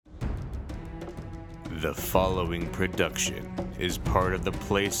The following production is part of the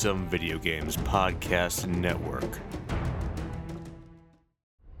Play Some Video Games podcast network.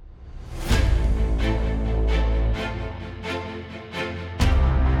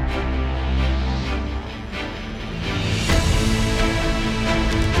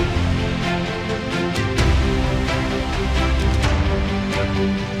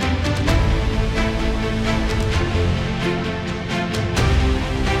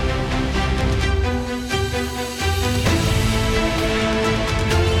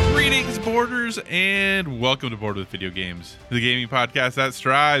 And welcome to Board with Video Games, the gaming podcast that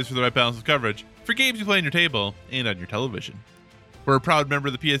strives for the right balance of coverage for games you play on your table and on your television. We're a proud member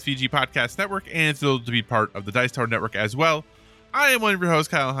of the PSVG Podcast Network and thrilled to be part of the Dice Tower Network as well. I am one of your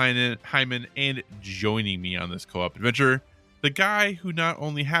hosts, Kyle Hyman, and joining me on this co-op adventure, the guy who not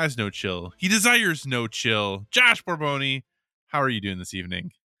only has no chill, he desires no chill, Josh Borboni. How are you doing this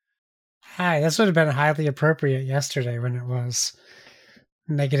evening? Hi, this would have been highly appropriate yesterday when it was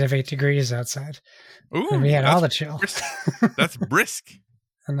 -8 degrees outside. Ooh, and we had all the chill. Brisk. That's brisk.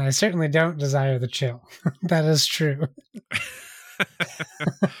 And I certainly don't desire the chill. That is true.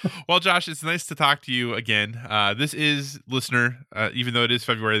 Well, Josh, it's nice to talk to you again. This is, listener, even though it is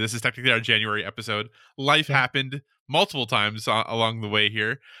February, this is technically our January episode. Life happened multiple times along the way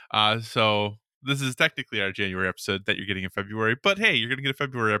here. So this is technically our January episode that you're getting in February. But hey, you're going to get a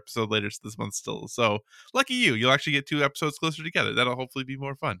February episode later this month still. So lucky you. You'll actually get 2 episodes closer together. That'll hopefully be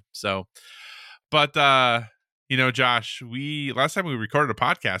more fun. So, but, Josh, last time we recorded a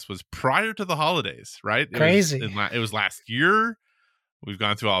podcast was prior to the holidays, right? Crazy. It was last year. We've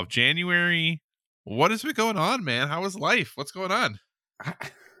gone through all of January. What has been going on, man? How is life? What's going on?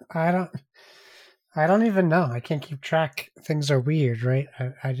 I don't even know. I can't keep track. Things are weird, right?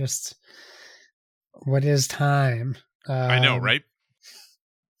 I just, what is time? I know, right?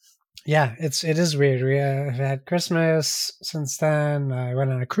 Yeah, it is weird. We have had Christmas since then. I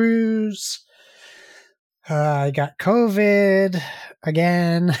went on a cruise. I got COVID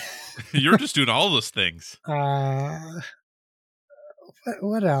again. You're just doing all those things.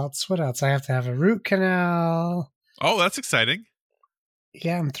 What else? I have to have a root canal. Oh, that's exciting.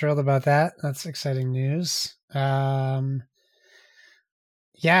 Yeah, I'm thrilled about that. That's exciting news.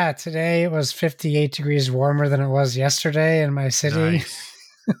 Yeah, today it was 58 degrees warmer than it was yesterday in my city.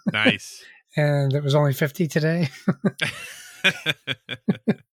 Nice. And it was only 50 today.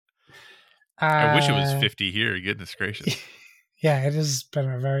 I wish it was 50 here. Goodness gracious. Yeah, it has been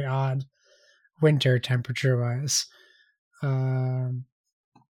a very odd winter temperature-wise. I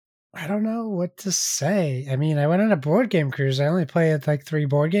don't know what to say. I mean, I went on a board game cruise. I only played like 3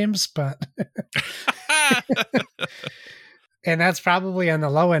 board games, but... And that's probably on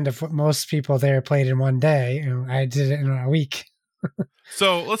the low end of what most people there played in one day. I did it in a week.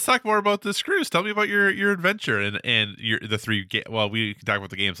 So let's talk more about this cruise. Tell me about your adventure and the 3. Well, we can talk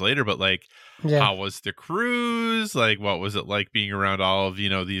about the games later, but how was the cruise? What was it like being around all of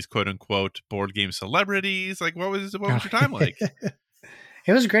these quote unquote board game celebrities? What was your time like?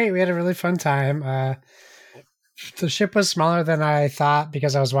 It was great. We had a really fun time. The ship was smaller than I thought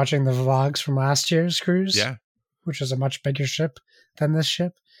because I was watching the vlogs from last year's cruise. Yeah. Which is a much bigger ship than this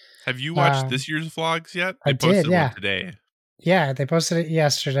ship. Have you watched this year's vlogs yet? I did, yeah. One today. Yeah, they posted it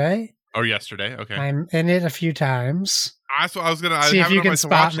yesterday. Oh, yesterday? Okay. I'm in it a few times. That's what I was going to... See if you can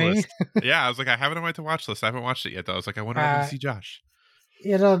spot me. Yeah, I was like, I have it on my to-watch list. I haven't watched it yet, though. I was like, I wonder if I can see Josh.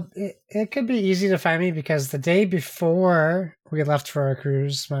 It could be easy to find me because the day before we left for our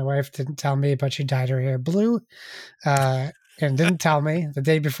cruise, my wife didn't tell me, but she dyed her hair blue and didn't tell me the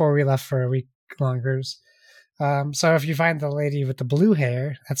day before we left for a week-long cruise. So if you find the lady with the blue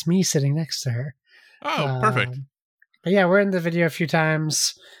hair, that's me sitting next to her. Oh, perfect. But yeah, we're in the video a few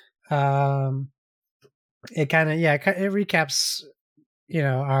times. It kind of, it recaps,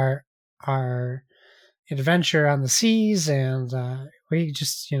 our adventure on the seas. And we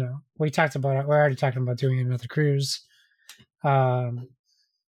just, we talked about it. We're already talking about doing another cruise. If I'm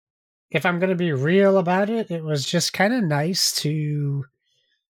going to be real about it, it was just kind of nice to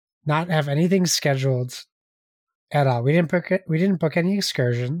not have anything scheduled at all. We didn't book any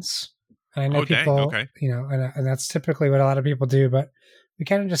excursions. I know people, and that's typically what a lot of people do, but we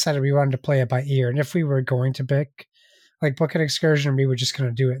kind of decided we wanted to play it by ear. And if we were going to book an excursion, we were just going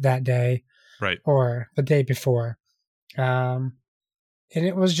to do it that day. Right. Or the day before. And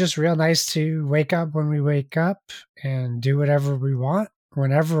it was just real nice to wake up when we wake up and do whatever we want,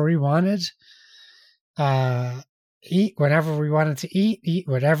 whenever we wanted. Eat whenever we wanted to eat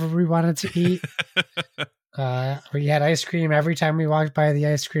whatever we wanted to eat. We had ice cream every time we walked by the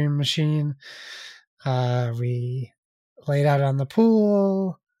ice cream machine. We laid out on the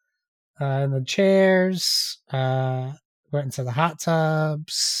pool. in the chairs, went into the hot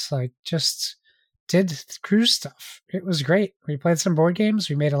tubs, like just did cruise stuff. It was great. We played some board games.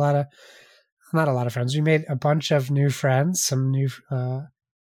 We made not a lot of friends. We made a bunch of new friends, some new,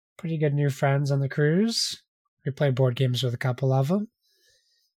 pretty good new friends on the cruise. We played board games with a couple of them.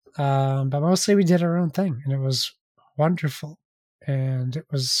 But mostly we did our own thing, and it was wonderful. And it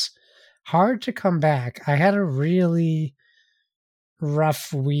was hard to come back. I had a really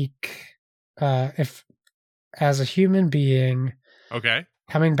rough week, if as a human being, Okay.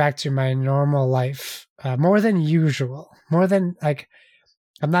 coming back to my normal life, more than usual, more than like,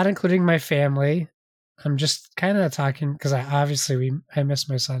 I'm not including my family. I'm just kind of talking because I miss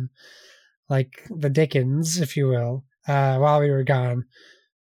my son, like the Dickens, if you will, while we were gone.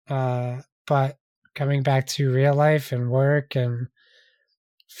 But coming back to real life and work and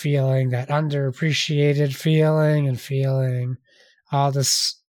feeling that underappreciated feeling and feeling all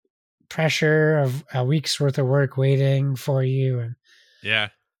this pressure of a week's worth of work waiting for you, and Yeah.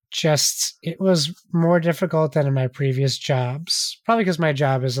 just it was more difficult than in my previous jobs, probably because my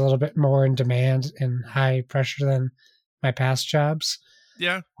job is a little bit more in demand and high pressure than my past jobs.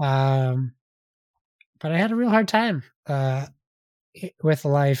 Yeah. But I had a real hard time with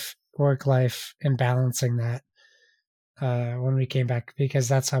work life, and balancing that when we came back, because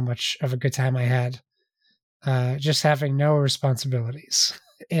that's how much of a good time I had, just having no responsibilities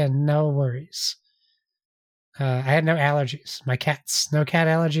and no worries. I had no allergies. My cats, no cat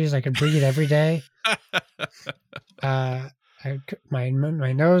allergies. I could breathe every day. My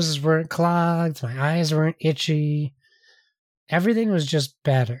noses weren't clogged. My eyes weren't itchy. Everything was just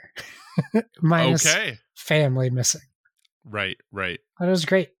better. Minus family missing. Right. But it was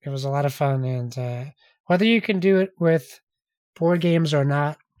great. It was a lot of fun. And whether you can do it with board games or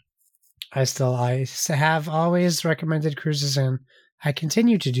not, I have always recommended cruises, and I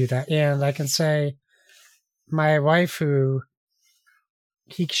continue to do that. And I can say my wife,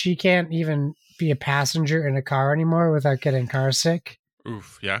 she can't even be a passenger in a car anymore without getting car sick.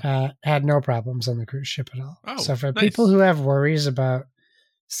 Oof, yeah. Had no problems on the cruise ship at all. Oh, so for nice. people who have worries about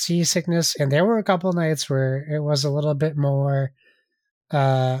seasickness, and there were a couple nights where it was a little bit more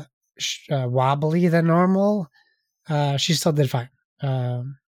wobbly than normal, she still did fine.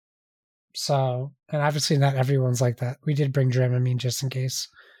 So, and obviously not everyone's like that. We did bring Dramamine just in case.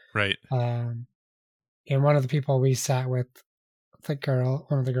 Right. And one of the people we sat with, the girl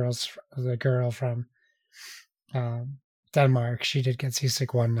from Denmark, she did get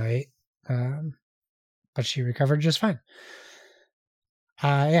seasick one night, but she recovered just fine.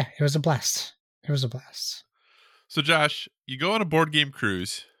 Yeah, it was a blast. So, Josh, you go on a board game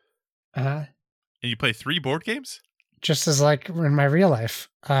cruise, and you play 3 board games? Just as like in my real life,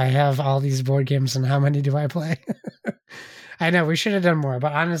 I have all these board games, and how many do I play? I know we should have done more,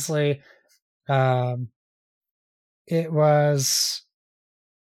 but honestly, it was,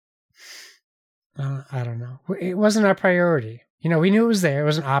 I don't know. It wasn't our priority. We knew it was there. It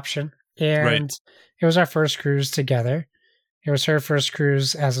was an option, and It was our first cruise together. It was her first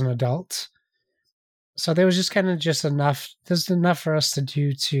cruise as an adult. So there was just kind of just enough. There's enough for us to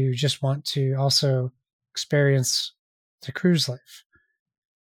do to just want to also experience the cruise life.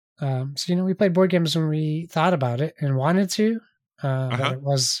 So, we played board games when we thought about it and wanted to. But it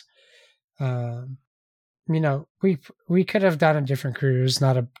was, we could have done a different cruise,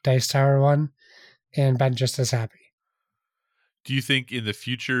 not a Dice Tower one, and been just as happy. Do you think in the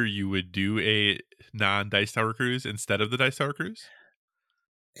future you would do a non-Dice Tower cruise instead of the Dice Tower cruise?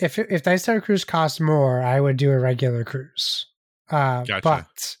 If Dice Tower cruise cost more, I would do a regular cruise. Gotcha.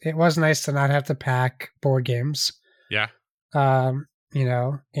 But it was nice to not have to pack board games. Yeah. And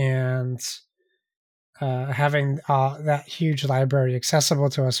having that huge library accessible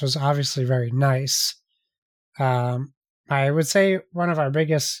to us was obviously very nice. I would say one of our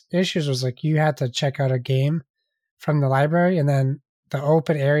biggest issues was like you had to check out a game from the library, and then the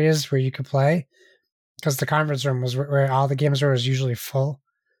open areas where you could play, because the conference room was where all the games were, was usually full.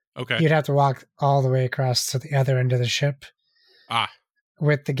 Okay. You'd have to walk all the way across to the other end of the ship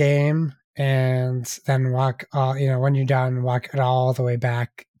with the game, and then walk when you're done, walk it all the way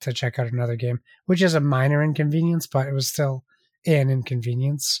back to check out another game, which is a minor inconvenience, but it was still an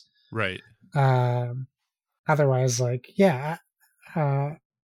inconvenience. Right. Otherwise, like, yeah.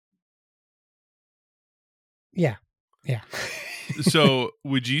 So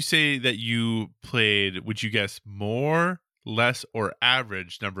would you say that you played, would you guess, more, less, or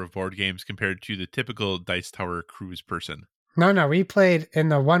average number of board games compared to the typical Dice Tower cruise person? No, we played in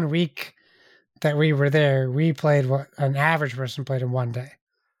the 1 week that we were there. We played what an average person played in one day.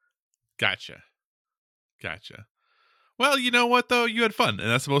 Gotcha. Well, you know what though? You had fun, and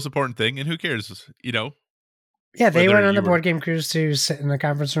that's the most important thing. And who cares? Yeah, they whether went on you the were board game cruise to sit in the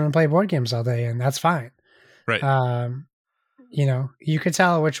conference room and play board games all day, and that's fine. right. You could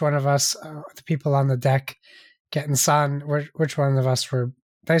tell which one of us, the people on the deck getting sun, which one of us were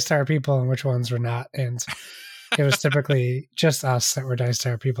Dice Tower people and which ones were not. And it was typically just us that were Dice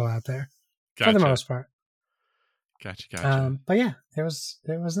Tower people out there for the most part. Gotcha. But yeah, it was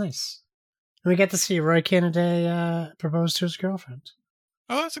nice. We get to see Roy Kennedy propose to his girlfriend.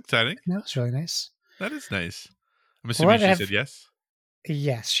 Oh, that's exciting. That was really nice. That is nice. I'm assuming she said yes.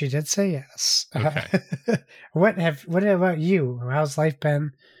 Yes, she did say yes. Okay. What about you? How's life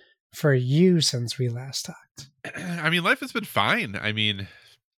been for you since we last talked? I mean, life has been fine. I mean,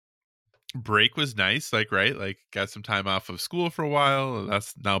 break was nice, right? Like got some time off of school for a while.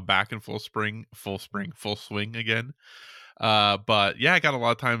 That's now back in full swing again. But yeah, I got a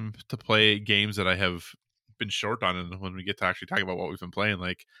lot of time to play games that I have been short on. And when we get to actually talk about what we've been playing,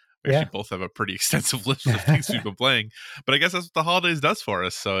 like we actually both have a pretty extensive list of things we've been playing. But I guess that's what the holidays does for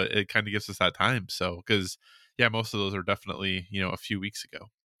us. So it kind of gives us that time. So, because yeah, most of those are definitely, a few weeks ago.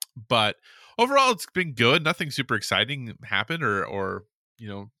 But overall, it's been good. Nothing super exciting happened or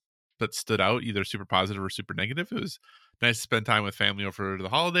that stood out, either super positive or super negative. It was nice to spend time with family over the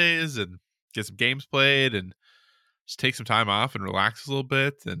holidays and get some games played and just take some time off and relax a little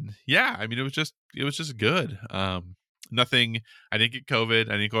bit. And yeah, I mean, it was just good. Nothing. I didn't get COVID.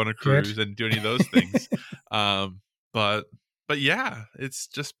 I didn't go on a cruise. I didn't do any of those things. But yeah, it's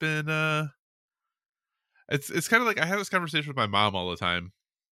just been. It's kind of like I have this conversation with my mom all the time.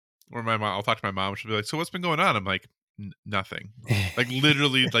 Where I'll talk to my mom. She'll be like, "So what's been going on?" I'm like, "Nothing." Like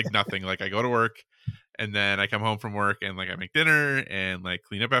literally, like nothing. Like I go to work, and then I come home from work, and like I make dinner, and like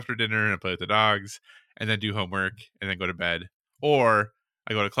clean up after dinner, and play with the dogs, and then do homework, and then go to bed, or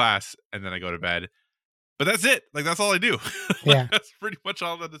I go to class, and then I go to bed. But that's it. Like that's all I do. Yeah, that's pretty much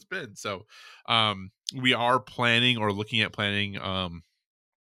all that it's been. So, we are planning or looking at planning.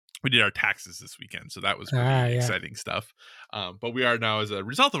 We did our taxes this weekend, so that was pretty exciting stuff. But we are now, as a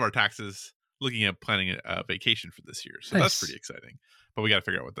result of our taxes, looking at planning a vacation for this year. So that's pretty exciting. But we got to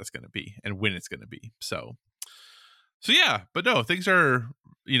figure out what that's going to be and when it's going to be. So yeah. But no, things are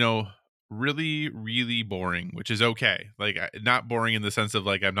really, really boring, which is okay. Like not boring in the sense of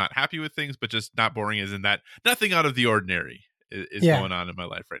like I'm not happy with things, but just not boring as in that nothing out of the ordinary is going on in my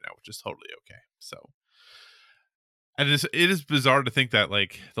life right now, which is totally okay. So, and it is bizarre to think that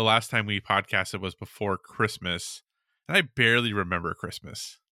like the last time we podcasted was before Christmas, and I barely remember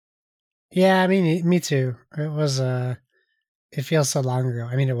Christmas. Yeah, I mean, me too. It was it feels so long ago.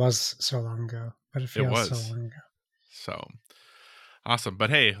 I mean, it was so long ago, but it feels so long ago. So awesome. But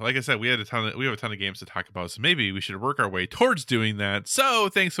hey, like I said, we have a ton of games to talk about, so maybe we should work our way towards doing that. So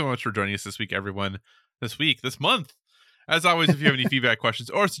thanks so much for joining us this week, everyone. This month. As always, if you have any feedback, questions,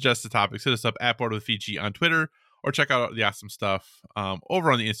 or suggested topics, hit us up at Board with VG on Twitter, or check out the awesome stuff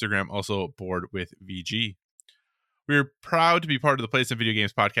over on the Instagram, also Board with VG. We're proud to be part of the Play Some Video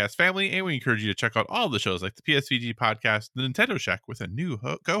Games podcast family, and we encourage you to check out all the shows like the PSVG podcast, the Nintendo Shack with a new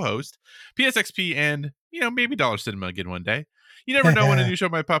co-host, PSXP, and maybe Dollar Cinema again one day. You never know when a new show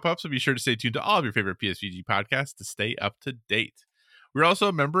might pop up, so be sure to stay tuned to all of your favorite PSVG podcasts to stay up to date. We're also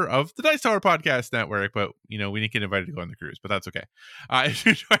a member of the Dice Tower Podcast Network, but we didn't get invited to go on the cruise, but that's okay. If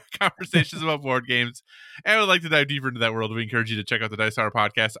you enjoy conversations about board games and would like to dive deeper into that world, we encourage you to check out the Dice Tower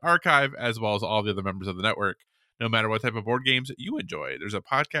Podcast archive, as well as all the other members of the network. No matter what type of board games you enjoy, there's a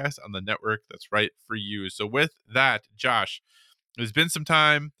podcast on the network that's right for you. So with that, Josh, there's been some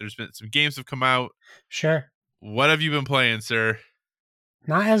time. There's been some games have come out. Sure. What have you been playing, sir?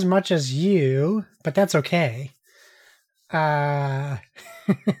 Not as much as you, but that's okay. You have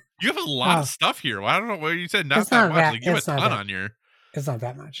a lot of stuff here. Well, I don't know what you said. Not that much. Like you have a ton on here. It's not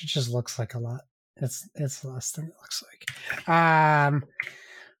that much. It just looks like a lot. It's less than it looks like.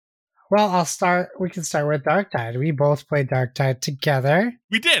 Well, we can start with Darktide. We both played Darktide together.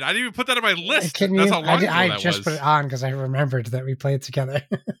 We did. I didn't even put that on my list. That's how long I just put it on because I remembered that we played together.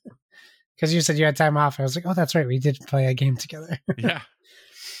 Because you said you had time off. I was like, oh, that's right. We did play a game together. Yeah.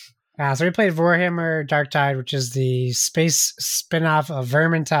 So we played Warhammer Darktide, which is the space spin-off of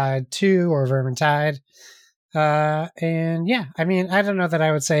Vermintide 2 or Vermintide. And yeah, I mean, I don't know that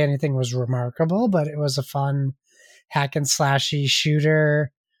I would say anything was remarkable, but it was a fun hack and slashy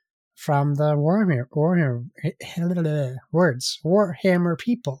shooter from the Warhammer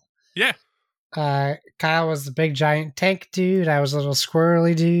people. Yeah. Kyle was the big giant tank dude. I was a little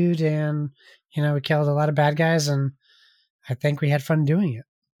squirrely dude, and we killed a lot of bad guys, and I think we had fun doing it.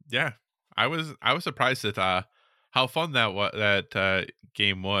 Yeah. I was surprised that how fun that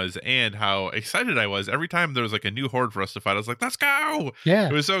game was, and how excited I was every time there was like a new horde for us to fight. I was like, let's go! Yeah.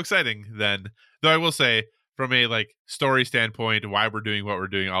 It was so exciting then. Though I will say, from a like story standpoint, why we're doing what we're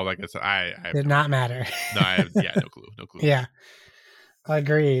doing, all that good stuff, I have Did not matter. No, I have no clue. Yeah.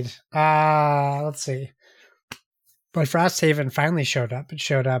 Agreed. Let's see. But Frosthaven finally showed up. It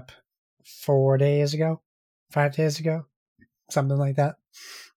showed up 5 days ago, something like that.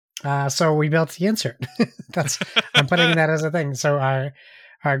 So we built the insert. I'm putting that as a thing. So our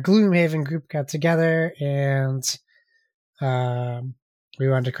Gloomhaven group got together and we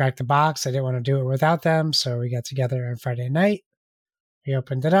wanted to crack the box. I didn't want to do it without them, so we got together on Friday night. We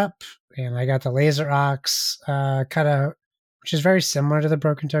opened it up, and I got the Laser Ox cutout, which is very similar to the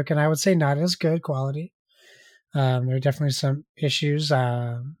Broken Token. I would say not as good quality. There are definitely some issues,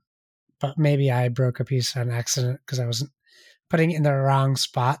 but maybe I broke a piece on accident because I wasn't putting it in the wrong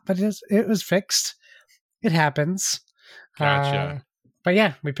spot. But it was fixed. It happens. Gotcha. But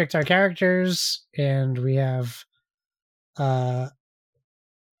yeah, we picked our characters, and we have the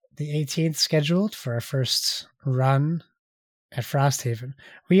 18th scheduled for our first run at Frosthaven.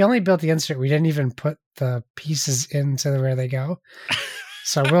 We only built the insert. We didn't even put the pieces into where they go.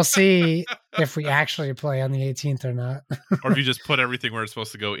 So we'll see if we actually play on the 18th or not. Or if you just put everything where it's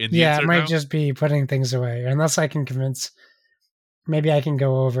supposed to go in the Yeah, insert it might now? just be putting things away. Unless I can convince, maybe I can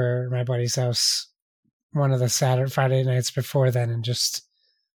go over my buddy's house one of the Friday nights before then and just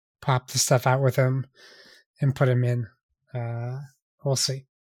pop the stuff out with him and put him in. We'll see.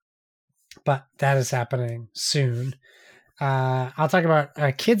 But that is happening soon. I'll talk about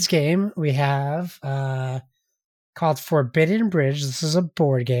a kids game we have called Forbidden Bridge. This is a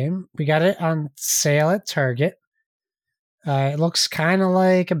board game. We got it on sale at Target. It looks kind of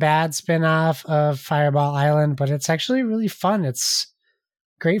like a bad spin-off of Fireball Island, but it's actually really fun. It's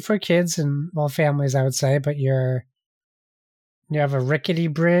great for kids and, well, families, I would say, but you have a rickety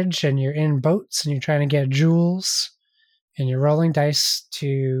bridge and you're in boats and you're trying to get jewels and you're rolling dice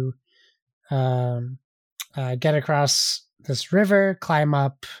to get across this river, climb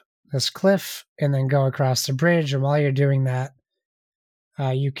up this cliff, and then go across the bridge. And while you're doing that,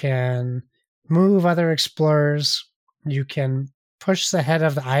 you can move other explorers. You can push the head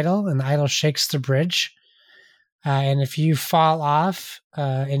of the idol, and the idol shakes the bridge. And if you fall off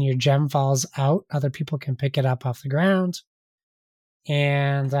and your gem falls out, other people can pick it up off the ground.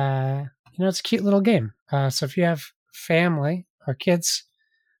 And, it's a cute little game. So if you have family or kids,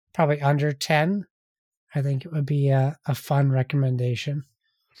 probably under 10, I think it would be a fun recommendation.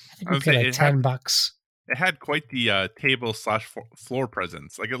 I think we paid like $10. It had quite the table/floor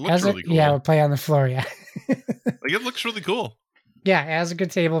presence. Like, it looks really cool. Yeah, we'll play on the floor, yeah. Like, it looks really cool. Yeah, it has a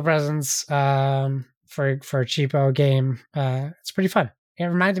good table presence for a cheapo game. It's pretty fun. It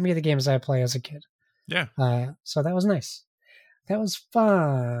reminded me of the games I played as a kid. Yeah. So that was nice. That was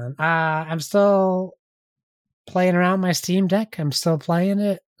fun. I'm still playing around my Steam Deck. I'm still playing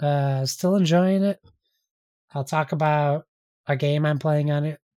it. Still enjoying it. I'll talk about a game I'm playing on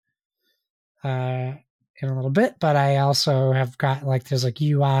it in a little bit, but I also have got there's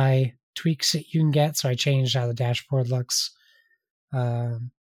UI tweaks that you can get, so I changed how the dashboard looks.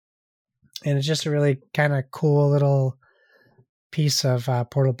 And it's just a really kind of cool little piece of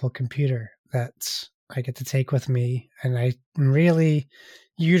portable computer that I get to take with me, and I really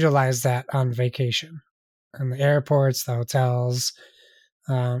utilize that on vacation, in the airports, the hotels,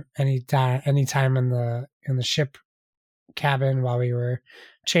 anytime in the ship cabin while we were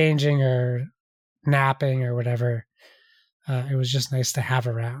changing or napping or whatever. It was just nice to have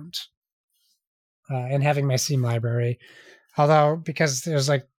around. And having my Steam library, although because there's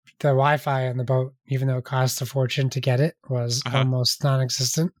the Wi-Fi on the boat, even though it cost a fortune to get it, was almost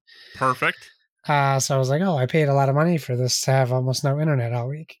non-existent. Perfect. So I was like, oh, I paid a lot of money for this to have almost no internet all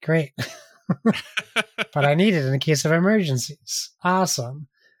week. Great. But I need it in case of emergencies. Awesome.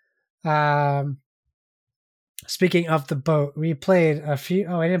 Speaking of the boat, we played a few.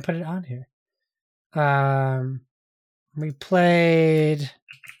 Oh, I didn't put it on here. We played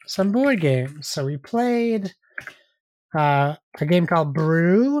some board games. So we played a game called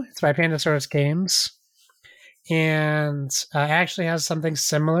Brew. It's by Pandasaurus Games. And actually has something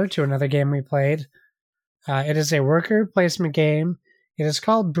similar to another game we played. It is a worker placement game. It is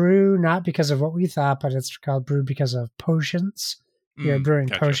called Brew, not because of what we thought, but it's called Brew because of potions. You're brewing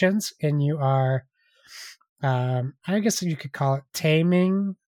potions, and you are, I guess you could call it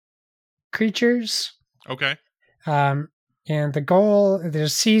taming creatures. Okay. And the goal,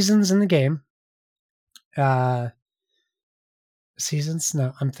 there's seasons in the game. Seasons?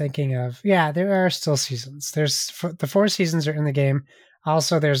 No, I'm thinking of, there are still seasons. There's the 4 seasons are in the game.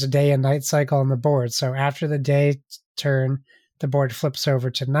 Also, there's a day and night cycle on the board. So after the day turn, the board flips over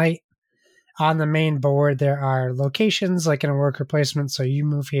to night. On the main board, there are locations like in a worker placement. So you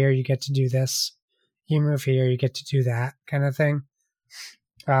move here, you get to do this. You move here, you get to do that kind of thing.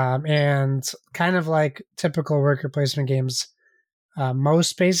 And kind of like typical worker placement games, most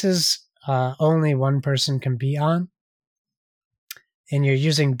spaces only one person can be on. And you're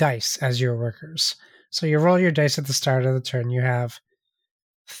using dice as your workers. So you roll your dice at the start of the turn. You have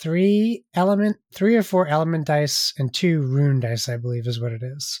 3 or 4 element dice and 2 rune dice, I believe is what it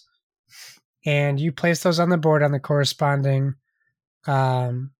is. And you place those on the board on the corresponding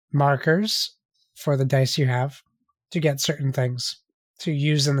markers for the dice you have to get certain things to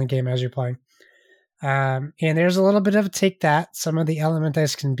use in the game as you're playing. And there's a little bit of a take that. Some of the element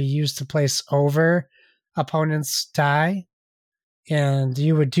dice can be used to place over opponents' die. And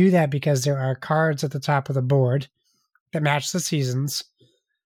you would do that because there are cards at the top of the board that match the seasons.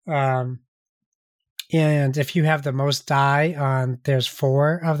 And if you have the most die on, there's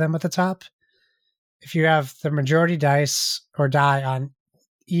 4 of them at the top. If you have the majority dice or die on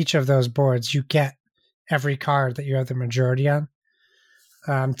each of those boards, you get every card that you have the majority on.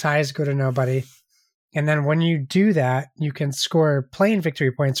 Ties go to nobody. And then when you do that, you can score plain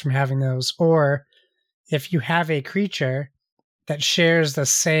victory points from having those. Or if you have a creature that shares the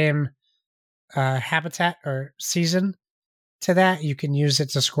same habitat or season to that, you can use it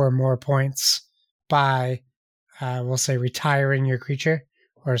to score more points by, we'll say, retiring your creature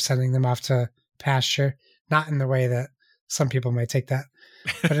or sending them off to pasture. Not in the way that some people might take that,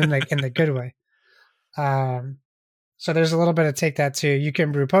 but in the good way. So there's a little bit of take that too. You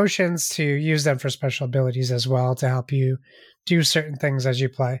can brew potions to use them for special abilities as well to help you do certain things as you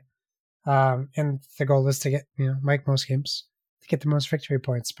play. And the goal is to get, like most games, to get the most victory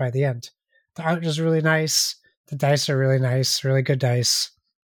points by the end. The art is really nice. The dice are really nice, really good dice.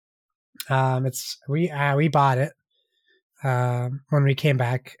 We bought it when we came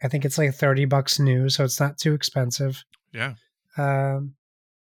back. I think it's like $30 new, so it's not too expensive. Yeah. And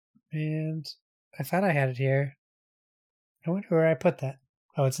I thought I had it here. I wonder where I put that.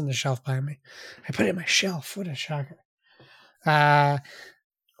 Oh, it's in the shelf behind me. I put it in my shelf. What a shocker.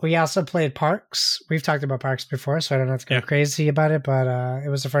 We also played Parks. We've talked about Parks before, so I don't have to go crazy about it, but it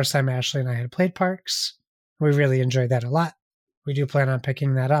was the first time Ashley and I had played Parks. We really enjoyed that a lot. We do plan on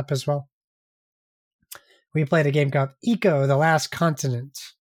picking that up as well. We played a game called Eco, the Last Continent,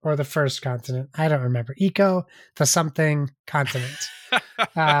 or the First Continent. I don't remember. Eco, the something continent.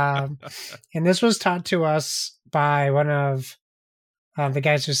 And this was taught to us by one of the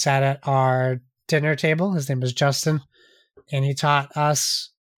guys who sat at our dinner table. His name was Justin, and he taught us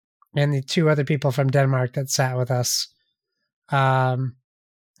and the 2 other people from Denmark that sat with us how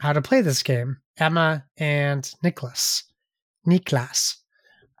to play this game, Emma and Niklas.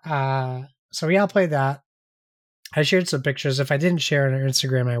 So we all played that. I shared some pictures. If I didn't share it on our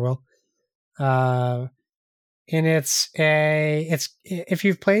Instagram, I will. And it's if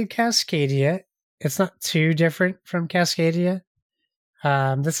you've played Cascadia, it's not too different from Cascadia.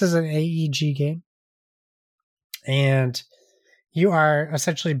 This is an AEG game, and you are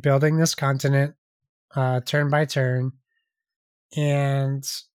essentially building this continent turn by turn, and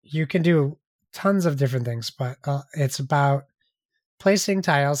you can do tons of different things, but it's about placing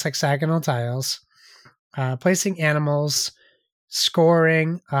tiles, hexagonal tiles, placing animals,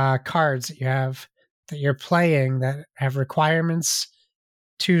 scoring cards that you have that you're playing that have requirements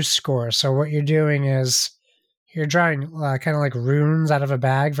to score. So what you're doing is you're drawing kind of like runes out of a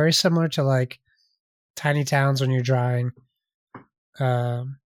bag, very similar to like Tiny Towns when you're drawing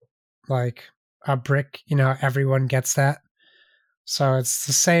like a brick, everyone gets that. So it's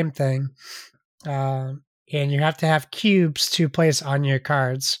the same thing. And you have to have cubes to place on your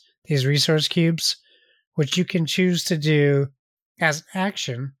cards, these resource cubes, which you can choose to do as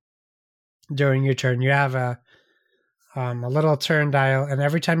action during your turn. You have a little turn dial, and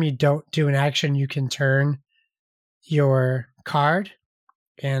every time you don't do an action, you can turn your card.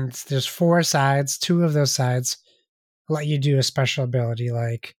 And there's 4 sides. 2 of those sides let you do a special ability,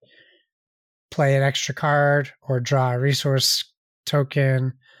 like play an extra card or draw a resource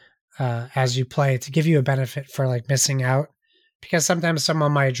token as you play to give you a benefit for like missing out. Because sometimes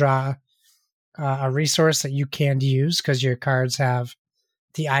someone might draw a resource that you can't use because your cards have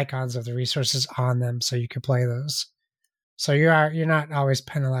the icons of the resources on them, so you could play those. So you're not always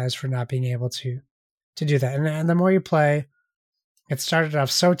penalized for not being able to do that. And the more you play, it started off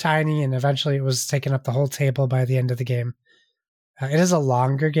so tiny, and eventually it was taking up the whole table by the end of the game. It is a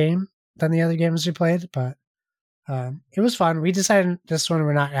longer game than the other games we played, but it was fun. We decided this one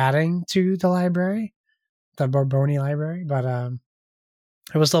we're not adding to the library, the Borboni library, but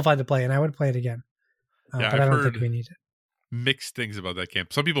It was still fun to play, and I would play it again. Yeah, but I've I don't think heard we need it. mixed things about that game.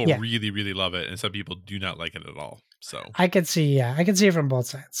 Some people Yeah. really, really love it, and some people do not like it at all. So I could see it from both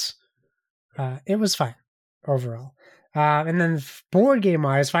sides. It was fine overall. And then board game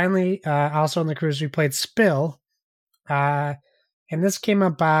wise, finally, also on the cruise, we played Spill. And this came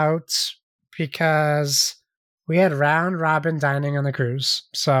about because we had round robin dining on the cruise.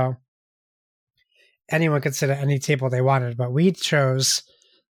 So anyone could sit at any table they wanted, but we chose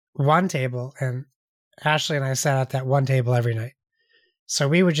one table, and Ashley and I sat at that one table every night. So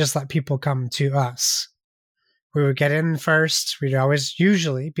we would just let people come to us. We would get in first. We'd always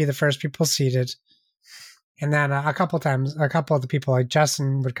usually be the first people seated. And then a couple of the people like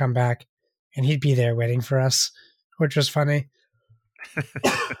Justin would come back and he'd be there waiting for us, which was funny.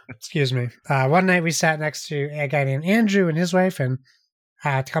 Excuse me. One night we sat next to a guy named Andrew and his wife, and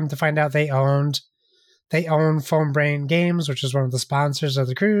to come to find out they own Foam Brain Games, which is one of the sponsors of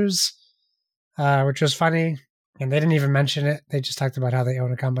the cruise, which was funny. And they didn't even mention it. They just talked about how they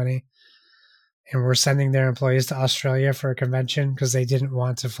own a company and were sending their employees to Australia for a convention because they didn't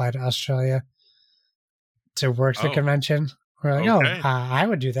want to fly to Australia to work the convention. We're like, okay. I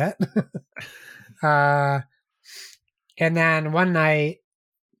would do that. And then one night,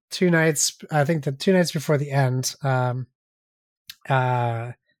 I think the 2 nights before the end,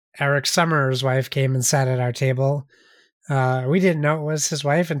 Eric Summers' wife came and sat at our table. We didn't know it was his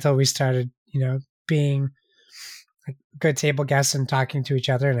wife until we started, being like good table guests and talking to each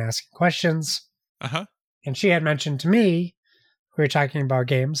other and asking questions. Uh-huh. And she had mentioned to me, we were talking about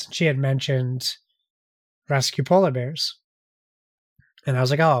games, and she had mentioned Rescue Polar Bears. And I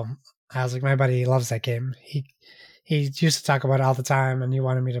was like, my buddy loves that game. He used to talk about it all the time, and he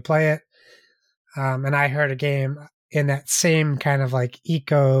wanted me to play it. And I heard a game in that same kind of like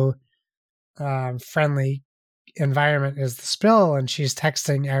eco friendly environment as the Spill, and she's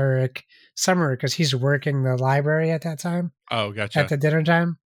texting Eric Summer because he's working the library at that time. Oh, gotcha. At the dinner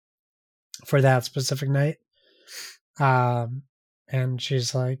time for that specific night. And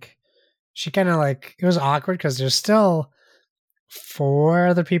she's like, she kind of like, it was awkward because there's still 4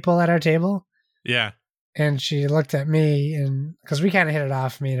 other people at our table. Yeah. And she looked at me, and because we kind of hit it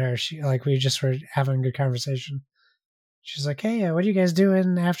off, me and her, we just were having a good conversation. She's like, "Hey, what are you guys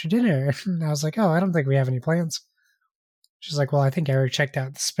doing after dinner?" And I was like, "Oh, I don't think we have any plans." She's like, "Well, I think Eric checked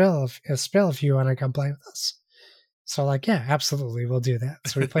out the Spill if you want to come play with us." So like, yeah, absolutely, we'll do that.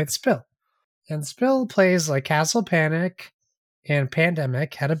 So we played Spill. And Spill plays like Castle Panic and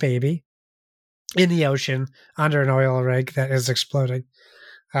Pandemic had a baby in the ocean under an oil rig that is exploding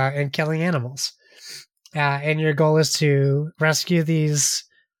and killing animals. And your goal is to rescue these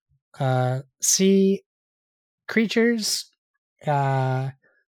sea creatures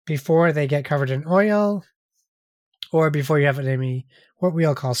before they get covered in oil, or before you have any what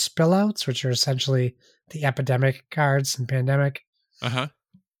we'll call spillouts, which are essentially the epidemic cards in Pandemic. Uh-huh.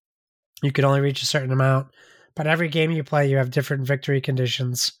 You can only reach a certain amount, but every game you play, you have different victory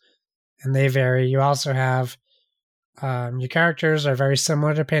conditions, and they vary. You also have your characters are very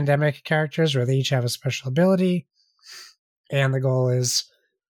similar to Pandemic characters, where they each have a special ability, and the goal is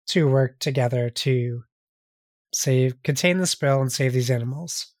to work together to contain the spill and save these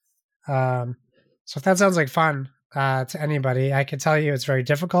animals. So if that sounds like fun to anybody, I can tell you it's very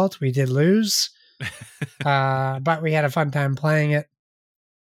difficult. We did lose, but we had a fun time playing it.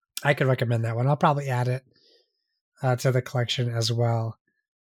 I could recommend that one. I'll probably add it to the collection as well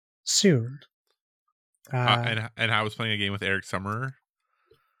soon. And how was playing a game with Eric Summerer?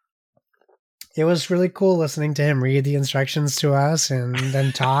 It was really cool listening to him read the instructions to us and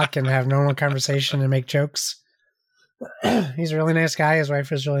then talk and have normal conversation and make jokes. He's a really nice guy. His wife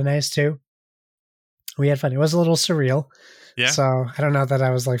was really nice too. We had fun. It was a little surreal. Yeah. So I don't know that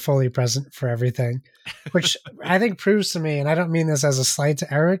I was like fully present for everything, which I think proves to me, and I don't mean this as a slight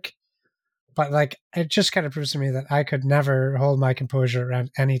to Eric, but like it just kind of proves to me that I could never hold my composure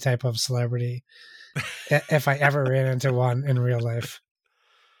around any type of celebrity if I ever ran into one in real life.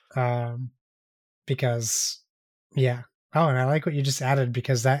 Because, yeah. Oh, and I like what you just added,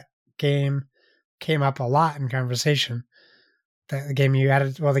 because that game came up a lot in conversation. The game you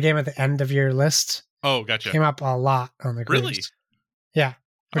added, well, the game at the end of your list. Oh, gotcha. Came up a lot on the cruise. Really? Yeah,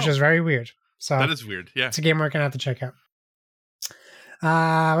 which is very weird. So that is weird. Yeah. It's a game we're going to have to check out.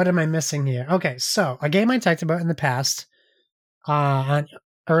 What am I missing here? Okay, so a game I talked about in the past on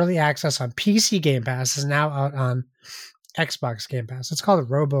early access on PC Game Pass is now out on Xbox Game Pass. It's called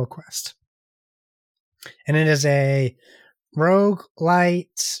RoboQuest. And it is a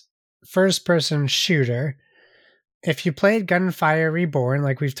roguelite first-person shooter. If you played Gunfire Reborn,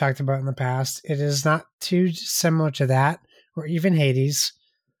 like we've talked about in the past, it is not too similar to that, or even Hades.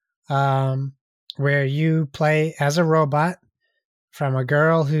 where you play as a robot from a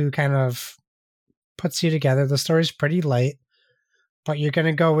girl who kind of puts you together. The story's pretty light, but you're going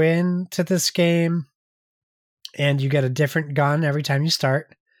to go into this game and you get a different gun every time you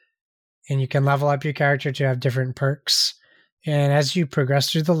start, and you can level up your character to have different perks. And as you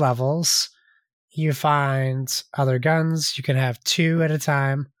progress through the levels, you find other guns. You can have 2 at a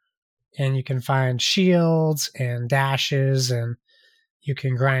time, and you can find shields and dashes, and you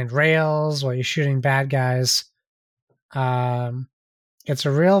can grind rails while you're shooting bad guys. It's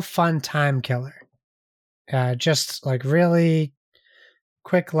a real fun time killer. Just like really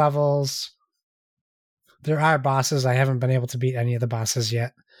quick levels. There are bosses. I haven't been able to beat any of the bosses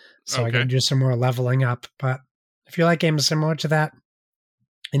yet, so I got to do some more leveling up. But if you like games similar to that,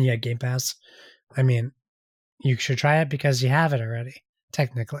 and you have Game Pass, I mean, you should try it because you have it already,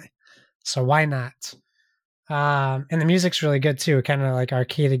 technically. So why not? And the music's really good too, kind of like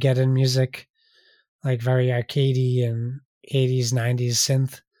arcade-geddon music, like very arcadey and 80s, 90s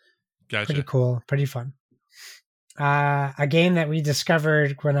synth. Gotcha. Pretty cool, pretty fun. A game that we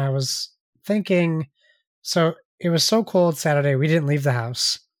discovered when I was thinking, so it was so cold Saturday, we didn't leave the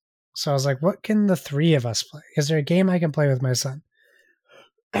house. So I was like, what can the 3 of us play? Is there a game I can play with my son?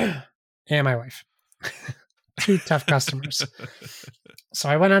 And my wife. 2 tough customers. So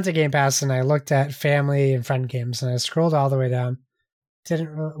I went onto Game Pass and I looked at family and friend games, and I scrolled all the way down.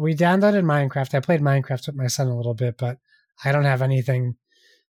 We downloaded Minecraft. I played Minecraft with my son a little bit, but I don't have anything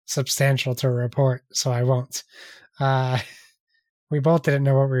substantial to report, so I won't. We both didn't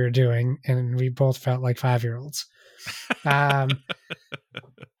know what we were doing, and we both felt like 5-year-olds. I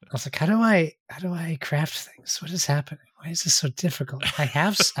was like, how do I craft things? What is happening? Why is this so difficult? I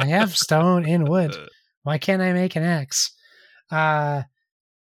have stone and wood. Why can't I make an axe?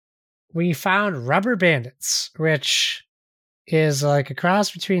 We found Rubber Bandits, which is like a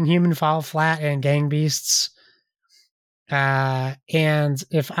cross between Human Fall Flat and Gang Beasts. And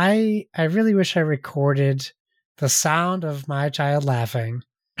if I really wish I recorded the sound of my child laughing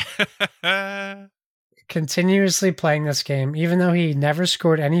continuously playing this game, even though he never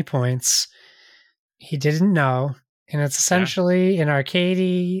scored any points. He didn't know. And it's essentially an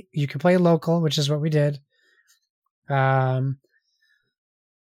arcadey. You can play local, which is what we did. Slapsticky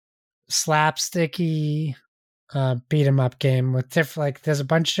beat 'em up game with there's a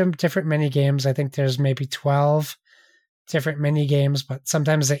bunch of different mini games. I think there's maybe 12 different mini games, but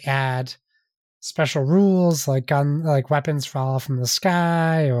sometimes they add special rules like weapons fall from the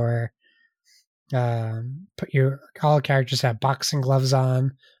sky, or all characters have boxing gloves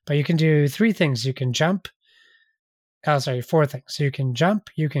on. But you can do 3 things. You can jump. 4 things. So you can jump,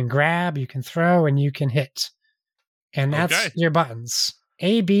 you can grab, you can throw, and you can hit. And that's your buttons.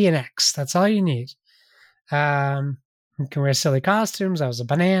 A, B, and X. That's all you need. You can wear silly costumes. I was a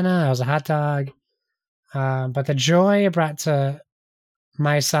banana. I was a hot dog. But the joy it brought to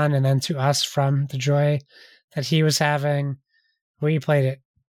my son and then to us from the joy that he was having, we played it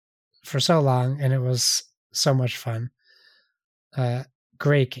for so long, and it was so much fun.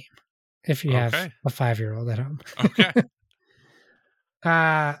 Great game if you have a 5-year-old at home. Okay.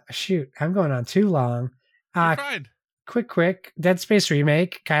 Shoot, I'm going on too long. You're fine. Quick. Dead Space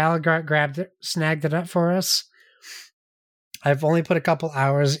remake. Kyle grabbed it, snagged it up for us. I've only put a couple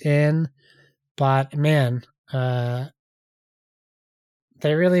hours in, but man, they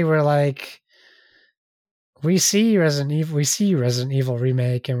really were like, we see Resident Evil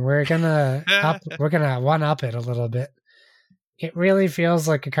remake, and we're gonna one up it a little bit. It really feels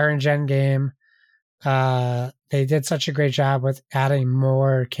like a current gen game. They did such a great job with adding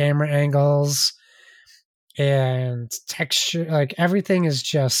more camera angles and texture. Like everything is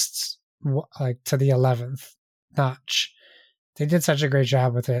just like to the 11th notch. They did such a great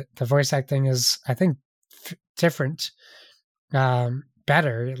job with it. The voice acting is, I think, different,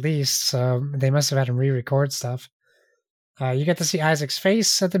 better at least. So they must have had him re-record stuff. You get to see Isaac's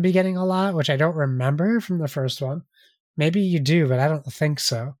face at the beginning a lot, which I don't remember from the first one. Maybe you do, but I don't think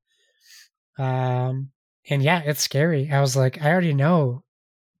so. And yeah, it's scary. I was like, I already know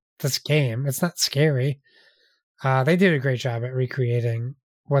this game. It's not scary. They did a great job at recreating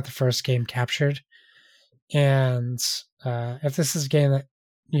what the first game captured. And if this is a game that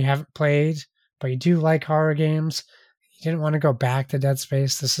you haven't played, but you do like horror games, you didn't want to go back to Dead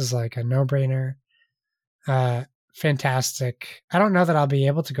Space, this is like a no-brainer. Fantastic. I don't know that I'll be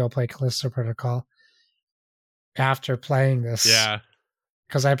able to go play Callisto Protocol after playing this. Yeah.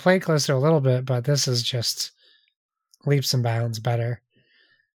 Because I played Callisto a little bit, but this is just leaps and bounds better.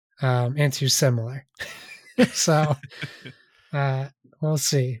 And too similar. So we'll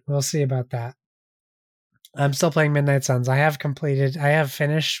see. We'll see about that. I'm still playing Midnight Suns. I have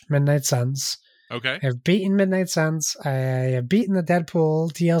finished Midnight Suns. Okay. I've beaten Midnight Suns. I have beaten the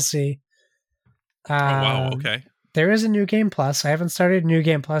Deadpool DLC. Oh wow. Okay. There is a New Game Plus. I haven't started New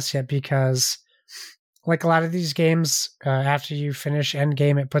Game Plus yet because, like a lot of these games, after you finish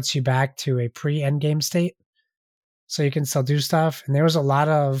Endgame, it puts you back to a pre-Endgame state. So you can still do stuff. And there was a lot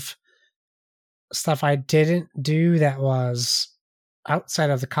of stuff I didn't do that was outside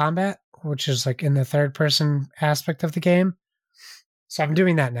of the combat, which is like in the third person aspect of the game. So I'm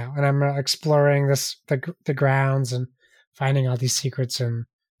doing that now, and I'm exploring the grounds and finding all these secrets and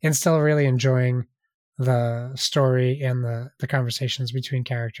still really enjoying the story and the conversations between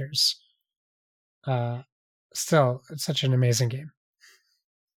characters. Still, it's such an amazing game.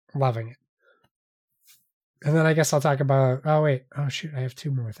 Loving it. And then I guess I'll talk about, I have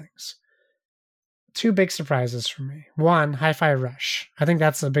two more things. Two big surprises for me. One, Hi-Fi Rush. I think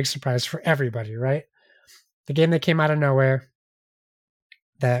that's a big surprise for everybody, right? The game that came out of nowhere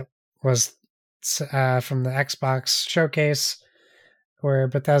that was from the Xbox showcase where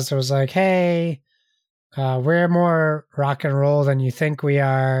Bethesda was like, hey, we're more rock and roll than you think we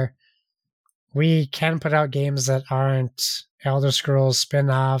are. We can put out games that aren't Elder Scrolls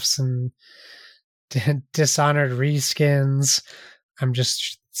spin-offs and Dishonored reskins. I'm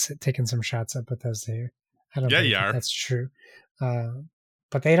just taking some shots at Bethesda here. I don't think that's true.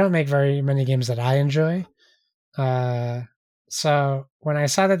 But they don't make very many games that I enjoy. So when I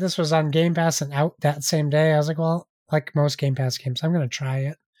saw that this was on Game Pass and out that same day, I was like, well, like most Game Pass games, I'm going to try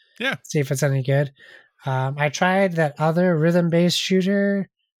it. Yeah. See if it's any good. I tried that other rhythm-based shooter,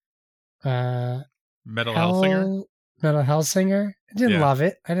 Metal Hellsinger. I didn't love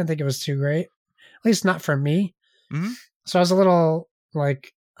it. I didn't think it was too great. At least not for me. Mm-hmm. So I was a little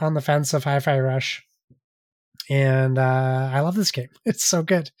like on the fence of Hi-Fi Rush. And I love this game. It's so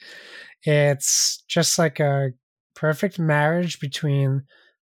good. It's just like a perfect marriage between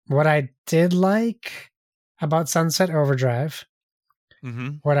what I did like about Sunset Overdrive,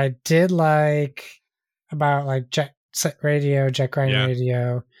 what I did like about like Jet Grind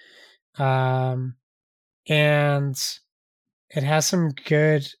Radio, and it has some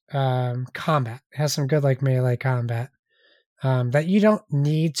good combat. It has some good like melee combat that you don't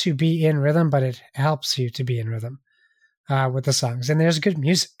need to be in rhythm, but it helps you to be in rhythm with the songs. And there's good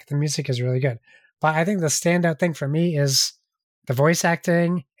music. The music is really good. But I think the standout thing for me is the voice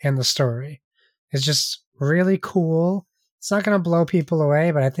acting and the story. It's just really cool. It's not going to blow people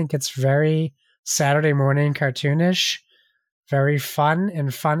away, but I think it's very Saturday morning cartoonish, very fun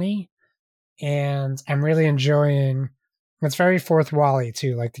and funny. And I'm really enjoying. It's very Fourth Wall-y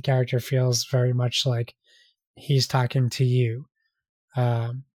too. Like the character feels very much like he's talking to you.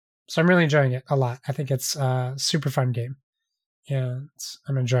 So I'm really enjoying it a lot. I think it's a super fun game, and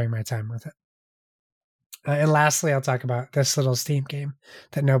I'm enjoying my time with it. And lastly, I'll talk about this little Steam game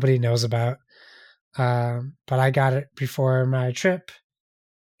that nobody knows about. But I got it before my trip,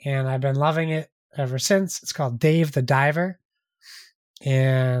 and I've been loving it ever since. It's called Dave the Diver.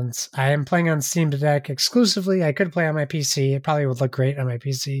 And I am playing on Steam Deck exclusively. I could play on my PC. It probably would look great on my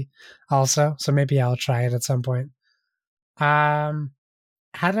PC also. So maybe I'll try it at some point. How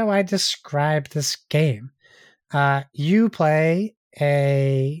do I describe this game? You play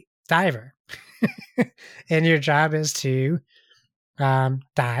a diver. And your job is to scuba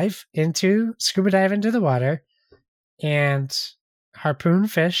dive into the water and harpoon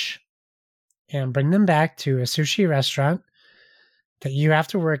fish and bring them back to a sushi restaurant that you have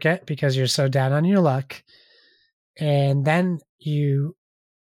to work at because you're so down on your luck. And then you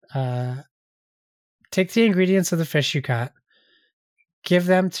take the ingredients of the fish you caught, give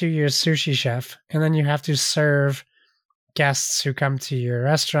them to your sushi chef, and then you have to serve guests who come to your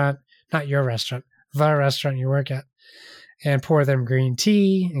restaurant, not your restaurant, the restaurant you work at, and pour them green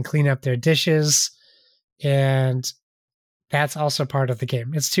tea and clean up their dishes. And that's also part of the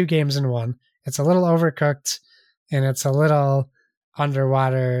game. It's 2 games in one. It's a little overcooked, and it's a little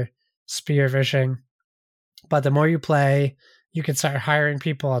underwater spearfishing. But the more you play, you can start hiring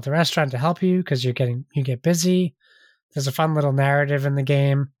people at the restaurant to help you because you get busy. There's a fun little narrative in the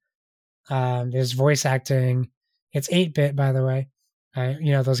game. There's voice acting. It's 8-bit, by the way.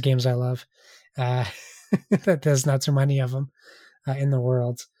 Those games I love. That there's not too many of them in the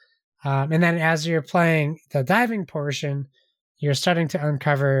world. And then as you're playing the diving portion, you're starting to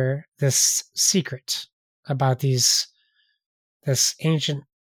uncover this secret about this ancient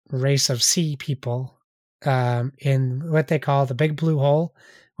race of sea people in what they call the Big Blue Hole,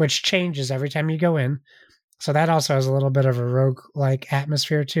 which changes every time you go in. So that also has a little bit of a rogue-like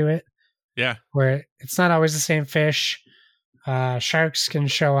atmosphere to it. Yeah. Where it's not always the same fish. Sharks can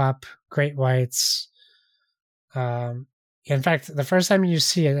show up, great whites, In fact, the first time you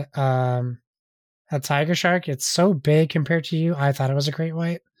see a tiger shark, it's so big compared to you. I thought it was a great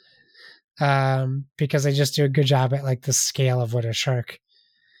white, because they just do a good job at like the scale of what a shark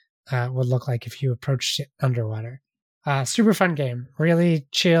would look like if you approached it underwater. Super fun game, really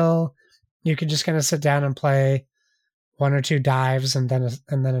chill. You could just kind of sit down and play 1 or 2 dives, and then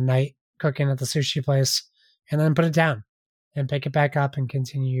a night cooking at the sushi place, and then put it down and pick it back up and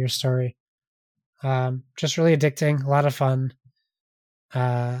continue your story. Just really addicting, a lot of fun,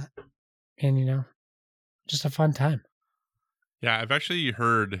 and just a fun time. Yeah, I've actually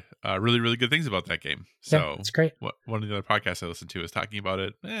heard really, really good things about that game. So yeah, it's great. One of the other podcasts I listened to was talking about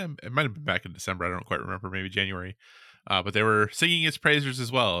it. It might have been back in December. I don't quite remember. Maybe January. But they were singing its praises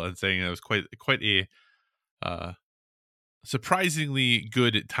as well and saying it was quite a surprisingly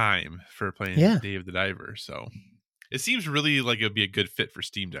good time for playing Dave the Diver. So it seems really like it would be a good fit for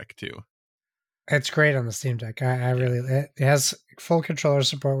Steam Deck too. It's great on the Steam Deck. I really, it has full controller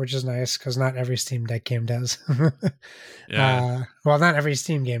support, which is nice because not every Steam Deck game does. Yeah. Well, not every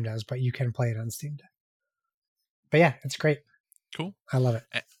Steam game does, but you can play it on Steam Deck. But yeah, it's great. Cool. I love it.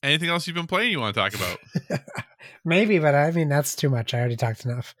 Anything else you've been playing you want to talk about? Maybe, but I mean, that's too much. I already talked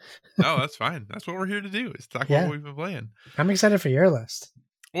enough. No, that's fine. That's what we're here to do, is talk about what we've been playing. I'm excited for your list.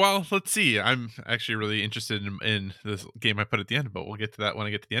 Well, let's see. I'm actually really interested in this game I put at the end, but we'll get to that when I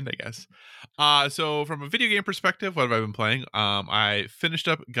get to the end, I guess. So from a video game perspective, what have I been playing? I finished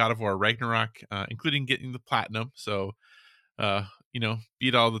up God of War Ragnarok, including getting the platinum. So,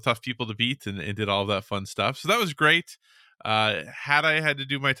 beat all the tough people to beat and did all of that fun stuff. So that was great. Had I had to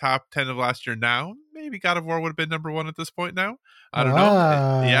do my top 10 of last year now, maybe God of War would have been number 1 at this point now. I don't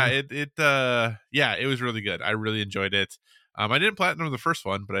know. It was really good. I really enjoyed it. I didn't platinum the first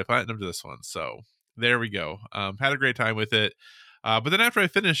one, but I platinumed this one. So there we go. Had a great time with it. But then after I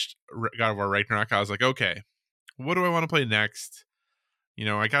finished God of War Ragnarok, I was like, okay, what do I want to play next?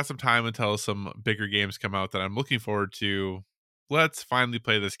 I got some time until some bigger games come out that I'm looking forward to. Let's finally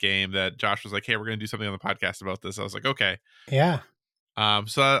play this game that Josh was like, hey, we're going to do something on the podcast about this. I was like, okay. Yeah.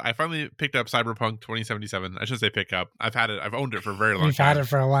 So I finally picked up Cyberpunk 2077. I shouldn't say pick up. I've had it. I've owned it for a very long time. You've had it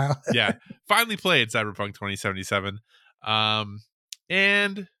for a while. Yeah. Finally played Cyberpunk 2077.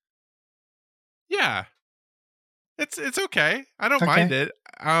 And yeah, it's okay. I don't mind it.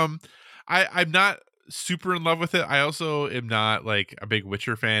 I'm not super in love with it. I also am not like a big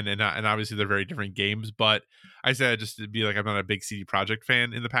Witcher fan, and obviously they're very different games, but I said just to be like, I'm not a big CD Projekt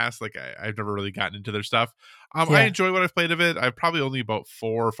fan in the past. Like I've never really gotten into their stuff. I enjoy what I've played of it. I've probably only about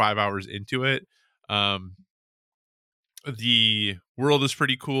 4 or 5 hours into it. The world is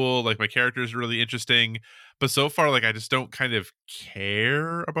pretty cool. Like my character is really interesting, but so far, like I just don't kind of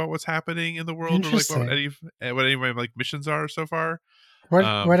care about what's happening in the world, or like what any of my like missions are so far.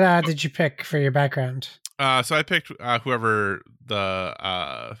 What did you pick for your background? So I picked whoever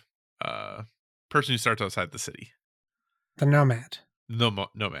the person who starts outside the city. The Nomad.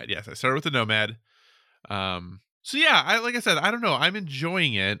 Nomad. Yes, I started with the Nomad. So yeah, like I said, I don't know. I'm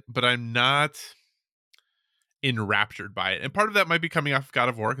enjoying it, but I'm not enraptured by it. And part of that might be coming off of God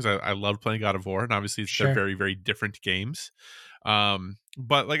of War, because I love playing God of War, and obviously they're very, very different games.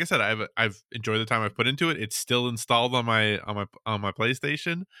 But like I said, I've enjoyed the time I've put into it. It's still installed on my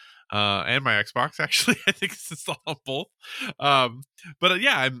PlayStation and my Xbox. Actually, I think it's installed on both. But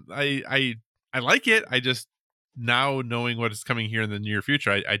yeah, I like it. I just, now knowing what is coming here in the near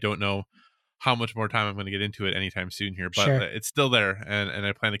future, I don't know how much more time I'm going to get into it anytime soon here. But it's still there, and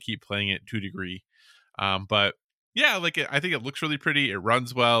I plan to keep playing it to a degree. But yeah, like I think it looks really pretty. It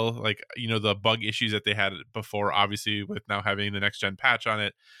runs well. Like, the bug issues that they had before, obviously with now having the next gen patch on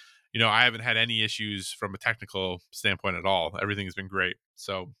it, I haven't had any issues from a technical standpoint at all. Everything has been great.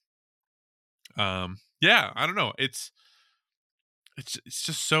 So, yeah, I don't know. It's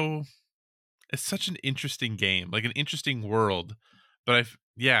just so, it's such an interesting game, like an interesting world, but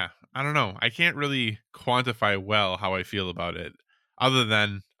I don't know. I can't really quantify well how I feel about it, other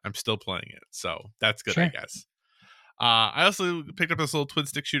than I'm still playing it. So that's good, I guess. I also picked up this little twin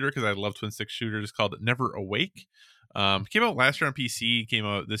stick shooter because I love twin stick shooters, called Never Awake. Came out last year on PC, came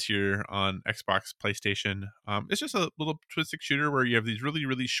out this year on Xbox, PlayStation. It's just a little twin stick shooter where you have these really,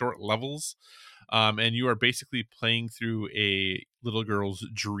 really short levels, and you are basically playing through a little girl's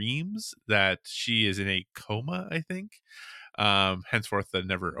dreams that she is in a coma, I think. Henceforth the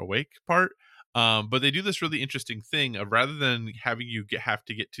Never Awake part. But they do this really interesting thing of, rather than having you have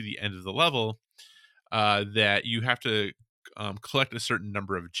to get to the end of the level, that you have to collect a certain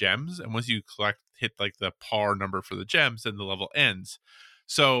number of gems, and once you hit like the par number for the gems, then the level ends.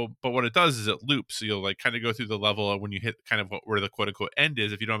 So, but what it does is it loops. So you'll like kind of go through the level, and when you hit kind of where the quote unquote end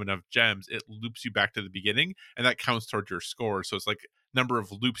is, if you don't have enough gems, it loops you back to the beginning, and that counts towards your score. So it's like number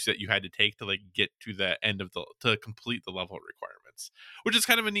of loops that you had to take to like get to the end of to complete the level requirements, which is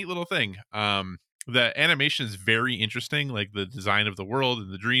kind of a neat little thing. The animation is very interesting, like the design of the world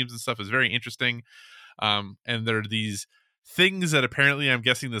and the dreams and stuff is very interesting. And there are these things that apparently I'm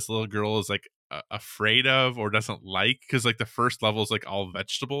guessing this little girl is like afraid of or doesn't like, because like the first level is like all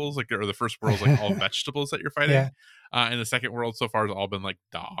vegetables, like, or the first world is like all vegetables that you're fighting. Yeah. And the second world so far has all been like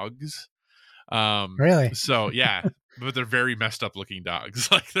dogs. Really? So yeah, but they're very messed up looking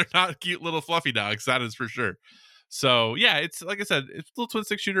dogs. Like they're not cute little fluffy dogs, that is for sure. So yeah, it's like I said, it's a little twin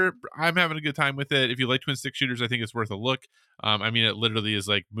stick shooter. I'm having a good time with it. If you like twin stick shooters, I think it's worth a look. I mean, it literally is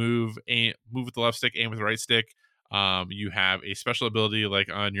like move with the left stick, aim with the right stick. You have a special ability like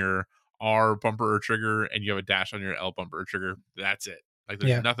on your R bumper or trigger, and you have a dash on your L bumper or trigger. That's it. Like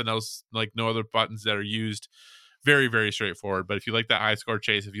there's nothing else, like no other buttons that are used. Very, very straightforward. But if you like that high score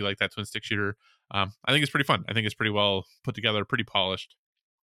chase, if you like that twin stick shooter, I think it's pretty fun. I think it's pretty well put together, pretty polished.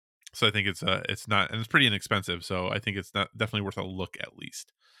 So I think it's not, and it's pretty inexpensive. So I think it's not definitely worth a look at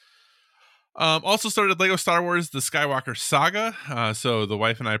least. Also started Lego Star Wars: The Skywalker Saga. So the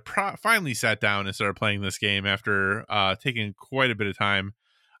wife and I finally sat down and started playing this game after taking quite a bit of time.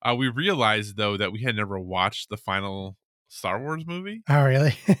 We realized though that we had never watched the final Star Wars movie. Oh,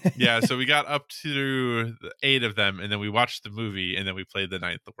 really? Yeah, so we got up to the 8 of them, and then we watched the movie, and then we played the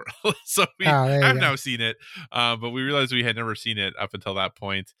 9th world. So we have now seen it, but we realized we had never seen it up until that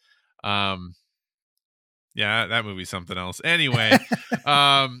point. Yeah, that movie's something else. Anyway,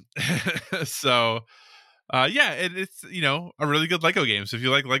 so yeah, it's a really good Lego game. So if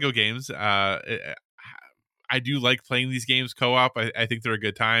you like Lego games, I do like playing these games co-op. I think they're a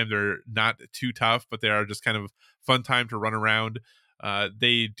good time. They're not too tough, but they are just kind of fun time to run around.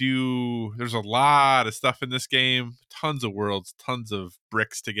 There's a lot of stuff in this game, tons of worlds, tons of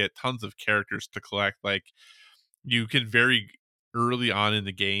bricks to get, tons of characters to collect. Like you can very early on in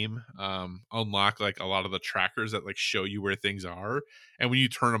the game unlock like a lot of the trackers that like show you where things are, and when you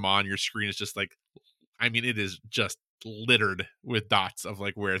turn them on, your screen is just like, I mean, it is just littered with dots of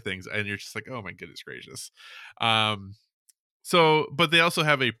like where things, and you're just like, oh my goodness gracious. So, but they also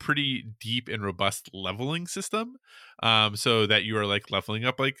have a pretty deep and robust leveling system, so that you are like leveling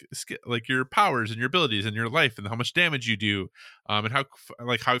up like your powers and your abilities and your life and how much damage you do, and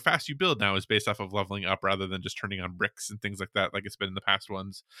how fast you build now is based off of leveling up rather than just turning on bricks and things like that, like it's been in the past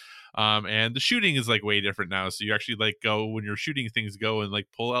ones. And the shooting is like way different now, so you actually like go when you're shooting things, go and like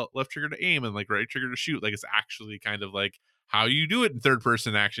pull out left trigger to aim and like right trigger to shoot. Like it's actually kind of like how you do it in third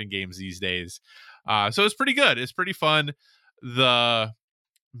person action games these days. So it's pretty good. It's pretty fun. The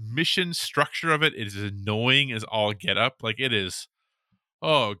mission structure of it is annoying as all get up. Like it is,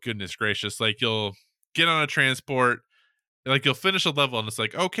 oh goodness gracious. Like you'll get on a transport, like you'll finish a level and it's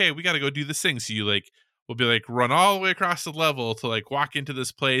like, okay, we got to go do this thing. So you like will be like run all the way across the level to like walk into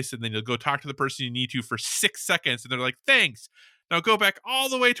this place, and then you'll go talk to the person you need to for 6 seconds, and they're like, thanks, now go back all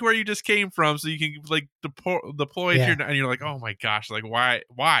the way to where you just came from so you can like deploy here. And you're like, oh my gosh, like why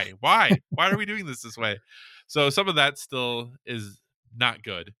are we doing this way? So some of that still is not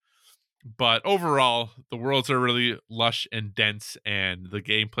good, but overall the worlds are really lush and dense, and the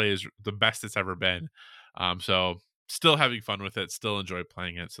gameplay is the best it's ever been. So still having fun with it, still enjoy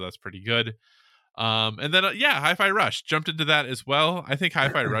playing it, so that's pretty good. And then Hi-Fi Rush jumped into that as well. I think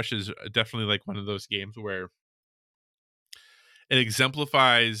Hi-Fi Rush is definitely like one of those games where it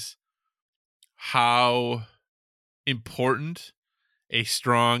exemplifies how important a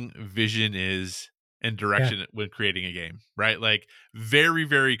strong vision is and direction when creating a game, right? Like very,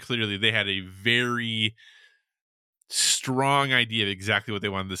 very clearly they had a very strong idea of exactly what they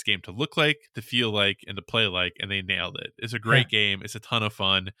wanted this game to look like, to feel like, and to play like, and they nailed it. It's a great game. It's a ton of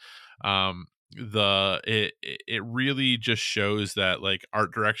fun. It really just shows that like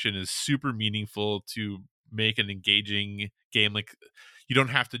art direction is super meaningful to make an engaging game. Like you don't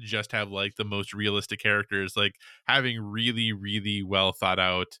have to just have like the most realistic characters. Like having really, really well thought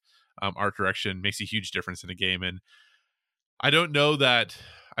out art direction makes a huge difference in a game. And I don't know that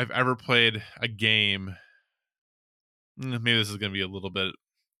I've ever played a game. Maybe this is going to be a little bit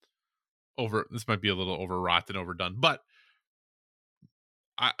this might be a little overwrought and overdone, but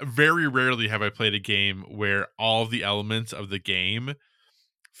very rarely have I played a game where all the elements of the game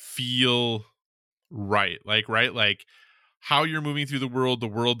feel right. Like how you're moving through the world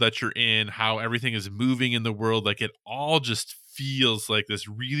that you're in, how everything is moving in the world. Like it all just feels like this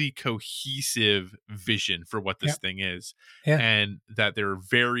really cohesive vision for what this thing is. And that they're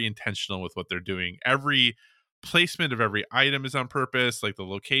very intentional with what they're doing. Every placement of every item is on purpose, like the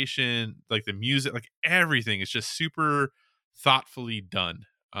location, like the music, like everything is just super thoughtfully done.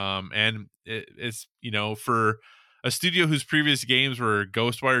 And it's, for a studio whose previous games were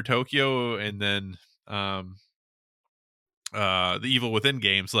Ghostwire Tokyo and then the Evil Within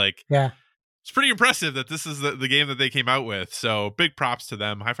games, like Yeah. it's pretty impressive that this is the game that they came out with. So big props to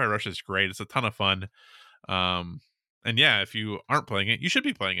them. Hi-Fi Rush is great. It's a ton of fun. And yeah, if you aren't playing it, you should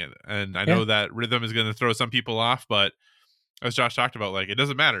be playing it. And I know that rhythm is going to throw some people off, but as Josh talked about, like, it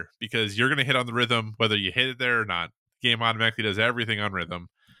doesn't matter because you're going to hit on the rhythm whether you hit it there or not. The game automatically does everything on rhythm.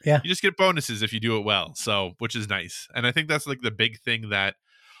 Yeah. You just get bonuses if you do it well, so which is nice. And I think that's like the big thing that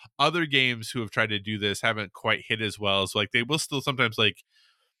other games who have tried to do this haven't quite hit as well. So like they will still sometimes like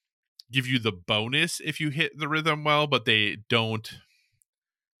give you the bonus if you hit the rhythm well, but they don't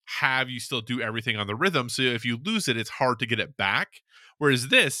have you still do everything on the rhythm. So if you lose it, it's hard to get it back. Whereas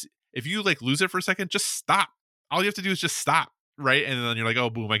this, if you like lose it for a second, just stop. All you have to do is just stop, right? And then you're like, oh,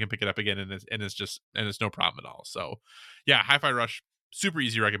 boom, I can pick it up again, and it's no problem at all. So yeah, Hi-Fi Rush, super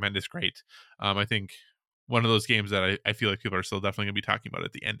easy, recommend. It's great. I think one of those games that I feel like people are still definitely gonna be talking about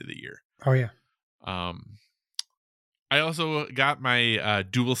at the end of the year. Oh yeah. I also got my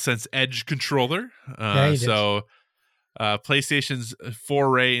DualSense Edge controller. You did. So PlayStation's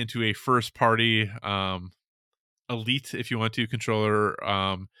foray into a first party Elite, if you want to, controller.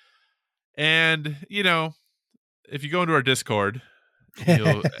 And if you go into our Discord,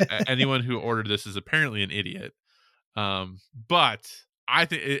 anyone who ordered this is apparently an idiot. But I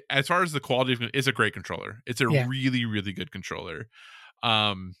think as far as the quality of it's a great controller. It's a really, really good controller.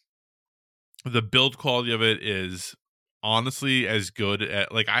 The build quality of it is honestly as good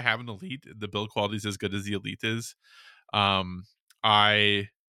at, like, I have an Elite. The build quality is as good as the Elite is. The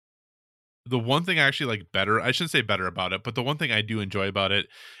one thing I actually like better, I shouldn't say better about it, but the one thing I do enjoy about it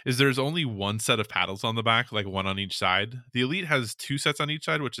is there's only one set of paddles on the back, like one on each side. The Elite has two sets on each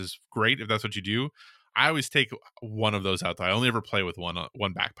side, which is great if that's what you do. I always take one of those out though. I only ever play with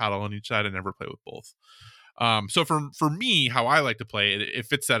one back paddle on each side. I never play with both. So for me, how I like to play it, it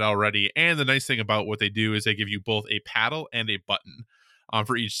fits that already. And the nice thing about what they do is they give you both a paddle and a button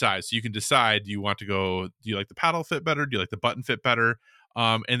for each side. So you can decide, do you like the paddle fit better? Do you like the button fit better?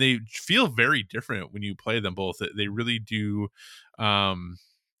 And they feel very different when you play them both. They really do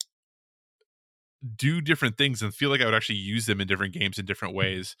different things and feel like I would actually use them in different games in different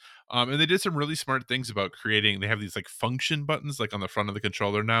ways. And they did some really smart things about they have these like function buttons like on the front of the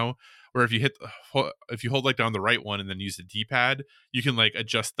controller now, where if you hold like down the right one and then use the D-pad, you can like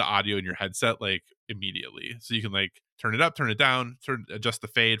adjust the audio in your headset like immediately. So you can like turn it up, turn it down, adjust the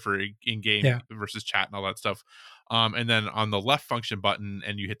fade for in-game versus chat and all that stuff. And then on the left function button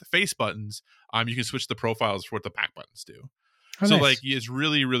and you hit the face buttons, you can switch the profiles for what the back buttons do. Oh, so nice. Like it's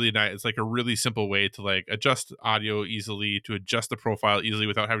really, really nice. It's like a really simple way to like adjust audio easily, to adjust the profile easily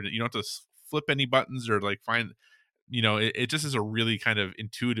without having to, you don't have to flip any buttons or like find, it just is a really kind of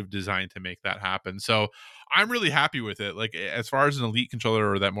intuitive design to make that happen. So I'm really happy with it. Like as far as an Elite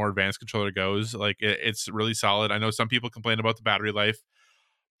controller or that more advanced controller goes, like it's really solid. I know some people complain about the battery life.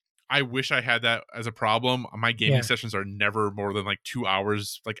 I wish I had that as a problem. My gaming sessions are never more than like 2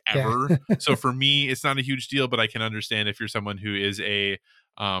 hours, like ever. So for me, it's not a huge deal, but I can understand if you're someone who is a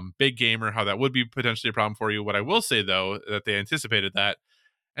big gamer, how that would be potentially a problem for you. What I will say though, that they anticipated that,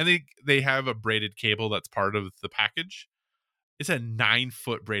 and they have a braided cable that's part of the package. It's a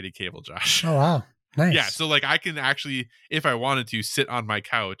 9-foot braided cable, Josh. Oh wow, nice. Yeah, so like I can actually, if I wanted to, sit on my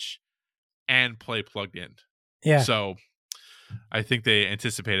couch and play plugged in. Yeah. So I think they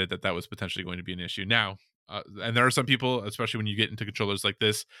anticipated that was potentially going to be an issue. Now, and there are some people, especially when you get into controllers like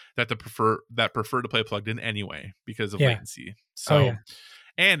this, that prefer to play plugged in anyway because of latency. So,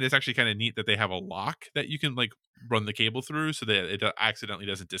 and it's actually kind of neat that they have a lock that you can like run the cable through so that it accidentally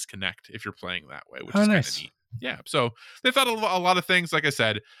doesn't disconnect if you're playing that way, which is nice. Kind of neat. Yeah. So they thought a lot of things. Like I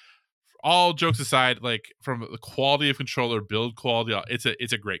said, all jokes aside, like from the quality of controller, build quality, it's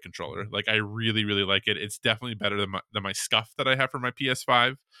a great controller. Like I really, really like it. It's definitely better than my Scuff that I have for my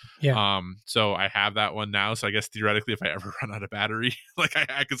PS5. Yeah. So I have that one now. So I guess theoretically, if I ever run out of battery, like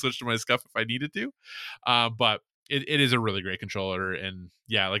I could switch to my Scuff if I needed to. But it is a really great controller. And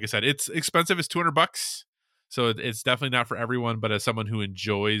yeah, like I said, it's expensive. It's $200. So it's definitely not for everyone. But as someone who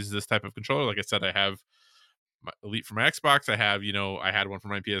enjoys this type of controller, like I said, I have my Elite for my Xbox. I have, I had one for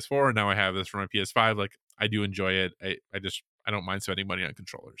my PS4, and now I have this for my PS5. Like I do enjoy it. I don't mind spending money on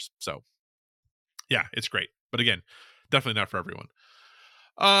controllers. So yeah, it's great. But again, definitely not for everyone.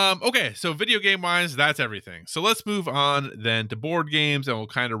 Okay, so video game wise, that's everything. So let's move on then to board games, and we'll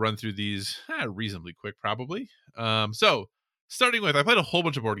kind of run through these reasonably quick, probably. So starting with, I played a whole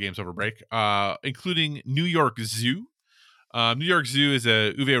bunch of board games over break, including New York Zoo. New York Zoo is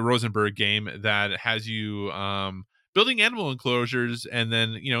a Uwe Rosenberg game that has you building animal enclosures and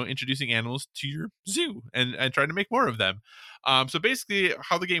then, introducing animals to your zoo and trying to make more of them. So basically,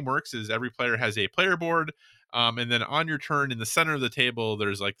 how the game works is every player has a player board. And then on your turn in the center of the table,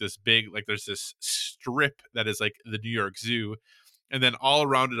 there's like this there's this strip that is like the New York Zoo. And then all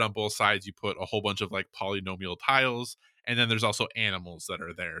around it on both sides, you put a whole bunch of like polynomial tiles. And then there's also animals that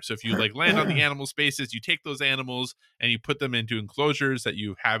are there. So if you like land on the animal spaces, you take those animals and you put them into enclosures that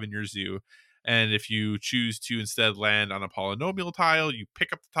you have in your zoo. And if you choose to instead land on a polynomial tile, you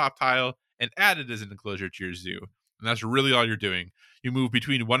pick up the top tile and add it as an enclosure to your zoo. And that's really all you're doing. You move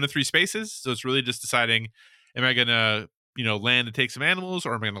between 1 to 3 spaces. So it's really just deciding, am I going to, land and take some animals,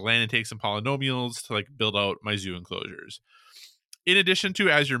 or am I going to land and take some polynomials to like build out my zoo enclosures? In addition to,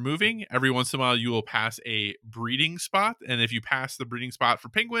 as you're moving, every once in a while you will pass a breeding spot. And if you pass the breeding spot for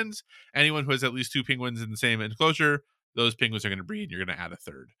penguins, anyone who has at least 2 penguins in the same enclosure, those penguins are going to breed and you're going to add a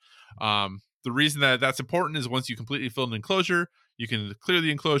third. The reason that that's important is once you completely fill an enclosure, you can clear the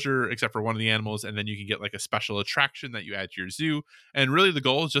enclosure except for one of the animals, and then you can get like a special attraction that you add to your zoo. And really the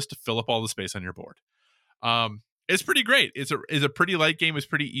goal is just to fill up all the space on your board. It's pretty great. It's a pretty light game. It's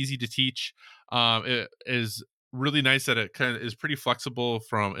pretty easy to teach. It is really nice that it kind of is pretty flexible.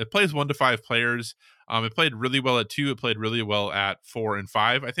 It plays 1 to 5 players. It played really well at 2. It played really well at 4 and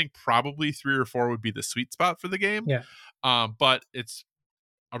 5. I think probably 3 or 4 would be the sweet spot for the game. Yeah. But it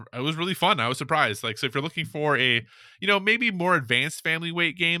was really fun. I was surprised. Like, so if you're looking for a, maybe more advanced family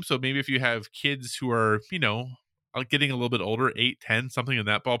weight game, so maybe if you have kids who are, getting a little bit older, 8, 10, something in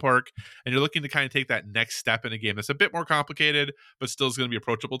that ballpark, and you're looking to kind of take that next step in a game that's a bit more complicated, but still is going to be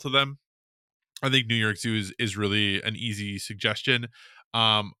approachable to them, I think New York Zoo is really an easy suggestion.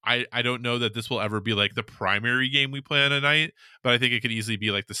 I don't know that this will ever be like the primary game we play on a night, but I think it could easily be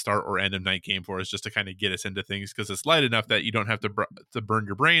like the start or end of night game for us, just to kind of get us into things, because it's light enough that you don't have to burn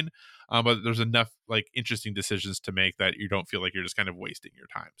your brain, but there's enough like interesting decisions to make that you don't feel like you're just kind of wasting your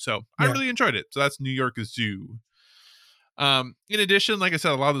time. So I really enjoyed it. So that's New York Zoo. In addition, like I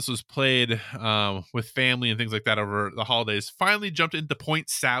said, a lot of this was played with family and things like that over the holidays. Finally jumped into Point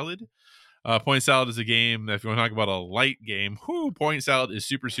Salad. Point Salad is a game that, if you want to talk about a light game, Point Salad is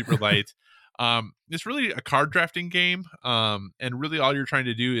super, super light. It's really a card drafting game. And really all you're trying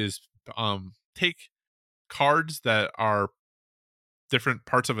to do is take cards that are different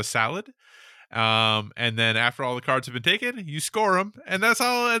parts of a salad. And then after all the cards have been taken, you score them, and that's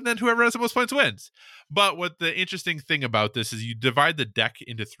all. And then whoever has the most points wins. But what the interesting thing about this is you divide the deck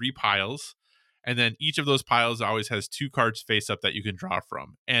into 3 piles, and then each of those piles always has 2 cards face up that you can draw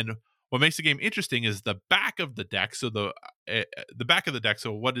from. And what makes the game interesting is the back of the deck. So the back of the deck,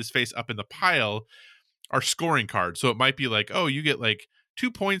 so what is face up in the pile, are scoring cards. So it might be like, oh, you get like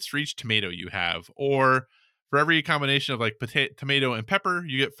 2 points for each tomato you have, or for every combination of like tomato and pepper,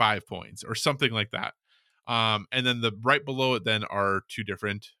 you get 5 points, or something like that. And then the right below it then are 2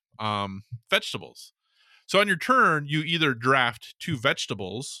 different vegetables. So on your turn, you either draft 2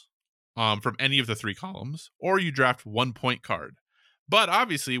 vegetables from any of the 3 columns, or you draft 1 point card. But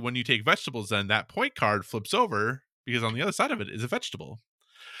obviously, when you take vegetables, then that point card flips over, because on the other side of it is a vegetable.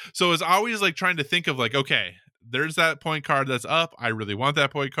 So it's always like trying to think of like, okay, there's that point card that's up. I really want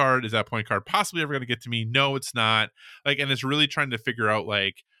that point card. Is that point card possibly ever going to get to me? No, it's not. Like, and it's really trying to figure out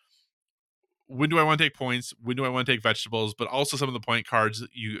like, when do I want to take points? When do I want to take vegetables? But also some of the point cards,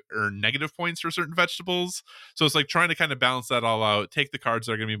 you earn negative points for certain vegetables. So it's like trying to kind of balance that all out. Take the cards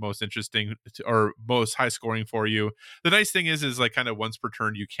that are going to be most interesting or most high scoring for you. The nice thing is like kind of once per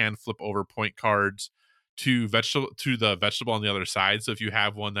turn, you can flip over point cards to the vegetable on the other side. So if you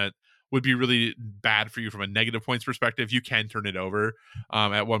have one that would be really bad for you from a negative points perspective, you can turn it over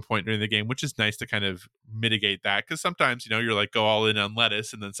at one point during the game, which is nice to kind of mitigate that. Because sometimes, you're like, go all in on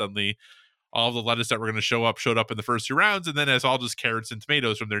lettuce, and then suddenly all the lettuce that were going to showed up in the first 2 rounds, and then it's all just carrots and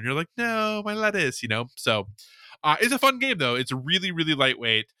tomatoes from there, and you're like, no, my lettuce, So it's a fun game, though. It's really, really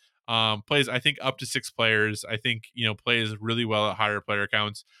lightweight. Plays, I think, up to 6 players. I think, plays really well at higher player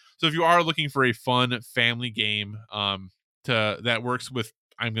counts. So if you are looking for a fun family game that works with,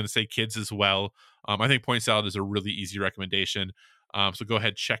 I'm going to say, kids as well, I think Point Salad is a really easy recommendation. So go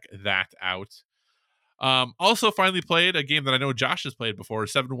ahead, check that out. Also finally played a game that I know Josh has played before,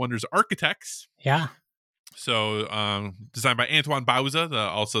 Seven Wonders Architects. Yeah. So designed by Antoine Bauza,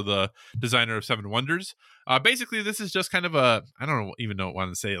 also the designer of Seven Wonders. Basically, this is just kind of I don't even know what I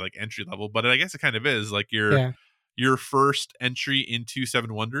want to say, like entry level, but I guess it kind of is like your first entry into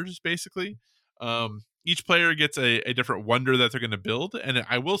Seven Wonders, basically. Each player gets a different wonder that they're going to build. And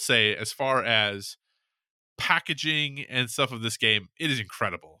I will say, as far as packaging and stuff of this game, it is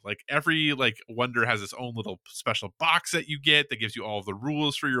incredible. Like every like wonder has its own little special box that you get that gives you all of the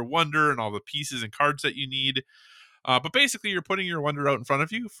rules for your wonder and all the pieces and cards that you need. But basically, you're putting your wonder out in front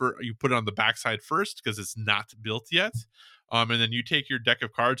of you. You put it on the backside first because it's not built yet, and then you take your deck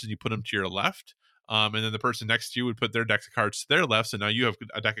of cards and you put them to your left. And then the person next to you would put their deck of cards to their left. So now you have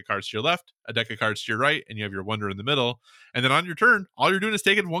a deck of cards to your left, a deck of cards to your right, and you have your wonder in the middle. And then on your turn, all you're doing is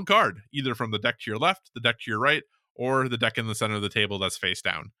taking one card, either from the deck to your left, the deck to your right, or the deck in the center of the table that's face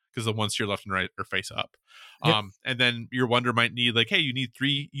down, because the ones to your left and right are face up. Yep. And then your wonder might need like, hey, you need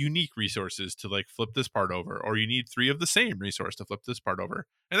 3 unique resources to like flip this part over, or you need 3 of the same resource to flip this part over,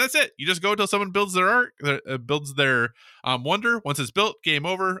 and that's it. You just go until someone builds their wonder. Once it's built, game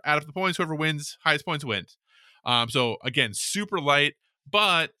over. Add up the points. Whoever wins, highest points wins. So again, super light,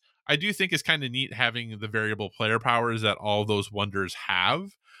 but I do think it's kind of neat having the variable player powers that all those wonders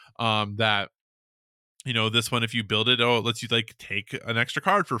have. That, you know, this one, if you build it, it lets you like take an extra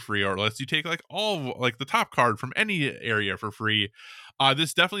card for free, or lets you take like all like the top card from any area for free.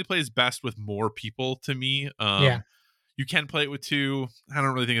 This definitely plays best with more people to me. Yeah. You can play it with 2. I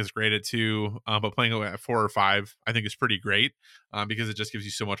don't really think it's great at 2, but playing it at 4 or 5, I think is pretty great, because it just gives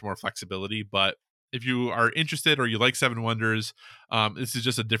you so much more flexibility. But if you are interested or you like Seven Wonders, this is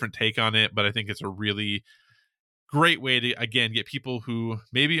just a different take on it, but I think it's a really great way to, again, get people who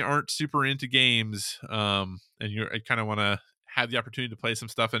maybe aren't super into games, and you kind of want to have the opportunity to play some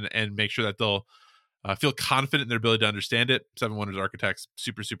stuff and make sure that they'll feel confident in their ability to understand it. Seven Wonders Architects,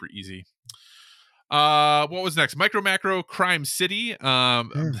 super, super easy. What was next? Micro Macro Crime City.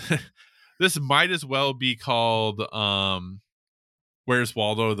 This might as well be called Where's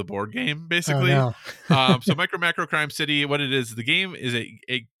Waldo, the board game, basically. Oh, no. So Micro Macro Crime City, what it is, the game is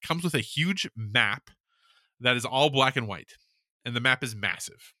it comes with a huge map that is all black and white, and the map is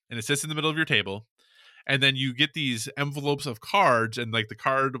massive, and it sits in the middle of your table. And then you get these envelopes of cards, and like the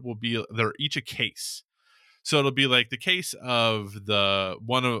card will be, they're each a case. So it'll be like the case of the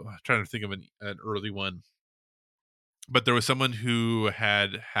one of, I'm trying to think of an early one, but there was someone who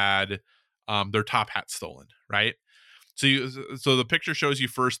had their top hat stolen, right? So the picture shows you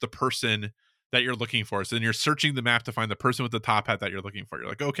first the person that you're looking for. So then you're searching the map to find the person with the top hat that you're looking for. You're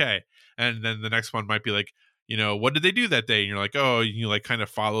like, okay. And then the next one might be like, you know, what did they do that day? And you're like, oh, you like kind of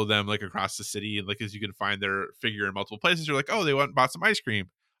follow them like across the city, and like as you can find their figure in multiple places. You're like, oh, they went and bought some ice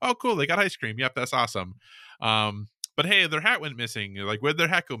cream. Oh, cool, they got ice cream. Yep, that's awesome. But hey, their hat went missing. You're like, where'd their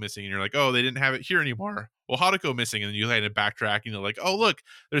hat go missing? And you're like, oh, they didn't have it here anymore. Well, how'd it go missing? And then you kind of backtrack, and you're like, oh, look,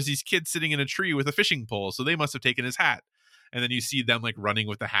 there's these kids sitting in a tree with a fishing pole, so they must have taken his hat. And then you see them like running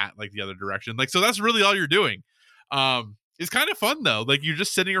with the hat like the other direction. Like, so that's really all you're doing. It's kind of fun though. Like you're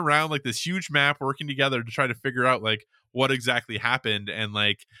just sitting around like this huge map working together to try to figure out like what exactly happened. And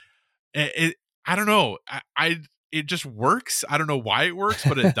like I don't know. It just works. I don't know why it works,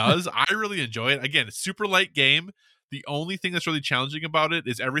 but it does. I really enjoy it. Again, it's a super light game. The only thing that's really challenging about it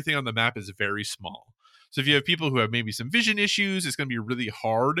is everything on the map is very small. So if you have people who have maybe some vision issues, it's going to be really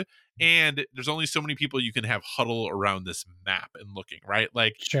hard. And there's only so many people you can have huddle around this map and looking, right?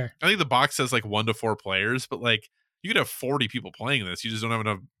 Like, Sure. I think the box says like 1 to 4 players, but like you could have 40 people playing this. You just don't have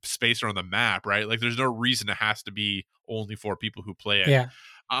enough space around the map, right? Like there's no reason it has to be only 4 people who play it. Yeah.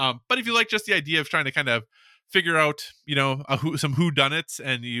 But if you like just the idea of trying to kind of figure out, you know, some whodunits,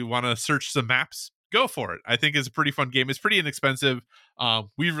 and you want to search some maps, go for it. I think it's a pretty fun game. It's pretty inexpensive.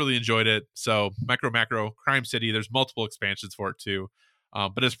 We've really enjoyed it. So Micro Macro Crime City, there's multiple expansions for it too,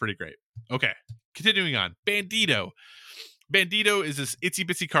 but it's pretty great. Okay, continuing on. Bandito is this itsy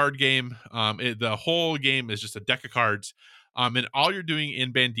bitsy card game. The whole game is just a deck of cards. And all you're doing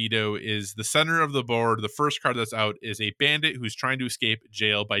in Bandito is the center of the board. The first card that's out is a bandit who's trying to escape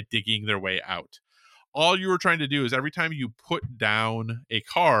jail by digging their way out. All you were trying to do is every time you put down a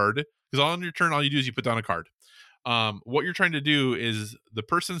card, because on your turn, all you do is you put down a card. What you're trying to do is the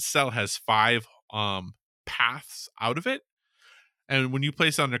person's cell has 5 paths out of it. And when you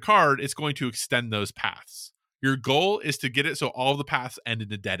place on a card, it's going to extend those paths. Your goal is to get it so all the paths end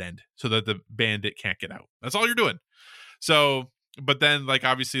in a dead end so that the bandit can't get out. That's all you're doing. So, but then like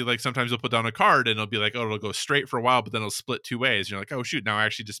obviously like sometimes you'll put down a card and it'll be like, oh, it'll go straight for a while, but then it'll split 2 ways. You're like, oh shoot, now I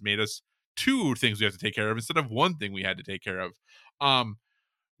actually just made us 2 things we have to take care of instead of 1 thing we had to take care of.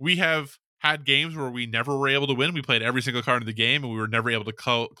 We have had games where we never were able to win. We played every single card in the game and we were never able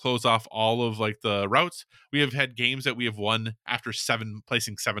to close off all of like the routes. We have had games that we have won after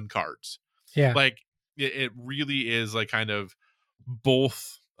placing 7 cards. Yeah. Like it really is like kind of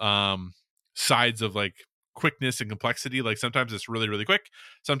both sides of like quickness and complexity. Like sometimes it's really, really quick.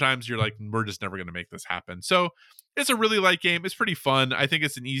 Sometimes you're like, we're just never going to make this happen. So it's a really light game. It's pretty fun. I think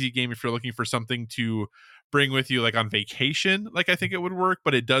it's an easy game if you're looking for something to bring with you, like on vacation. Like I think it would work,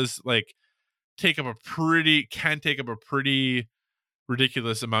 but it does like take up a pretty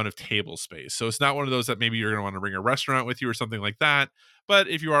ridiculous amount of table space. So it's not one of those that maybe you're going to want to bring a restaurant with you or something like that. But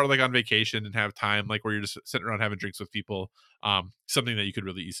if you are like on vacation and have time, like where you're just sitting around having drinks with people, something that you could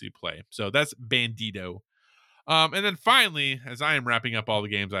really easily play. So that's Bandido. And then finally, as I am wrapping up all the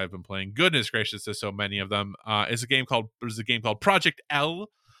games I've been playing, goodness gracious, there's so many of them. There's a game called Project L.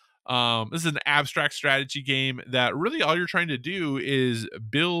 This is an abstract strategy game that really all you're trying to do is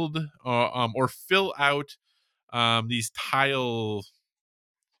build or fill out these tile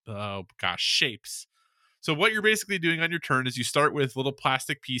shapes. So what you're basically doing on your turn is you start with little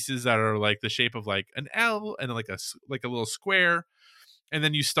plastic pieces that are like the shape of like an L and like a little square, and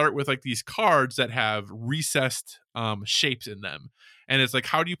then you start with like these cards that have recessed shapes in them. And it's like,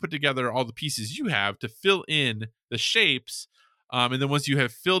 how do you put together all the pieces you have to fill in the shapes? And then once you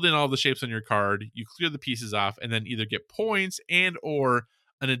have filled in all the shapes on your card, you clear the pieces off and then either get points and or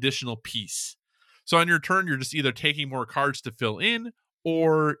an additional piece. So on your turn, you're just either taking more cards to fill in,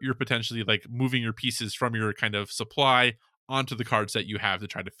 or you're potentially like moving your pieces from your kind of supply onto the cards that you have to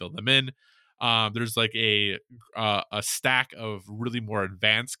try to fill them in. There's like a stack of really more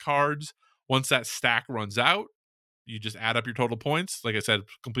advanced cards. Once that stack runs out, you just add up your total points. Like I said,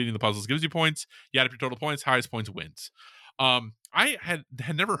 completing the puzzles gives you points. You add up your total points, highest points wins. I had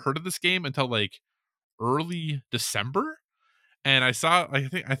never heard of this game until like early December. And I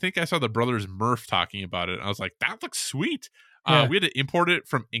think I saw the brothers Murph talking about it. I was like, that looks sweet. Yeah. We had to import it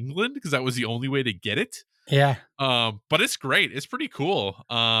from England because that was the only way to get it. Yeah. But it's great. It's pretty cool.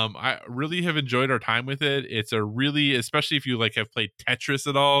 I really have enjoyed our time with it. It's a really, especially if you like have played Tetris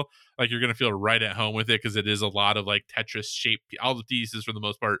at all, like you're gonna feel right at home with it because it is a lot of like Tetris shape. All the pieces for the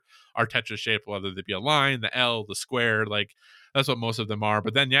most part are Tetris shaped, whether they be a line, the L, the square. Like that's what most of them are.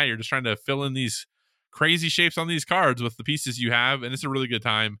 But then yeah, you're just trying to fill in these crazy shapes on these cards with the pieces you have, and it's a really good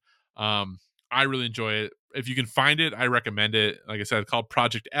time. I really enjoy it. If you can find it, I recommend it. Like I said, it's called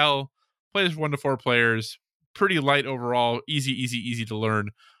Project L. Plays 1 to 4 players. Pretty light overall. Easy to learn.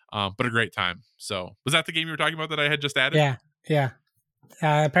 But a great time. So was that the game you were talking about that I had just added? Yeah.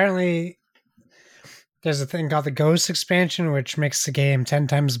 Apparently, there's a thing called the Ghost expansion, which makes the game 10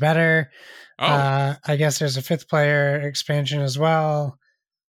 times better. Oh. I guess there's a 5th player expansion as well.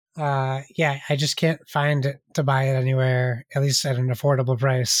 I just can't find it to buy it anywhere, at least at an affordable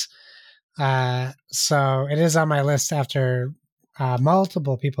price. So it is on my list after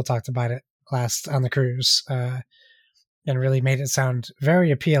multiple people talked about it last on the cruise and really made it sound very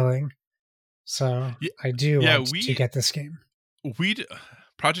appealing. So I do want to get this game.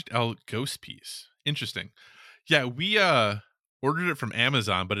 Project L Ghost Piece. Interesting. Yeah, we ordered it from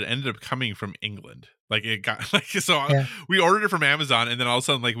Amazon, but it ended up coming from England. Like it got like we ordered it from Amazon, and then all of a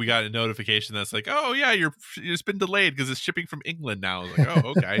sudden like we got a notification that's like, oh yeah, it's been delayed because it's shipping from England now. I was like,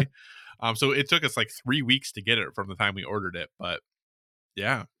 oh okay. So it took us like 3 weeks to get it from the time we ordered it, but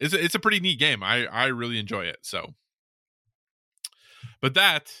yeah, it's a pretty neat game. I really enjoy it. So, but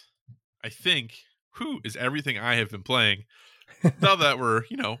that I think is everything I have been playing. Now that we're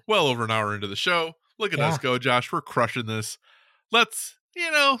well over an hour into the show, look at us go, Josh. We're crushing this. Let's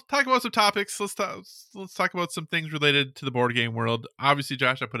talk about some topics. Let's talk about some things related to the board game world. Obviously,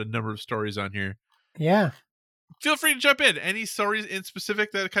 Josh, I put a number of stories on here. Yeah. Feel free to jump in. Any stories in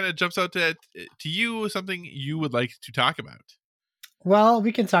specific that kind of jumps out to you, something you would like to talk about? Well,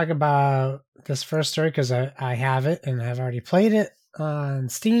 we can talk about this first story because I have it and I've already played it on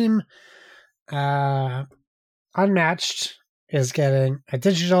Steam. Unmatched is getting a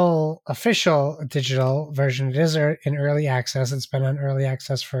official digital version. It is in early access. It's been on early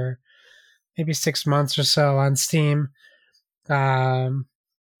access for maybe 6 months or so on Steam.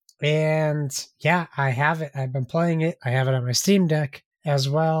 And yeah, I have it. I've been playing it. I have it on my Steam Deck as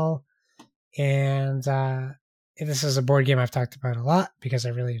well. And this is a board game I've talked about a lot because I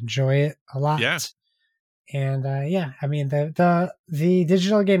really enjoy it a lot. Yeah. And I mean, the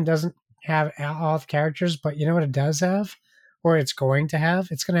digital game doesn't have all the characters, but you know what it does have? Or it's going to have?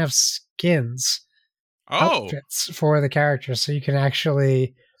 It's going to have skins, outfits for the characters, so you can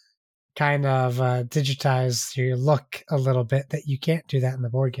actually kind of digitize your look a little bit that you can't do that in the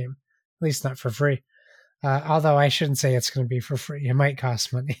board game, at least not for free. Although I shouldn't say it's going to be for free. It might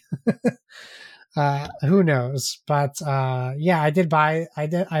cost money. Who knows? But I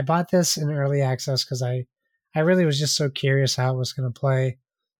bought this in early access because I really was just so curious how it was going to play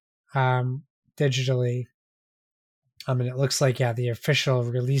digitally. I mean, it looks like, the official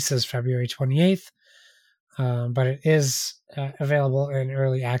release is February 28th. but it is available in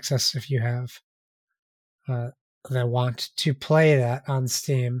early access if you have that want to play that on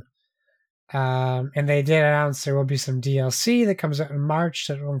Steam. And they did announce there will be some DLC that comes out in March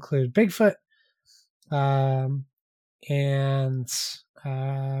that will include Bigfoot. And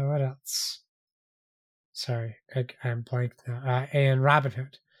what else? Sorry, I'm blank now. And Robin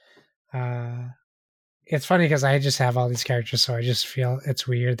Hood. It's funny because I just have all these characters, so I just feel it's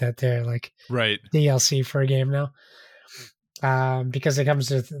weird that they're like Right. DLC for a game now. Because it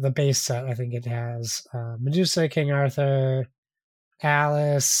comes with the base set. I think it has Medusa, King Arthur,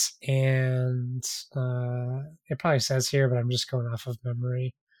 Alice, and it probably says here, but I'm just going off of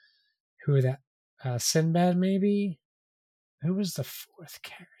memory. Who that? Sinbad, maybe? Who was the fourth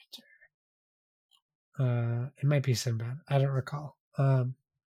character? It might be Sinbad. I don't recall.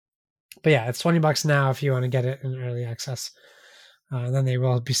 But yeah, it's $20 now if you want to get it in early access. And then they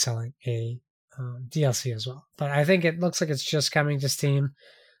will be selling a DLC as well. But I think it looks like it's just coming to Steam.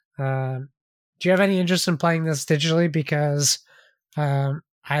 Do you have any interest in playing this digitally? Because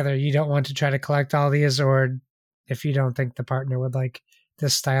either you don't want to try to collect all these, or if you don't think the partner would like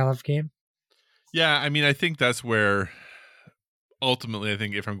this style of game. Yeah, I mean, I think that's where ultimately I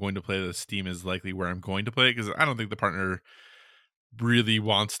think if I'm going to play this, Steam is likely where I'm going to play it, because I don't think the partner really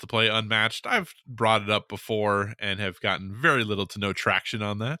wants to play Unmatched. I've brought it up before and have gotten very little to no traction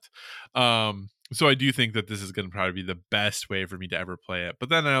on that. So I do think that this is going to probably be the best way for me to ever play it. But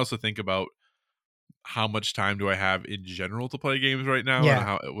then I also think about how much time do I have in general to play games right now, and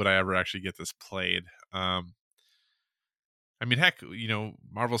how would I ever actually get this played? I mean, heck,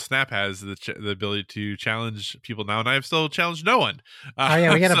 Marvel Snap has the ability to challenge people now, and I have still challenged no one. Oh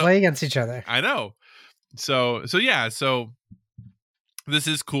yeah, we got to play against each other. I know. So this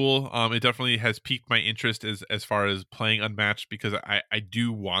is cool. It definitely has piqued my interest as far as playing Unmatched, because I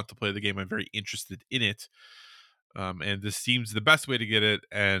do want to play the game. I'm very interested in it. And this seems the best way to get it,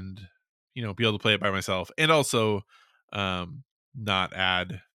 and be able to play it by myself, and also not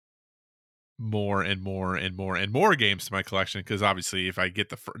add more and more and more and more games to my collection, because obviously if I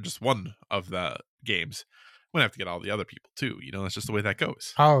get just one of the games, I'm gonna have to get all the other people too. That's just the way that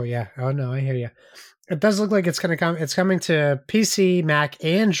goes. Oh yeah. Oh no, I hear you. It does look like it's gonna come. It's coming to PC, Mac,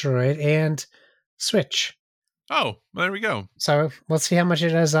 Android, and Switch. Oh, well, there we go. So let's see how much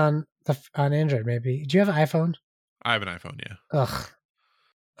it is on Android. Maybe. Do you have an iPhone? I have an iPhone. Yeah. Ugh.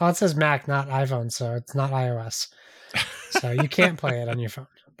 Oh, it says Mac, not iPhone, so it's not iOS. So you can't play it on your phone,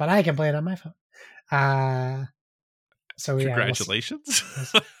 but I can play it on my phone. So yeah,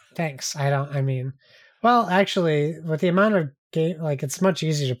 congratulations. Thanks. Well, actually, with the amount of game, like, it's much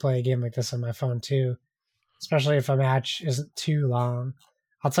easier to play a game like this on my phone too, especially if a match isn't too long.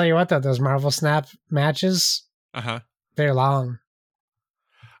 I'll tell you what, though, those Marvel Snap matches, they're long.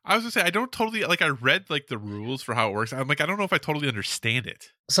 I was gonna say, I don't totally I read the rules for how it works. I'm like, I don't know if I totally understand it.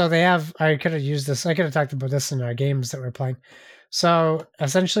 So I could have used this. I could have talked about this in our games that we're playing. So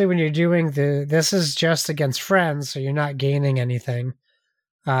essentially, when you're doing this is just against friends, so you're not gaining anything.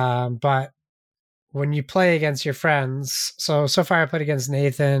 But when you play against your friends, so far I played against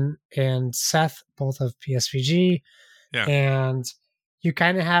Nathan and Seth, both of PSVG, and you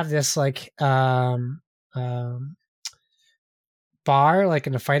kind of have this bar, like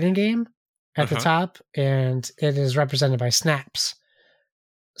in a fighting game, at the top, and it is represented by snaps.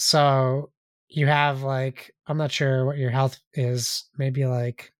 So you have I'm not sure what your health is, maybe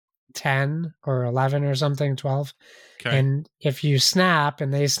 10 or 11 or something, 12. Okay. And if you snap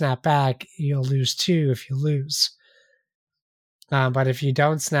and they snap back, you'll lose 2 if you lose. But if you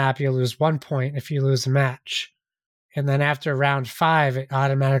don't snap, you'll lose 1 point if you lose a match. And then after round 5, it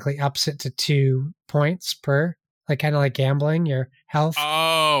automatically ups it to 2 points per, kind of like gambling, your health.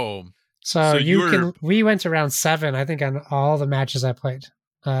 Oh. So we went to round 7, I think, on all the matches I played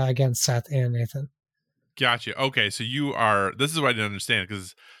against Seth and Nathan. Gotcha. Okay, so this is what I didn't understand,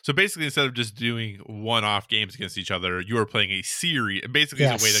 so basically instead of just doing one-off games against each other, you are playing a series, basically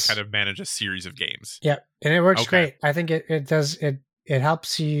as a way to kind of manage a series of games. Yep, and it works great. I think it does, it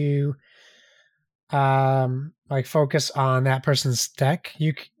helps you focus on that person's deck.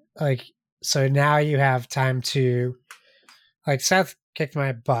 So now you have time to, Seth kicked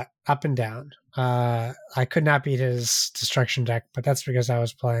my butt up and down. I could not beat his destruction deck, but that's because I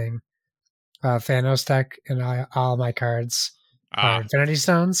was playing Thanos deck, and all my cards are Infinity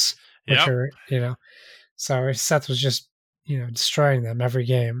Stones, which are, so Seth was just, destroying them every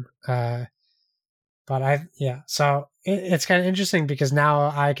game. So it's kind of interesting because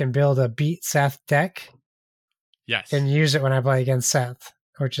now I can build a beat Seth deck. Yes. And use it when I play against Seth,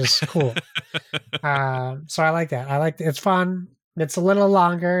 which is cool. So I like that. It's fun. It's a little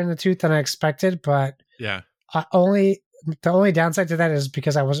longer in the tooth than I expected, but Yeah. The only downside to that is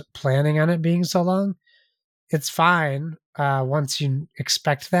because I wasn't planning on it being so long. It's fine once you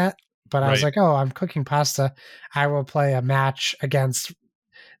expect that. But I was Right. like, oh, I'm cooking pasta. I will play a match against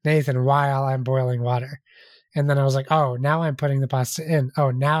Nathan while I'm boiling water. And then I was like, oh, now I'm putting the pasta in.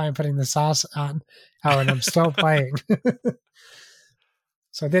 Oh, now I'm putting the sauce on. Oh, and I'm still playing.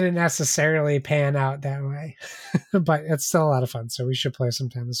 So it didn't necessarily pan out that way. But it's still a lot of fun. So we should play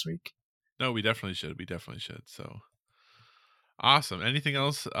sometime this week. No, we definitely should. We definitely should. So awesome. Anything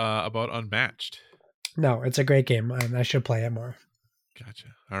else about Unmatched? No, it's a great game, and I should play it more. Gotcha.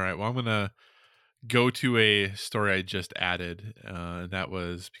 All right. Well, I'm gonna go to a story I just added. That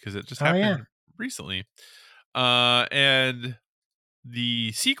was because it just happened recently. And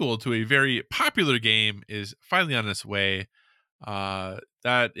the sequel to a very popular game is finally on its way.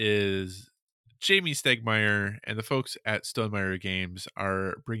 That is Jamie Stegmaier and the folks at Stonemaier Games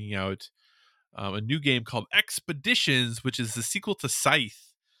are bringing out a new game called Expeditions, which is the sequel to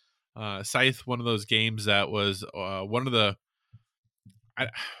Scythe. Scythe, one of those games that was one of the.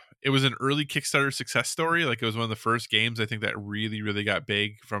 It was an early Kickstarter success story. Like, it was one of the first games I think that really, really got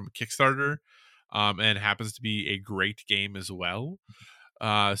big from Kickstarter, and happens to be a great game as well.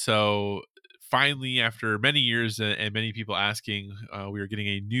 So finally, after many years and many people asking, we are getting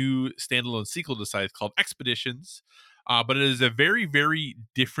a new standalone sequel to Scythe called Expeditions. But it is a very, very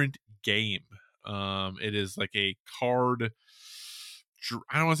different game. It is like a card.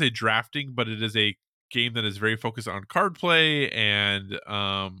 I don't want to say drafting, but it is a game that is very focused on card play and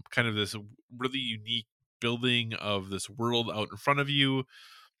kind of this really unique building of this world out in front of you.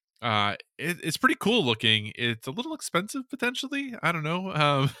 It's pretty cool looking. It's a little expensive potentially. I don't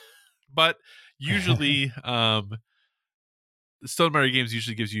know. But usually Stonemaier Games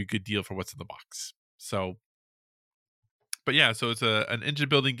usually gives you a good deal for what's in the box. So, but yeah, so it's an engine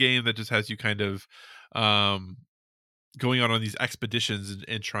building game that just has you kind of going on these expeditions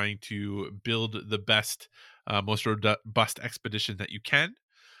and trying to build the best, most robust expedition that you can.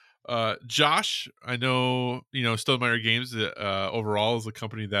 Josh, I know, Stonemaier Games overall is a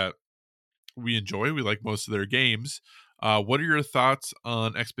company that we enjoy. We like most of their games. What are your thoughts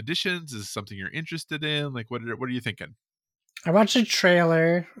on Expeditions? Is this something you're interested in? Like, what are you thinking? I watched a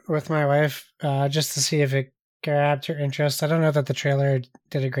trailer with my wife just to see if it grabbed her interest. I don't know that the trailer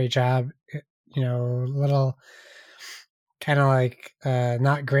did a great job. Little kind of like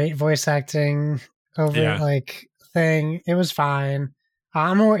not great voice acting over like thing. It was fine.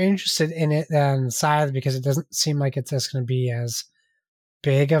 I'm more interested in it than Scythe because it doesn't seem like it's just going to be as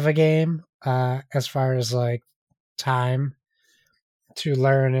big of a game as far as like time to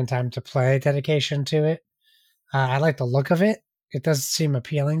learn and time to play, dedication to it. I like the look of it. It does seem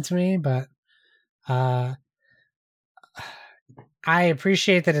appealing to me, but I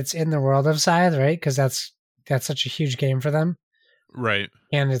appreciate that it's in the world of Scythe, right? Because that's such a huge game for them, right?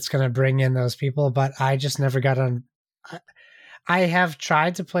 And it's going to bring in those people. But I just never got on. I have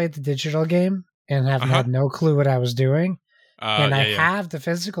tried to play the digital game and have had no clue what I was doing. And I have the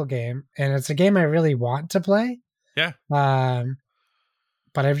physical game, and it's a game I really want to play. Yeah. But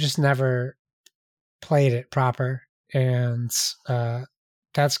I've just never played it proper, and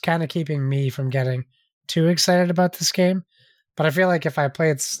that's kind of keeping me from getting too excited about this game. But I feel like if I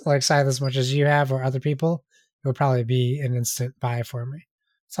played like Scythe as much as you have or other people, it would probably be an instant buy for me.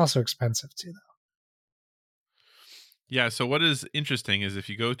 It's also expensive too, though. Yeah, so what is interesting is if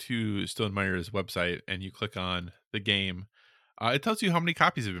you go to Stonemaier's website and you click on the game, it tells you how many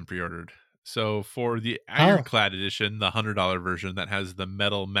copies have been pre-ordered. So for the Ironclad edition, the $100 version that has the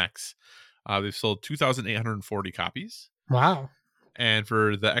metal mechs, they've sold 2,840 copies. Wow. And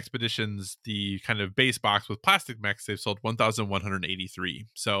for the Expeditions, the kind of base box with plastic mechs, they've sold 1,183.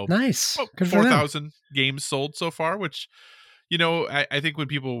 So nice. Good 4,000 games sold so far, which, I think when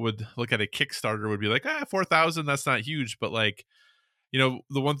people would look at a Kickstarter would be like, 4,000, that's not huge. But like, the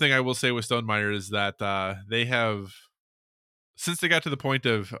one thing I will say with Stonemaier is that they have, since they got to the point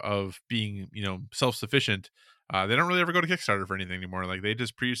of being, self-sufficient, they don't really ever go to Kickstarter for anything anymore. Like, they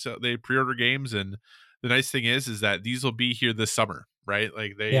just pre-order games, and the nice thing is that these will be here this summer, right?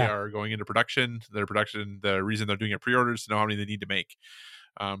 Like, they are going into production. The reason they're doing it pre-orders to know how many they need to make.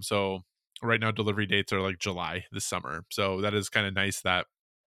 So right now delivery dates are like July this summer. So that is kind of nice that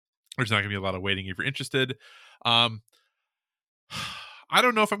there's not gonna be a lot of waiting if you're interested. I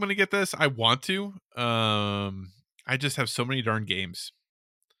don't know if I'm gonna get this. I want to. I just have so many darn games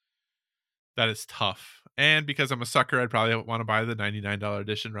that it's tough. And because I'm a sucker, I'd probably want to buy the $99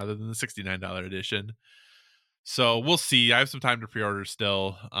 edition rather than the $69 edition. So we'll see. I have some time to pre-order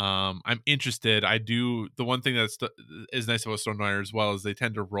still. I'm interested. I do. The one thing is nice about Stonemaier as well is they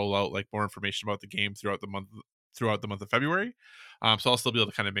tend to roll out like more information about the game throughout the month of February. So I'll still be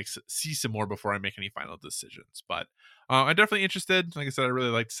able to kind of see some more before I make any final decisions. But I'm definitely interested. Like I said, I really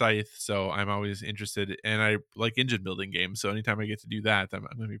liked Scythe, so I'm always interested, and I like engine building games. So anytime I get to do that, I'm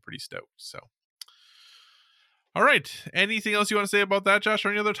going to be pretty stoked. So. All right. Anything else you want to say about that, Josh,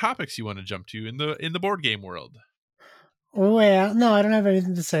 or any other topics you want to jump to in the board game world? Well, no, I don't have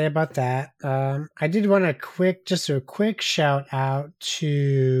anything to say about that. I did want a quick shout out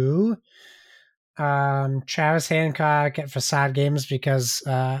to Travis Hancock at Facade Games, because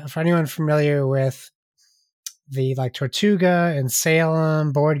for anyone familiar with the like Tortuga and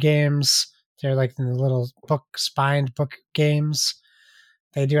Salem board games, they're like the little spined book games.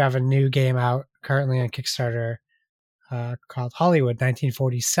 They do have a new game out currently on Kickstarter called Hollywood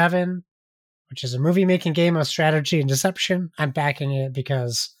 1947, which is a movie-making game of strategy and deception. I'm backing it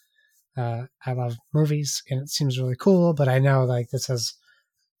because I love movies and it seems really cool, but I know like this has,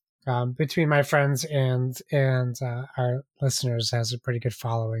 between my friends and our listeners, has a pretty good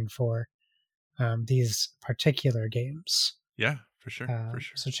following for these particular games. Yeah, for sure.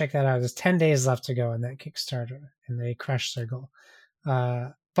 So check that out. There's 10 days left to go in that Kickstarter, and they crushed their goal.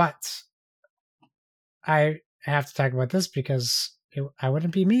 But I have to talk about this because I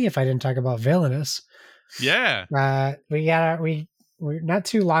wouldn't be me if I didn't talk about Villainous. Yeah. We not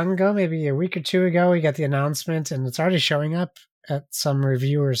too long ago, maybe a week or two ago, we got the announcement, and it's already showing up at some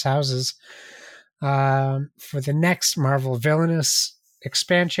reviewers' houses for the next Marvel Villainous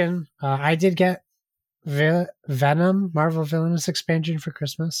expansion. I did get Venom Marvel Villainous expansion for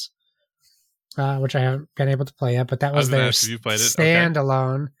Christmas, which I haven't been able to play yet, but that was their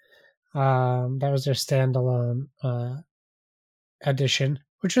standalone. Okay. That was their standalone edition,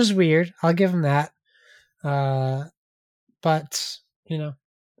 which was weird. I'll give them that. But you know,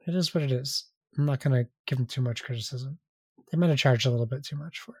 it is what it is. I'm not going to give them too much criticism. They might have charged a little bit too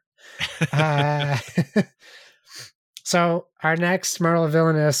much for it. So our next Marvel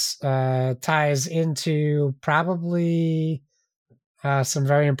Villainous ties into probably some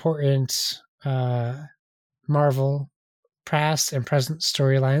very important Marvel past and present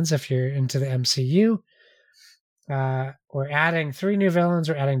storylines if you're into the MCU. We're adding 3 new villains.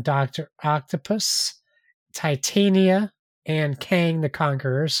 We're adding Dr. Octopus, Titania, and Kang the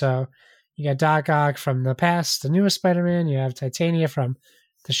Conqueror. So you got Doc Ock from the past, the newest Spider-Man. You have Titania from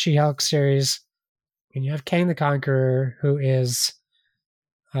the She-Hulk series. And you have Kang the Conqueror, who is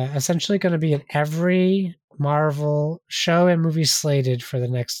essentially going to be in every Marvel show and movie slated for the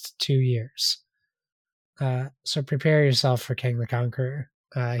next 2 years. So prepare yourself for Kang the Conqueror.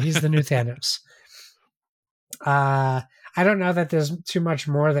 He's the new Thanos. I don't know that there's too much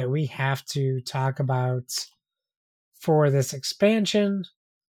more that we have to talk about for this expansion.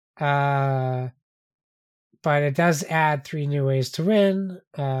 But it does add 3 new ways to win,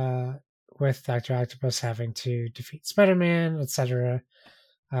 with Dr. Octopus having to defeat Spider-Man, etc.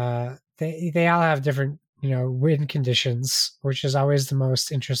 They all have different, win conditions, which is always the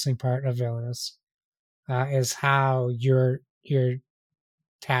most interesting part of Villainous, is how you're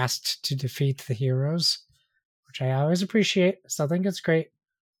tasked to defeat the heroes, which I always appreciate. Still think it's great.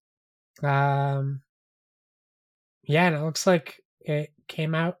 And it looks like it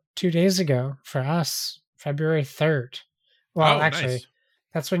came out 2 days ago for us, February 3rd. Well, actually, nice.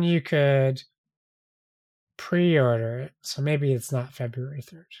 That's when you could pre-order it. So maybe it's not February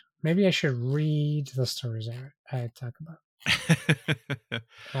 3rd. Maybe I should read the stories I talk about.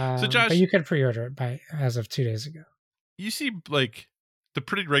 So Josh, but you could pre-order it as of 2 days ago. You seem like to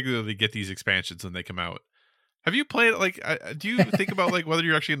pretty regularly get these expansions when they come out. Have you played do you think about whether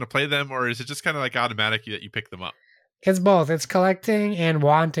you're actually going to play them, or is it just kind of automatic that you pick them up? It's both. It's collecting and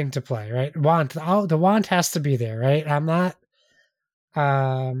wanting to play, right? The want has to be there, right? I'm not.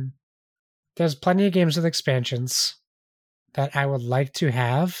 There's plenty of games with expansions that I would like to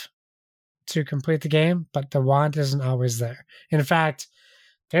have to complete the game, but the want isn't always there. In fact,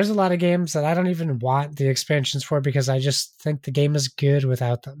 there's a lot of games that I don't even want the expansions for because I just think the game is good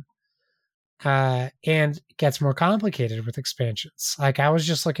without them. And it gets more complicated with expansions. I was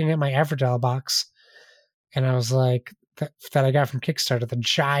just looking at my Everdell box, and I was like, that I got from Kickstarter,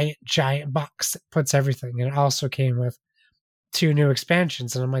 the giant box that puts everything. And it also came with 2 new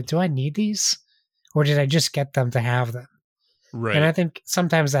expansions. And I'm like, do I need these? Or did I just get them to have them? Right. And I think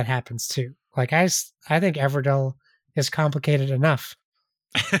sometimes that happens too. I think Everdell is complicated enough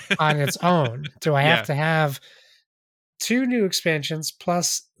on its own. Do I have to have 2 new expansions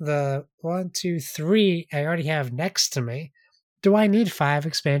plus the 1, 2, 3 I already have next to me? Do I need 5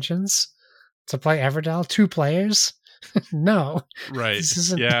 expansions? to play Everdell? 2 players? No. Right. This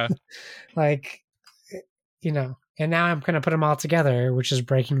isn't Yeah. like, and now I'm going to put them all together, which is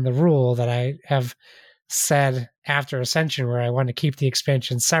breaking the rule that I have said after Ascension, where I want to keep the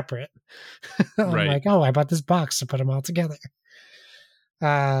expansions separate. I'm Right. like, oh, I bought this box to put them all together.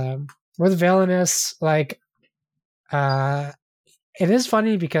 With Villainous, like, it is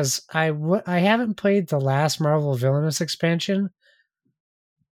funny because I haven't played the last Marvel Villainous expansion,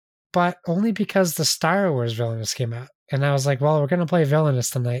 but only because the Star Wars Villainous came out. And I was like, well, we're going to play Villainous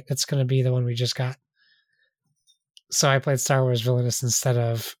tonight. It's going to be the one we just got. So I played Star Wars Villainous instead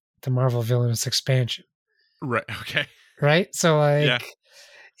of the Marvel Villainous expansion. Right. Okay. Right? So, like, Yeah.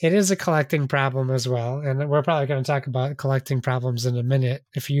 it is a collecting problem as well. And we're probably going to talk about collecting problems in a minute.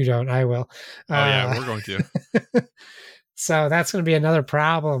 If you don't, I will. Oh, yeah, we're going to. So that's going to be another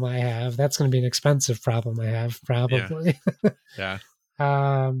problem I have. That's going to be an expensive problem I have, probably. Yeah.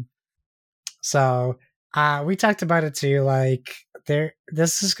 So we talked about it too. Like,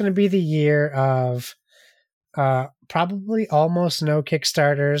 this is going to be the year of probably almost no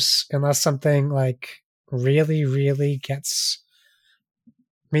Kickstarters unless something like really, really gets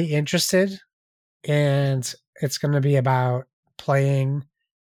me interested. And it's going to be about playing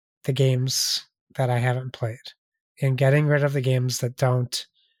the games that I haven't played and getting rid of the games that don't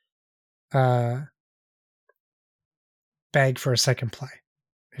beg for a second play,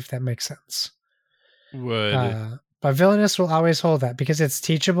 if that makes sense. Would. But Villainous will always hold that because it's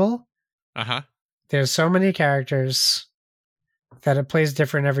teachable. Uh-huh. There's so many characters that it plays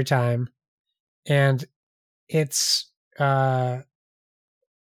different every time. And it's it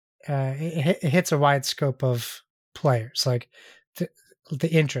hits a wide scope of players. Like the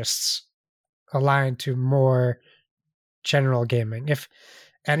interests align to more general gaming. If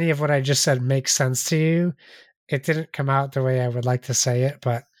any of what I just said makes sense to you, it didn't come out the way I would like to say it,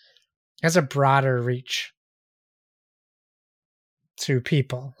 but it has a broader reach to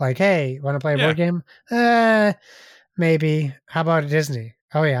people. Like, hey, want to play a board game? Maybe. How about Disney?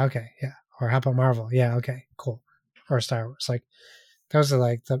 Oh yeah, okay, yeah. Or how about Marvel? Yeah, okay, cool. Or Star Wars. Like, those are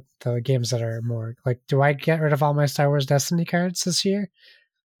like the games that are more like, do I get rid of all my Star Wars Destiny cards this year?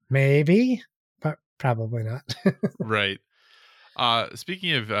 Maybe, but probably not. Right.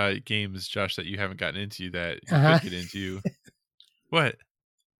 Speaking of games, Josh, that you haven't gotten into that you could get into. What?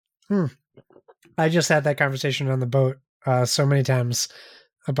 I just had that conversation on the boat so many times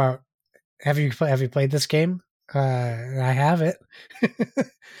about have you played this game? I have it.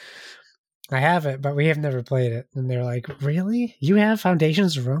 I have it, but we have never played it. And they're like, really? You have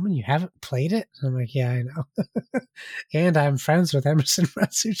Foundations of Rome and you haven't played it? And I'm like, yeah, I know. And I'm friends with Emerson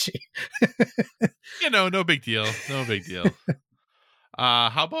Matsuchi. No big deal. No big deal.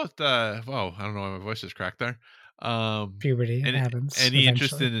 How about whoa, I don't know why my voice just cracked there. Puberty, it happens. Any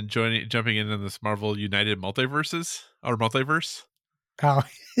interest in jumping into this Marvel United multiverses or multiverse? Oh,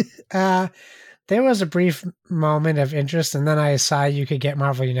 there was a brief moment of interest, and then I saw you could get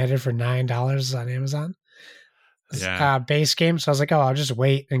Marvel United for $9 on Amazon. Yeah. Base game. So I was like, oh, I'll just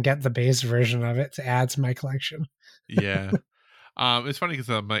wait and get the base version of it to add to my collection. Yeah. It's funny because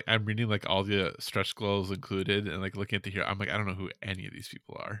I'm reading like all the stretch goals included and like looking at the hero. I'm like, I don't know who any of these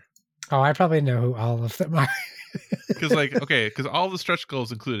people are. Oh, I probably know who all of them are. Because all the stretch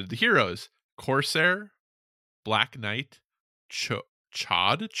goals included the heroes: Corsair, Black Knight, Chode.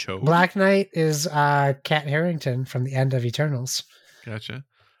 Black Knight is Cat Harrington from the end of Eternals. Gotcha.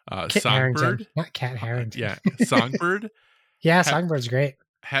 Kit Songbird, Harington, not Cat Harrington. Yeah, Songbird. Yeah, Songbird's great.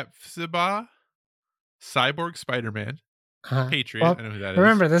 Hepzibah, Cyborg Spider-Man, Patriot. Well, I know who that is.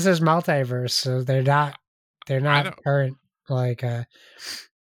 Remember, this is multiverse, so they're not current. Like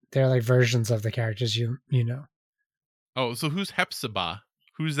they're like versions of the characters you know. Oh, so who's Hepzibah?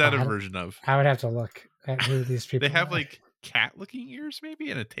 Who's that a version of? I would have to look at who these people. They have like cat-looking ears, maybe,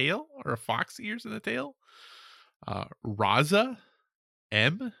 and a tail, or a fox ears and a tail. Raza,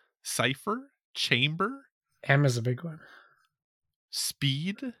 M, Cypher, Chamber. M is a big one.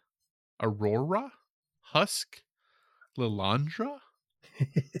 Speed, Aurora, Husk, Lilandra,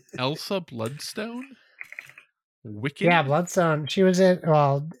 Elsa Bloodstone, Wicked. Yeah, Bloodstone. She was in.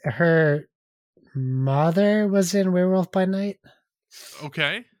 Well, her mother was in Werewolf by Night.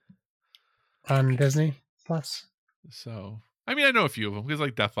 Okay. On Disney Plus. So, I mean, I know a few of them because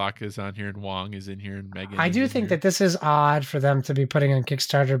like Deathlock is on here and Wong is in here and Megan. I do think that this is odd for them to be putting on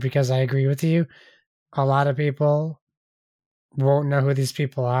Kickstarter because I agree with you. A lot of people won't know who these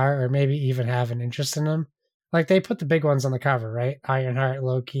people are or maybe even have an interest in them. Like they put the big ones on the cover, right? Ironheart,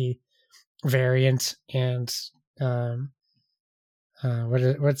 Loki, Variant, and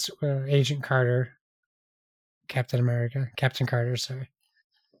what's Agent Carter, Captain Carter, sorry.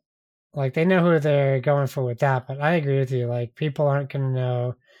 Like they know who they're going for with that, but I agree with you. Like people aren't going to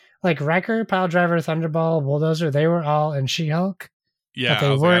know. Like Wrecker, Pile Driver, Thunderball, Bulldozer, they were all in She-Hulk, but Yeah, I they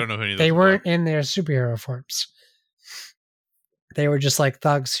was like, I weren't. don't know who any of They those weren't people in their superhero forms. They were just like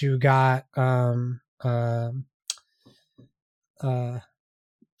thugs who got that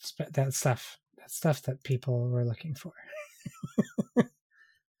stuff that people were looking for.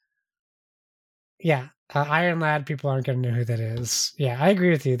 Yeah, Iron Lad. People aren't going to know who that is. Yeah, I agree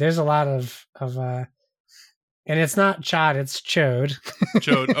with you. There's a lot of and it's not Chod, it's Chode.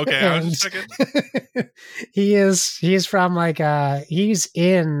 Chode. Okay, I was just checking. he's from like he's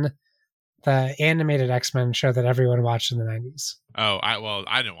in the animated X-Men show that everyone watched in the 90s. Oh,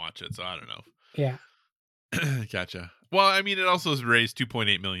 I didn't watch it, so I don't know. Yeah. Gotcha. Well, I mean, it also has raised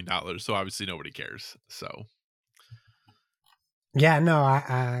 $2.8 million, so obviously nobody cares. So. Yeah, no,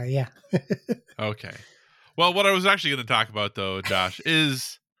 yeah. Okay. Well, what I was actually going to talk about, though, Josh,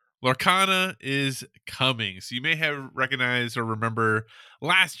 is Lorcana is coming. So you may have recognized or remember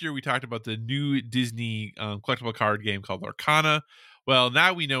last year we talked about the new Disney collectible card game called Lorcana. Well,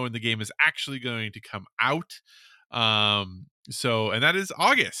 now we know when the game is actually going to come out. And that is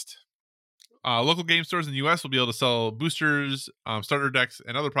August. Local game stores in the U.S. will be able to sell boosters, starter decks,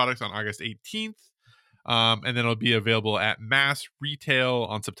 and other products on August 18th. And then it'll be available at mass retail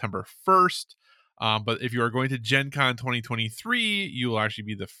on September 1st. But if you are going to Gen Con 2023, you will actually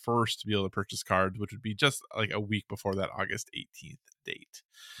be the first to be able to purchase cards, which would be just like a week before that August 18th date.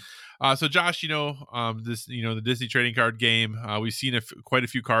 So Josh, the Disney trading card game, we've seen quite a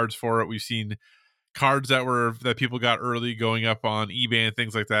few cards for it. We've seen cards that people got early going up on eBay and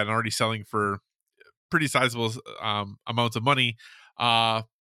things like that, and already selling for pretty sizable amounts of money.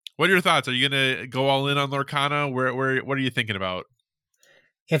 What are your thoughts? Are you gonna go all in on Lorcana? What are you thinking about?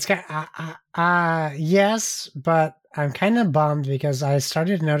 It's got yes, but I'm kind of bummed because I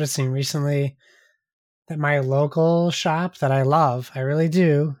started noticing recently that my local shop that I love, I really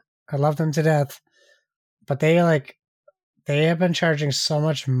do, I love them to death, but they have been charging so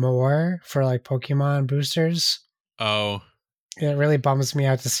much more for like Pokemon boosters. Oh, it really bums me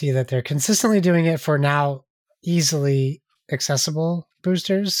out to see that they're consistently doing it for now easily accessible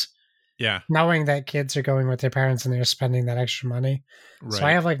boosters. Yeah. Knowing that kids are going with their parents and they're spending that extra money. Right. So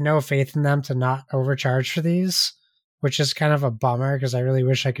I have like no faith in them to not overcharge for these, which is kind of a bummer because I really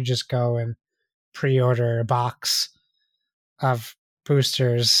wish I could just go and pre-order a box of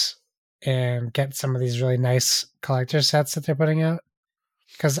boosters and get some of these really nice collector sets that they're putting out.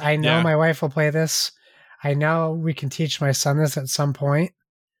 Because I know my wife will play this. I know we can teach my son this at some point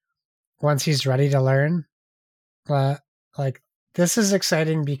once he's ready to learn. Like this is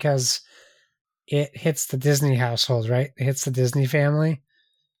exciting because it hits the Disney household, right? It hits the Disney family,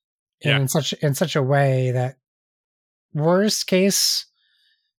 and in such a way that worst case,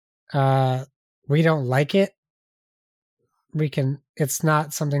 we don't like it. It's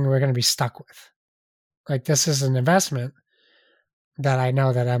not something we're going to be stuck with. Like this is an investment that I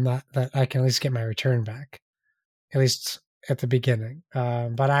know that that I can at least get my return back, at least at the beginning.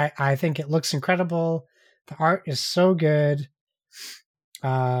 But I think it looks incredible. The art is so good.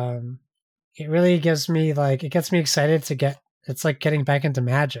 It really gets me excited to get. It's like getting back into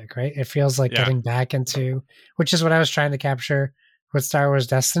Magic, right? It feels like getting back into, which is what I was trying to capture with Star Wars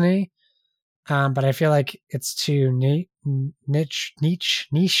Destiny. But I feel like it's too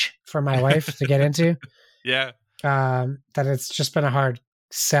niche for my wife to get into. Yeah. That it's just been a hard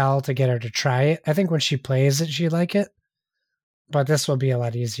sell to get her to try it. I think when she plays it, she'd like it. But this will be a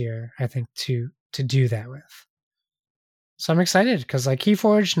lot easier, I think, to do that with. So I'm excited because like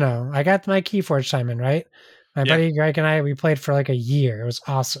Keyforge, no. I got my Keyforge time in, right? My buddy Greg and I, we played for like a year. It was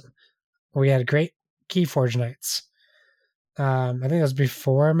awesome. We had great Keyforge nights. I think it was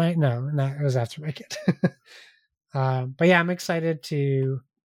before it was after my kid. But yeah, I'm excited to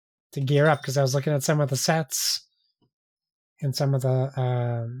gear up because I was looking at some of the sets and some of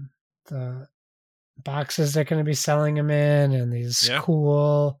the boxes they're going to be selling them in, and these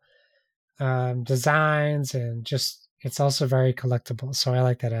cool designs, and just it's also very collectible. So I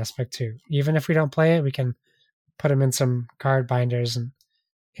like that aspect too. Even if we don't play it, we can put them in some card binders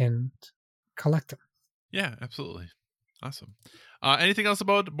and collect them. Yeah, absolutely. Awesome. Anything else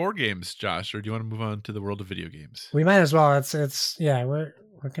about board games, Josh, or do you want to move on to the world of video games? We might as well. We're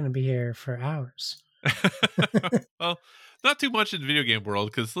going to be here for hours. Well, not too much in the video game world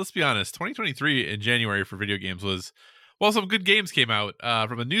because let's be honest, 2023 in January for video games was, well, some good games came out.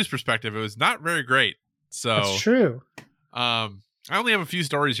 From a news perspective, it was not very great. So that's true. I only have a few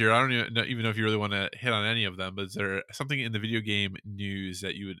stories here. I don't even know if you really want to hit on any of them, but is there something in the video game news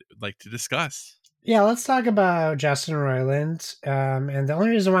that you would like to discuss? Yeah, let's talk about Justin Roiland. And the only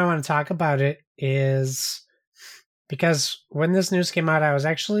reason why I want to talk about it is because when this news came out, I was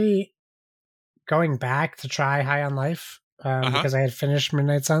actually going back to try High on Life because I had finished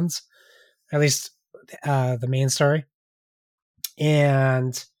Midnight Suns, at least the main story.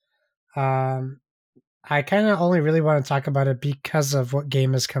 And I kind of only really want to talk about it because of what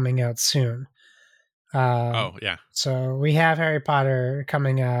game is coming out soon. Oh, yeah. So we have Harry Potter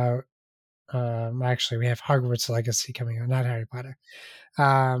coming out. Actually, we have Hogwarts Legacy coming out, not Harry Potter.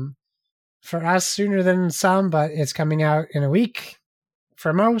 For us, sooner than some, but it's coming out in a week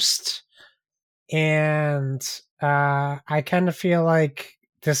for most. And I kind of feel like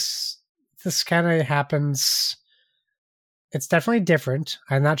this kind of happens. It's definitely different.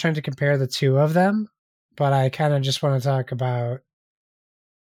 I'm not trying to compare the two of them, but I kind of just want to talk about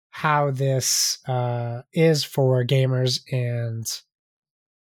how this is for gamers and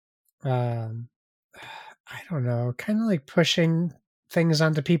I don't know, kind of like pushing things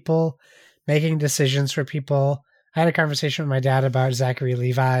onto people, making decisions for people. I had a conversation with my dad about Zachary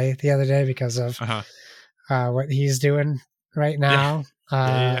Levi the other day because of what he's doing right now,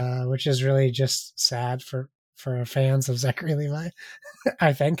 which is really just sad for fans of Zachary Levi,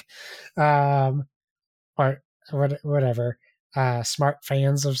 I think, or whatever, smart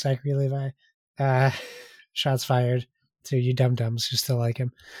fans of Zachary Levi. Shots fired to you dum-dums who still like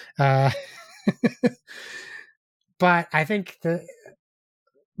him. But I think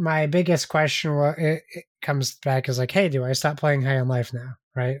my biggest question it comes back is like, hey, do I stop playing High on Life now?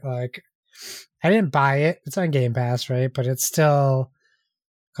 Right? Like, I didn't buy it. It's on Game Pass, right? But it's still,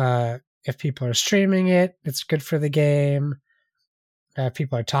 if people are streaming it, it's good for the game. If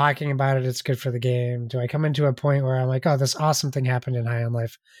people are talking about it, it's good for the game. Do I come into a point where I'm like, oh, this awesome thing happened in High on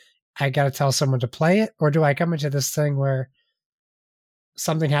Life, I got to tell someone to play it? Or do I come into this thing where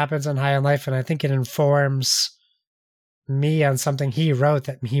something happens on High on Life and I think it informs me on something he wrote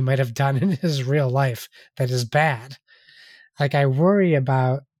that he might have done in his real life that is bad? Like, I worry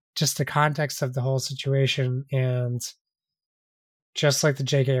about just the context of the whole situation, and just like the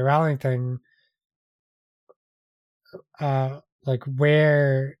J.K. Rowling thing, like,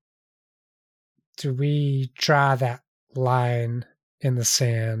 where do we draw that line in the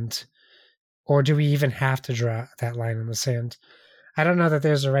sand? Or do we even have to draw that line in the sand? I don't know that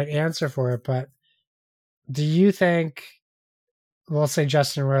there's a right answer for it, but do you think, we'll say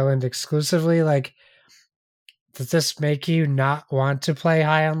Justin Roiland exclusively, like, does this make you not want to play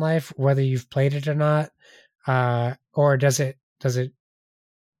High on Life, whether you've played it or not? Or does it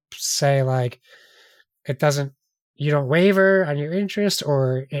say, like, it doesn't, you don't waver on your interest,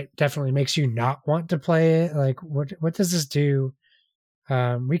 or it definitely makes you not want to play it? Like, what does this do?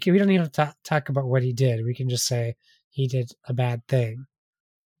 We don't even talk about what he did. We can just say he did a bad thing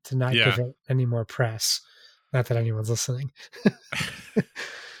to not give it any more press. Not that anyone's listening.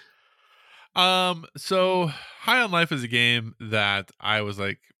 So High on Life is a game that I was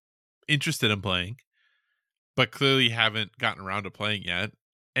like interested in playing, but clearly haven't gotten around to playing yet.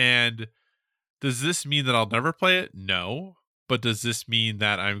 And does this mean that I'll never play it? No. But does this mean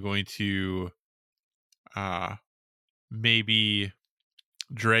that I'm going to maybe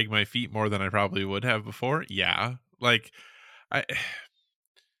drag my feet more than I probably would have before? Yeah. Like,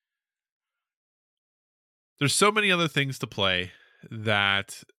 there's so many other things to play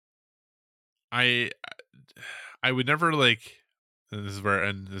that I would never, like,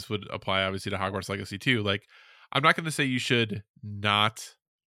 and this would apply obviously to Hogwarts Legacy too. Like, I'm not going to say you should not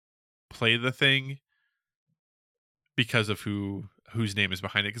play the thing because of whose name is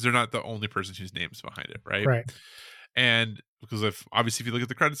behind it, because they're not the only person whose name is behind it, right? Right. And because if you look at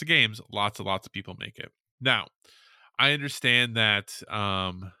the credits of games, lots of people make it. Now, I understand that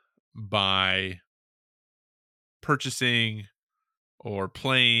by purchasing or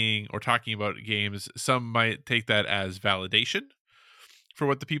playing or talking about games, some might take that as validation for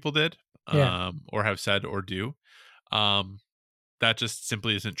what the people did, or have said or do. That just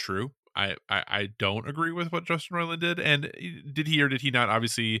simply isn't true. I don't agree with what Justin Roiland did. And did he or did he not?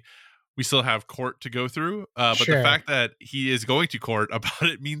 Obviously, we still have court to go through. But the fact that he is going to court about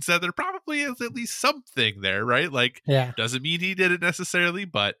it means that there probably is at least something there, right? Like, doesn't mean he did it necessarily,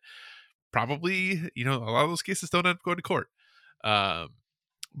 but probably, a lot of those cases don't end up going to court.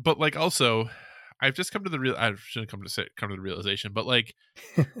 But like, also, I've just come to I shouldn't come to the realization, but like,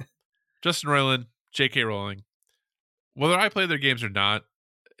 Justin Roiland, J.K. Rowling, whether I play their games or not,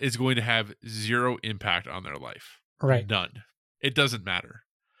 is going to have zero impact on their life. Right. None. It doesn't matter.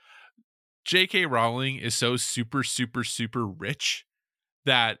 J.K. Rowling is so super, super, super rich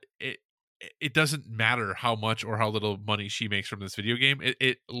that it doesn't matter how much or how little money she makes from this video game.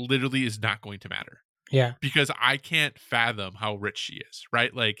 It literally is not going to matter. Yeah. Because I can't fathom how rich she is,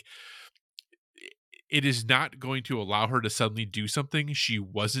 right? Like, it is not going to allow her to suddenly do something she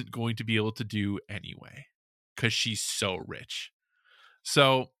wasn't going to be able to do anyway, because she's so rich.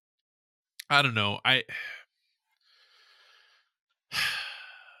 So, I don't know.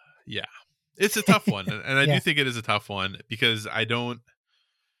 Yeah, it's a tough one. And I Yeah. do think it is a tough one because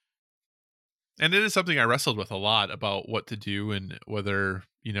and it is something I wrestled with a lot about what to do and whether,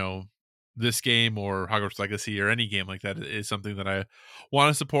 this game or Hogwarts Legacy or any game like that is something that I want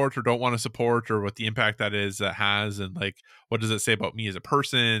to support or don't want to support, or what the impact that has, and like, what does it say about me as a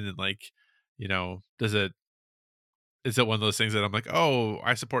person? And like, is it one of those things that I'm like, oh,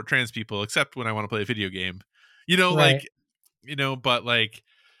 I support trans people except when I want to play a video game, Right. but like,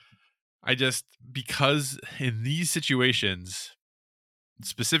 I just, because in these situations,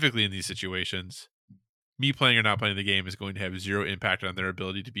 specifically in these situations, me playing or not playing the game is going to have zero impact on their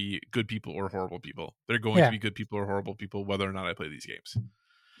ability to be good people or horrible people. They're going to be good people or horrible people whether or not I play these games.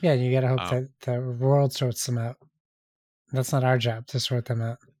 Yeah, you gotta hope that the world sorts them out. That's not our job to sort them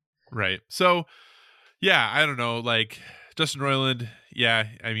out. Right. So, yeah, I don't know. Like, Justin Roiland, yeah,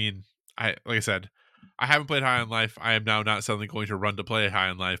 I mean, like I said, I haven't played High on Life. I am now not suddenly going to run to play High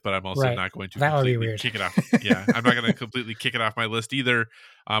on Life, but I'm also not going to completely kick it off. Yeah, I'm not going to completely kick it off my list either.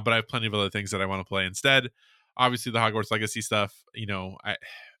 But I have plenty of other things that I want to play instead. Obviously, the Hogwarts Legacy stuff.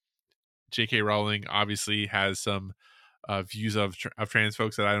 J.K. Rowling obviously has some views of trans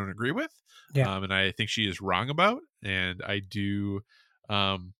folks that I don't agree with. Yeah. And I think she is wrong about. And I do.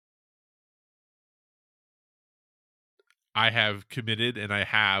 I have committed, and I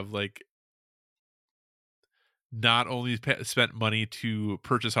have not only spent money to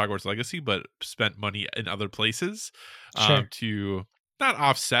purchase Hogwarts Legacy, but spent money in other places to not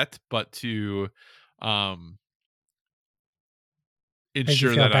offset, but to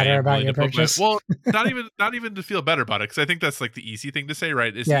ensure that I am willing to put not even to feel better about it, because I think that's like the easy thing to say,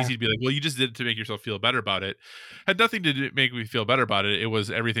 right? It's easy to be like, well, you just did it to make yourself feel better about it. Had nothing to make me feel better about it. It was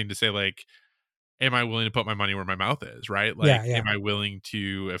everything to say, like, am I willing to put my money where my mouth is, right? Like, am I willing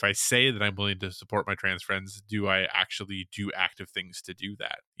to, if I say that I'm willing to support my trans friends, do I actually do active things to do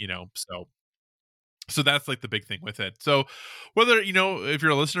that? So that's like the big thing with it. So whether, if you're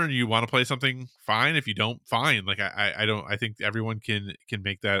a listener and you want to play something, fine. If you don't, fine. Like, I think everyone can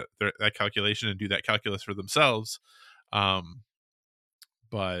make that calculation and do that calculus for themselves.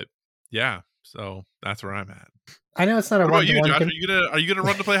 But yeah, so that's where I'm at. I know it's not a one. What about you, Josh? Are you gonna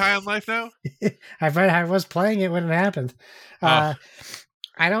run to play High on Life now? I was playing it when it happened. I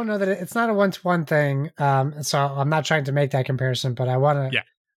don't know that it's not a 1-to-1 thing. So I'm not trying to make that comparison, but I want to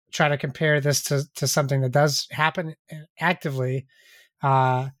try to compare this to something that does happen actively.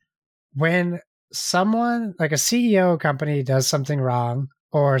 When someone like a CEO company does something wrong,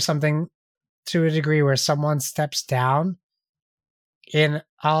 or something to a degree where someone steps down in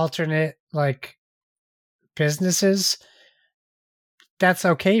alternate businesses, that's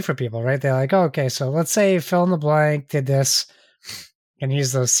okay for people, right? They're like, oh, okay, so let's say fill in the blank did this, and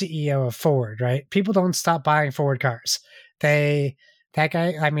he's the CEO of Ford, right? People don't stop buying Ford cars. That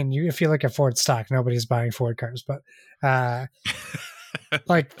guy, I mean, if you look at Ford stock, nobody's buying Ford cars, but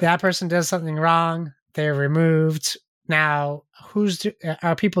like, that person does something wrong, they're removed. Now,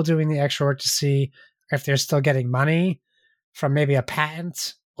 are people doing the extra work to see if they're still getting money from maybe a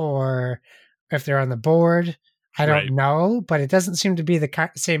patent, or if they're on the board? I don't know, but it doesn't seem to be the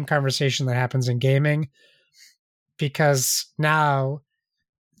same conversation that happens in gaming, because now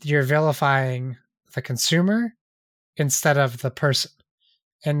you're vilifying the consumer instead of the person.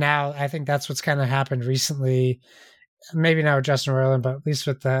 And now I think that's what's kind of happened recently, maybe not with Justin Roiland, but at least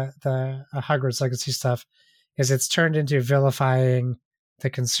with the Hogwarts Legacy stuff, is it's turned into vilifying the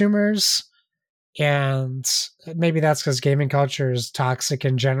consumers. And maybe that's because gaming culture is toxic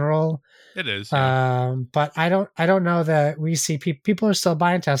in general. It is. But I don't know that we see people are still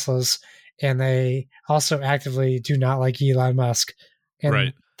buying Teslas, and they also actively do not like Elon Musk.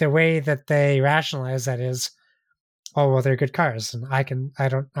 And the way that they rationalize that is, oh, well, they're good cars, and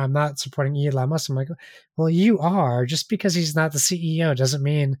I'm not supporting Elon Musk. I'm like, well, you are. Just because he's not the CEO doesn't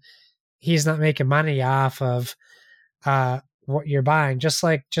mean he's not making money off of what you're buying. Just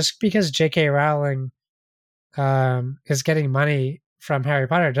because J.K. Rowling is getting money from Harry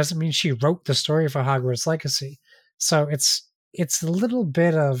Potter doesn't mean she wrote the story for Hogwarts Legacy. So it's a little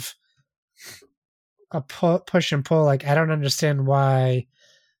bit of a push and pull. Like, I don't understand why.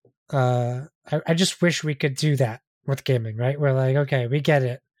 I just wish we could do that with gaming, right? We're like, okay, we get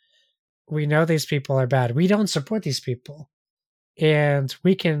it. we know these people are bad. We don't support these people. And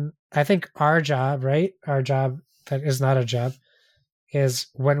we can, I think our job, right? Our job that is not a job is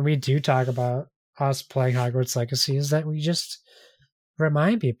when we do talk about us playing Hogwarts Legacy is that we just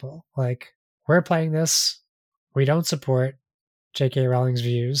remind people like, we're playing this. We don't support J.K. Rowling's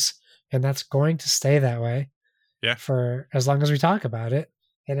views, and that's going to stay that way. Yeah. For as long as we talk about it.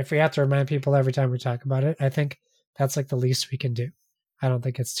 And if we have to remind people every time we talk about it, I think that's like the least we can do. I don't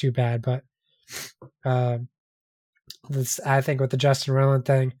think it's too bad, but I think with the Justin Roiland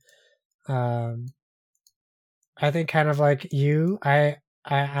thing, I think kind of like you,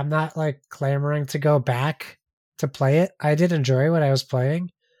 I'm not like clamoring to go back to play it. I did enjoy what I was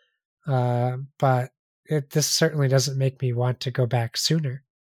playing, but this certainly doesn't make me want to go back sooner.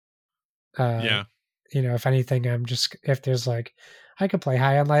 Yeah. You know, if anything, if there's like, I could play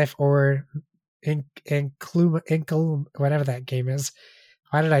High on Life or Inclume, whatever that game is.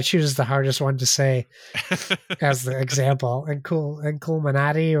 Why did I choose the hardest one to say as the example?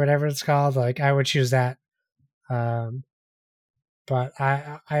 Incluminati or whatever it's called. Like I would choose that. But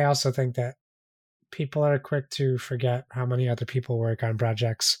I also think that people are quick to forget how many other people work on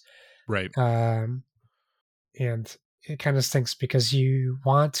projects. Right. And it kind of stinks because you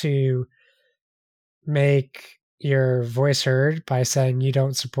want to make your voice heard by saying you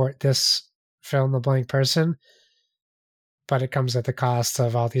don't support this fill in the blank person, but it comes at the cost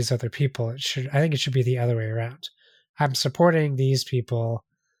of all these other people. I think it should be the other way around. I'm supporting these people,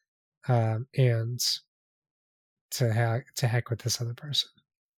 and to heck with this other person.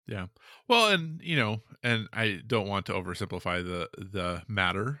 Yeah. Well, and and I don't want to oversimplify the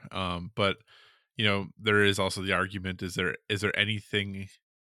matter, but there is also the argument: is there anything?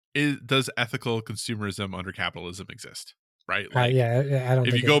 Does ethical consumerism under capitalism exist? Right? Like, yeah, I don't.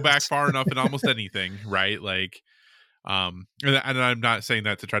 If think you go back far enough in almost anything, right? Like, and I'm not saying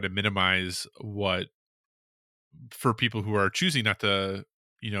that to try to minimize what for people who are choosing not to,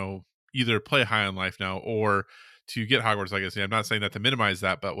 either play High on Life now or to get Hogwarts Legacy. I'm not saying that to minimize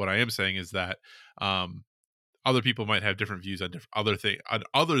that, but what I am saying is that other people might have different views on other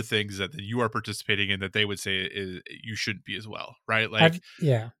things that you are participating in that they would say you shouldn't be as well, right? Like,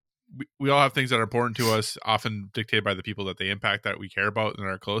 we all have things that are important to us, often dictated by the people that they impact that we care about and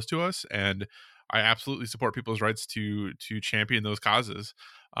are close to us. And I absolutely support people's rights to champion those causes.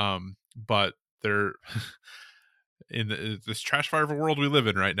 But they're in this trash fire of a world we live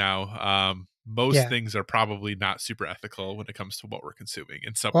in right now. Most things are probably not super ethical when it comes to what we're consuming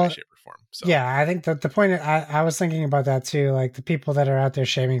in some way, shape, or form. So yeah, I think that the point I was thinking about that too. Like the people that are out there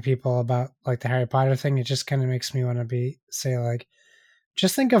shaming people about like the Harry Potter thing, it just kind of makes me want to say like,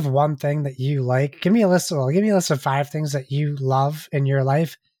 just think of one thing that you like. Give me a list of 5 things that you love in your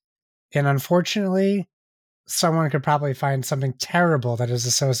life. And unfortunately, someone could probably find something terrible that is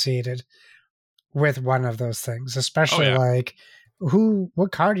associated with one of those things, especially like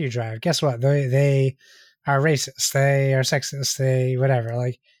what car do you drive? Guess what? They are racist. They are sexist. They whatever.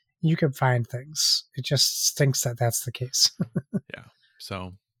 Like you could find things. It just stinks that that's the case. Yeah.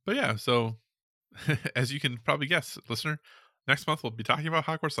 So, but yeah. So as you can probably guess, listener, next month we'll be talking about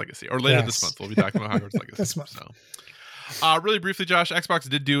Hogwarts Legacy, or later this month we'll be talking about Hogwarts Legacy. This month. So, really briefly, Josh, Xbox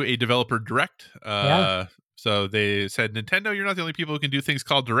did do a developer direct. So they said, Nintendo, you're not the only people who can do things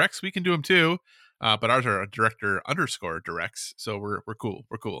called directs. We can do them too. But ours are director_directs. So we're cool.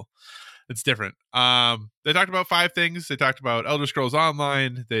 We're cool. It's different. They talked about 5 things. They talked about Elder Scrolls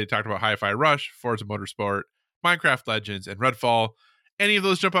Online. They talked about Hi-Fi Rush, Forza Motorsport, Minecraft Legends, and Redfall. Any of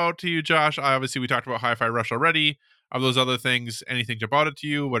those jump out to you, Josh? Obviously, we talked about Hi-Fi Rush already. Of those other things, anything jump out to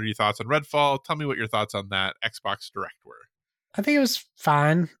you? What are your thoughts on Redfall? Tell me what your thoughts on that Xbox Direct were. I think it was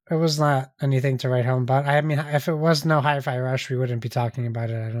fine. It was not anything to write home about. I mean, if it was no Hi-Fi Rush, we wouldn't be talking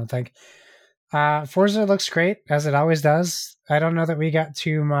about it, I don't think. Forza looks great, as it always does. I don't know that we got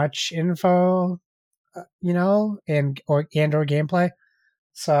too much info, and or gameplay.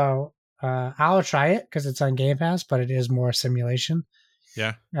 So I'll try it because it's on Game Pass, but it is more simulation.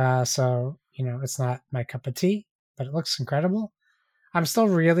 Yeah. So, it's not my cup of tea, but it looks incredible. I'm still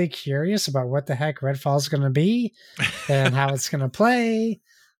really curious about what the heck Redfall is going to be and how it's going to play.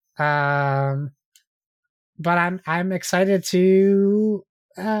 But I'm excited to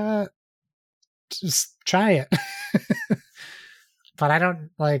just try it. But I don't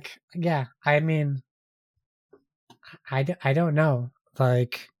I mean, I don't know.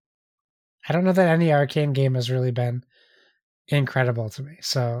 Like, I don't know that any Arcane game has really been incredible to me.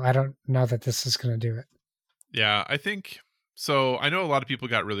 So I don't know that this is going to do it. Yeah, I think so. I know a lot of people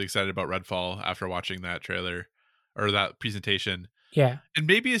got really excited about Redfall after watching that trailer or that presentation. Yeah. And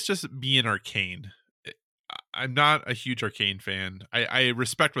maybe it's just me and Arcane. I'm not a huge Arcane fan. I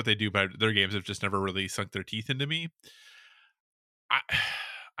respect what they do, but their games have just never really sunk their teeth into me.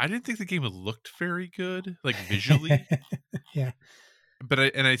 I I didn't think the game looked very good, like visually. Yeah. But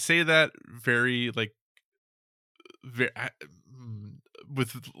I say that very like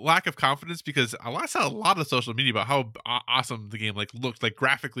with lack of confidence, because I saw a lot of social media about how awesome the game like looked, like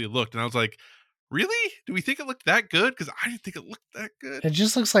graphically looked, and I was like, really? Do we think it looked that good? Because I didn't think it looked that good. It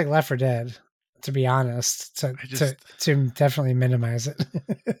just looks like Left 4 Dead, to be honest, to definitely minimize it.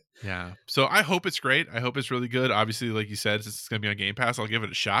 Yeah. So I hope it's great. I hope it's really good. Obviously, like you said, since it's going to be on Game Pass, I'll give it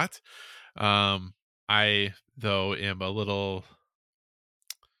a shot. I, though, am a little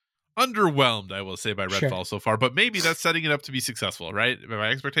underwhelmed, I will say, by Redfall so far. But maybe that's setting it up to be successful, right? If my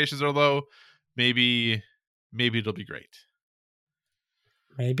expectations are low, maybe it'll be great.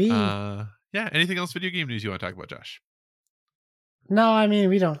 Maybe. Yeah. Anything else video game news you want to talk about, Josh? No, I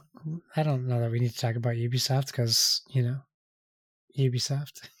mean, I don't know that we need to talk about Ubisoft because,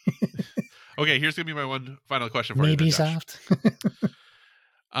 Ubisoft. Okay, here's gonna be my one final question for Maybe you. Maybe Soft.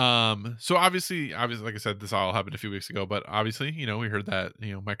 So obviously, like I said, this all happened a few weeks ago, but obviously, we heard that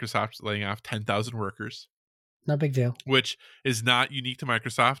Microsoft's laying off 10,000 workers. No big deal. Which is not unique to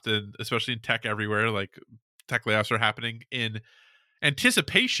Microsoft, and especially in tech everywhere. Like tech layoffs are happening in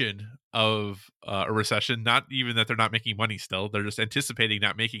anticipation of a recession. Not even that they're not making money still; they're just anticipating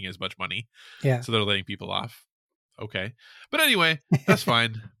not making as much money. Yeah. So they're laying people off. Okay, but anyway, that's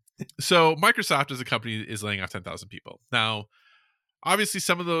fine. So Microsoft as a company is laying off 10,000 people now. Obviously,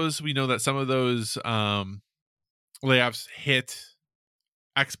 we know that some of those layoffs hit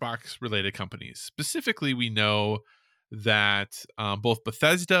Xbox related companies. Specifically, we know that both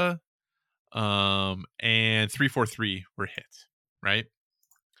Bethesda and 343 were hit, right?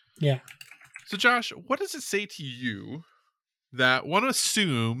 Yeah. So Josh, what does it say to you that one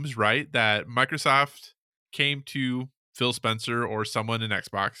assumes, right, that Microsoft came to Phil Spencer or someone in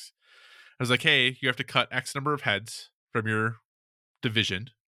Xbox and was like, hey, you have to cut X number of heads from your division.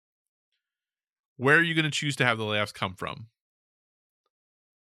 Where are you going to choose to have the layoffs come from?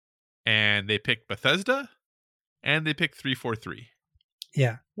 And they picked Bethesda and they picked 343.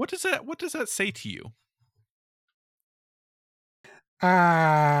 Yeah. What does that say to you?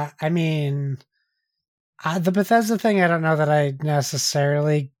 I mean, the Bethesda thing, I don't know that I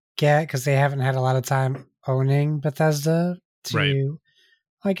necessarily get because they haven't had a lot of time owning Bethesda Right.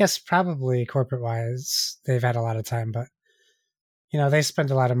 I guess probably corporate wise, they've had a lot of time, but they spend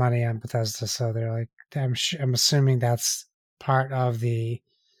a lot of money on Bethesda. So they're like, I'm assuming that's part of the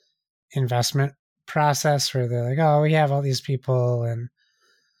investment process where they're like, oh, we have all these people and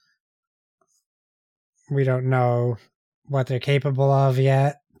we don't know what they're capable of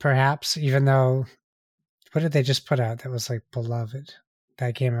yet, perhaps, even though, what did they just put out that was like Beloved?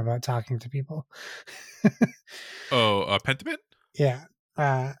 That game about talking to people. Pentiment? Yeah.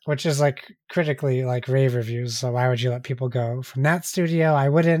 Which is like critically like rave reviews. So why would you let people go from that studio? I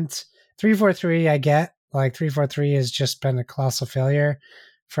wouldn't. 343, I get. Like 343 has just been a colossal failure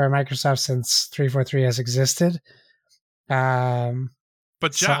for Microsoft since 343 has existed.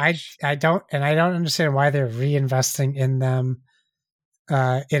 But Josh, so I don't understand why they're reinvesting in them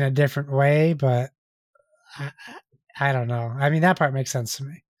in a different way, but I don't know. I mean, that part makes sense to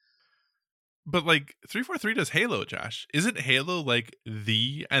me. But like 343 does Halo, Josh. Isn't Halo like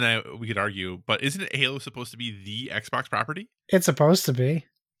we could argue, but isn't Halo supposed to be the Xbox property? It's supposed to be.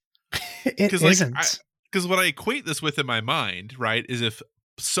 It isn't. Because what I equate this with in my mind, right, is if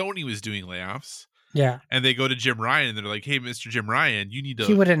Sony was doing layoffs, yeah, and they go to Jim Ryan and they're like, "Hey, Mr. Jim Ryan, you need to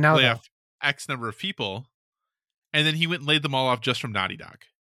he wouldn't know lay off X number of people," and then he went and laid them all off just from Naughty Dog.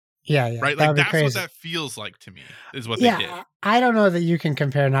 Yeah, right. Like that's crazy. What that feels like to me is what they did. I don't know that you can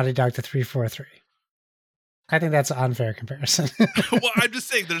compare Naughty Dog to 343. I think that's an unfair comparison. Well, I'm just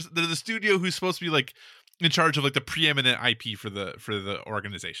saying there's the studio who's supposed to be like in charge of like the preeminent IP for the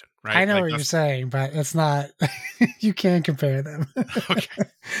organization, right? I know like, what you're saying, but it's not. You can't compare them. Okay,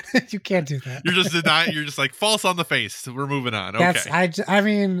 you can't do that. You're just denying. You're just like false on the face. We're moving on. Okay. I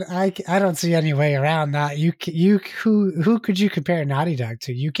mean, I don't see any way around that. Who could you compare Naughty Dog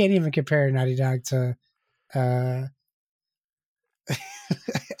to? You can't even compare Naughty Dog to.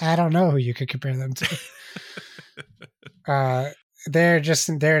 I don't know who you could compare them to. They're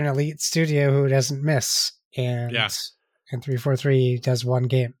an elite studio who doesn't miss, and 343 does one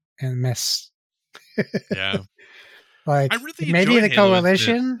game and miss. Yeah, like I really maybe the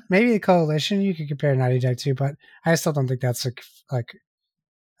coalition, you could compare Naughty Dog to, but I still don't think that's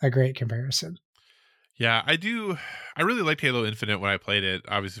a great comparison. Yeah, I do. I really liked Halo Infinite when I played it.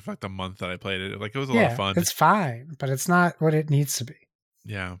 Obviously, for like the month that I played it, like it was a lot of fun. It's fine, but it's not what it needs to be.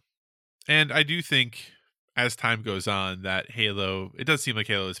 Yeah, and I do think as time goes on, that Halo, it does seem like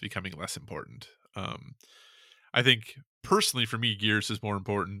Halo is becoming less important. I think personally for me, Gears is more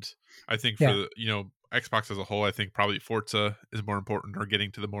important. I think for Yeah. Xbox as a whole, I think probably Forza is more important, or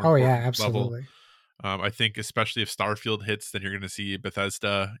getting to the more Oh yeah, important level. absolutely. I think especially if Starfield hits, then you're going to see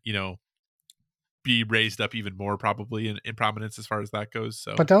Bethesda, be raised up even more probably in prominence as far as that goes.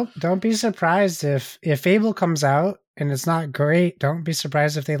 So, But don't be surprised if Fable comes out and it's not great. Don't be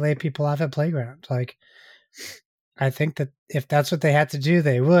surprised if they lay people off at Playground. Like, I think that if that's what they had to do,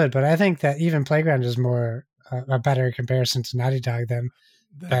 they would. But I think that even Playground is more a better comparison to Naughty Dog than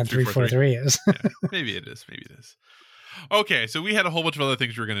 343 is. Yeah, maybe it is. Maybe it is. Okay, so we had a whole bunch of other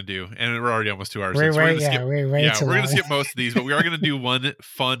things we were going to do, and we're already almost 2 hours. We're in, so way, we're going to skip most of these, but we are going to do one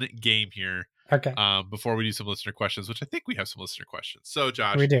fun game here. Okay. Before we do some listener questions, which I think we have some listener questions. So,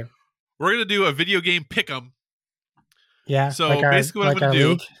 Josh, we do. We're going to do a video game pick'em. Yeah. So basically, what I'm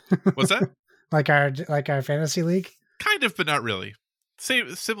going to do. What's that? like our fantasy league. Kind of, but not really.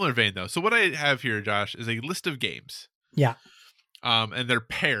 Similar vein though. So what I have here, Josh, is a list of games. Yeah. And they're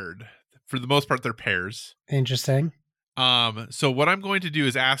paired. For the most part, they're pairs. Interesting. So what I'm going to do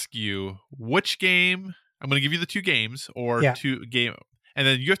is ask you which game. I'm going to give you the two games or two game, and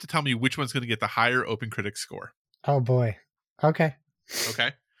then you have to tell me which one's going to get the higher OpenCritic score. Oh boy. Okay.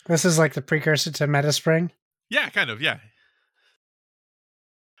 Okay. This is like the precursor to Metaspring. Yeah, kind of. Yeah.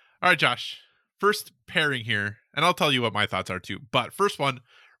 All right, Josh. First pairing here, and I'll tell you what my thoughts are too. But first one,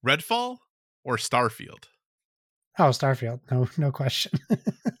 Redfall or Starfield? Oh, Starfield. No question.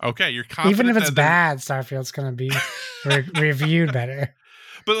 Okay, you're confident. Even if it's bad, Starfield's going to be reviewed better.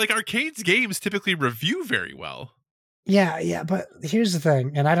 But like Arcade's games typically review very well. Yeah, but here's the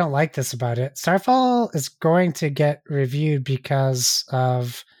thing, and I don't like this about it. Starfall is going to get reviewed because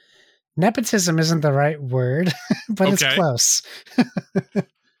of nepotism isn't the right word, but it's close.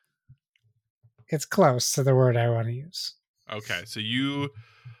 It's close to the word I want to use. Okay, so you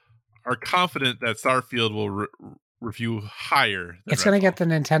are confident that Starfield will review higher. It's going to get the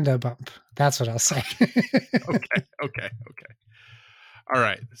Nintendo bump. That's what I'll say. Okay. All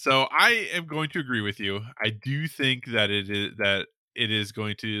right. So I am going to agree with you. I do think that it is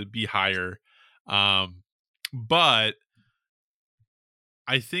going to be higher. But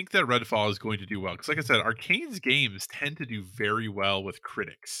I think that Redfall is going to do well. Because like I said, Arcane's games tend to do very well with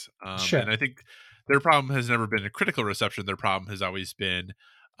critics. Sure. And I think their problem has never been a critical reception. Their problem has always been,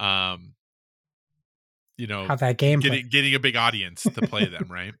 how that game getting a big audience to play them,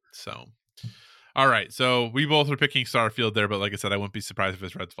 right? So, all right. So we both are picking Starfield there, but like I said, I wouldn't be surprised if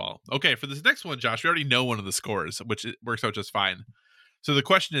it's Redfall. Okay, for this next one, Josh, we already know one of the scores, which works out just fine. So the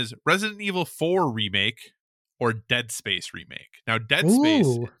question is Resident Evil 4 remake or Dead Space remake. Now, Dead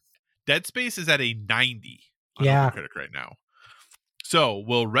Space is at a 90 on OpenCritic right now. So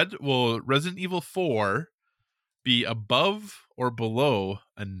will Resident Evil 4 be above or below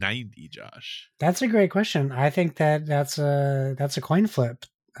a 90, Josh? That's a great question. I think that's a coin flip.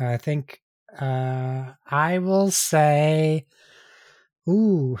 I think I will say,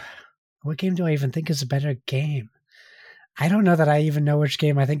 what game do I even think is a better game? I don't know that I even know which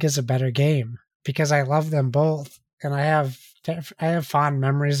game I think is a better game because I love them both and I have fond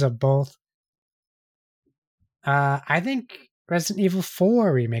memories of both. I think Resident Evil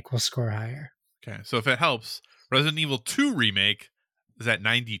 4 remake will score higher. Okay, so if it helps, Resident Evil 2 remake is at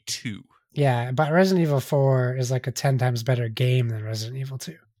 92. Yeah, but Resident Evil 4 is like a 10 times better game than Resident Evil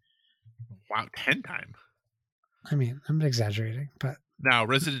 2. Wow, 10 times. I mean, I'm exaggerating, but... Now,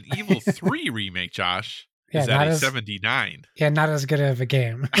 Resident Evil 3 remake, Josh, is at a 79. Yeah, not as good of a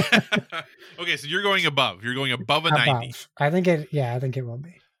game. Okay, so you're going above. You're going above a 90. I think it will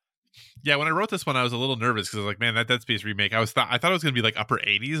be. Yeah, when I wrote this one, I was a little nervous because I was like, man, that Dead Space remake, I thought it was going to be like upper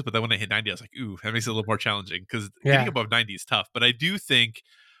 80s, but then when I hit 90, I was like, ooh, that makes it a little more challenging because getting above 90 is tough. But I do think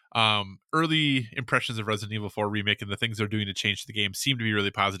early impressions of Resident Evil 4 remake and the things they're doing to change the game seem to be really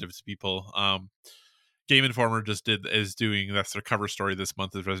positive to people. Game Informer that's their cover story this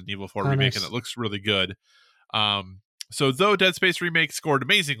month is Resident Evil 4 remake, nice. And it looks really good. So though Dead Space remake scored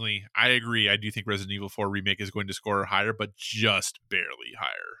amazingly, I agree. I do think Resident Evil 4 remake is going to score higher, but just barely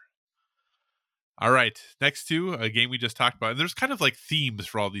higher. All right, next to a game we just talked about. And there's kind of like themes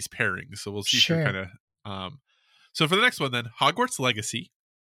for all these pairings, so we'll see if you're kind of. So for the next one, then Hogwarts Legacy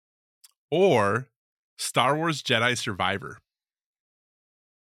or Star Wars Jedi Survivor.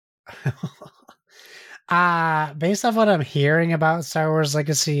 Based off what I'm hearing about Star Wars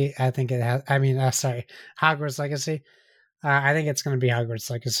Legacy, I think it has. Hogwarts Legacy. I think it's going to be Hogwarts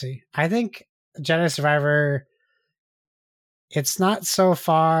Legacy. I think Jedi Survivor. It's not so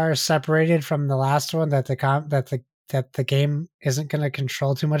far separated from the last one that the game isn't going to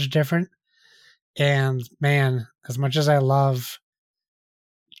control too much different. And man, as much as I love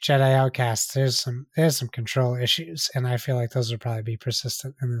Jedi Outcast, there's some control issues, and I feel like those would probably be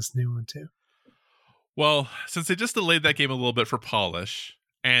persistent in this new one too. Well, since they just delayed that game a little bit for polish,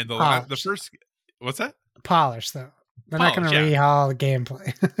 and the first, what's that? Polish though. They're not going to rehaul the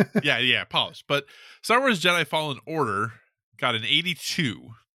gameplay. yeah, polish. But Star Wars Jedi Fallen Order got an 82.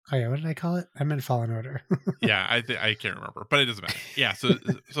 Oh yeah, what did I call it? I meant Fallen Order. Yeah, I can't remember, but it doesn't matter. Yeah,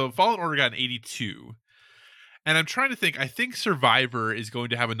 so Fallen Order got an 82. And I'm trying to think. I think Survivor is going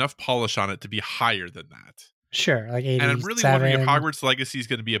to have enough polish on it to be higher than that. Sure, like 87. And I'm really wondering if Hogwarts Legacy is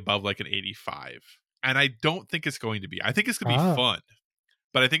going to be above like an 85. And I don't think it's going to be. I think it's going to be fun,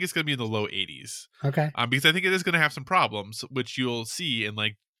 but I think it's going to be in the low 80s. Okay. Because I think it is going to have some problems, which you'll see in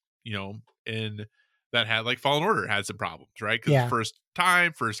like, in that had like Fallen Order had some problems, right? Because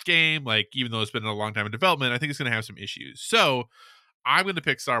first game, like even though it's been a long time in development, I think it's going to have some issues. So I'm going to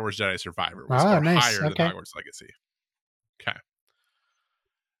pick Star Wars Jedi Survivor, which is higher than Hogwarts Legacy. Okay.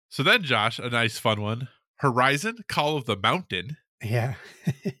 So then, Josh, a nice fun one. Horizon Call of the Mountain. Yeah.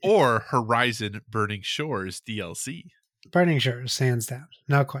 Or Horizon Burning Shores DLC. Burning Shores, hands down.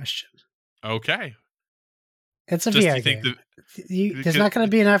 No question. Okay. It's a VR game. There's not going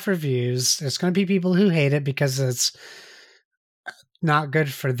to be enough reviews. There's going to be people who hate it because it's not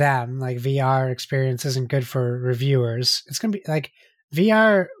good for them. Like VR experience isn't good for reviewers. It's going to be like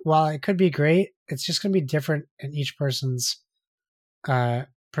VR, while it could be great, it's just going to be different in each person's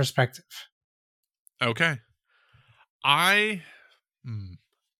perspective. Okay.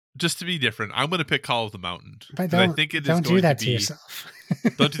 Just to be different, I'm going to pick Call of the Mountain. But I think it don't do that to yourself.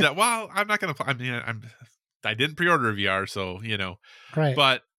 Don't do that. Well, I'm not going to. I mean, I didn't pre-order a VR, so Right.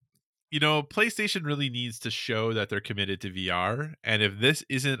 But PlayStation really needs to show that they're committed to VR, and if this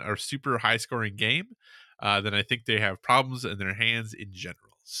isn't a super high-scoring game, then I think they have problems in their hands in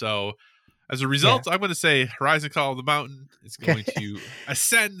general. So, as a result, I'm going to say Horizon Call of the Mountain is going to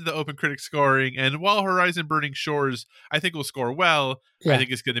ascend the Open Critic scoring, and while Horizon Burning Shores I think will score well, I think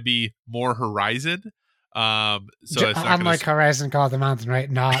it's going to be more Horizon. So it's not unlike Horizon Call of the Mountain, right?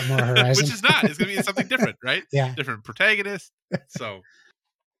 Not more Horizon. Which is not. It's going to be something different, right? Yeah. Different protagonist. So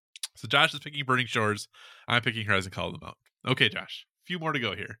Josh is picking Burning Shores. I'm picking Horizon Call of the Mountain. Okay, Josh. A few more to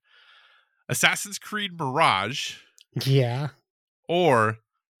go here. Assassin's Creed Mirage. Yeah. Or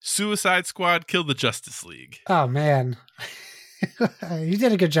Suicide Squad Kill the Justice League. Oh, man. You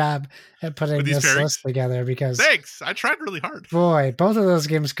did a good job at putting this list together because... Thanks. I tried really hard. Boy, both of those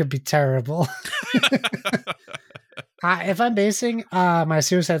games could be terrible. If I'm basing my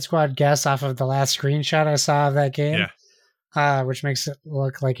Suicide Squad guess off of the last screenshot I saw of that game, which makes it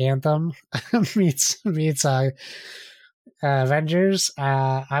look like Anthem meets Avengers,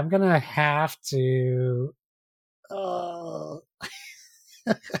 I'm going to have to...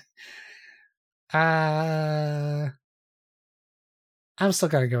 I'm still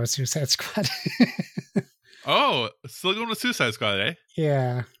gonna go with Suicide Squad. Oh, still going with Suicide Squad, eh?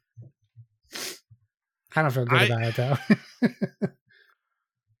 Yeah. I don't feel good about it though.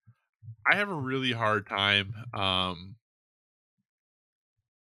 I have a really hard time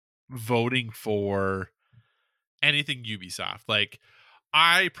voting for anything Ubisoft. Like,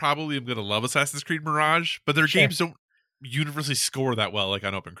 I probably am gonna love Assassin's Creed Mirage, but their games don't universally score that well, like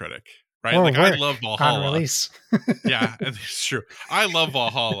on Open Critic. Right, I love Valhalla. On release. Yeah, it's true. I love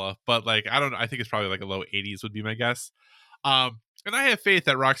Valhalla, but I think it's probably like a low 80s would be my guess. And I have faith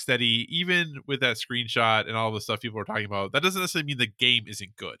that Rocksteady, even with that screenshot and all the stuff people are talking about, that doesn't necessarily mean the game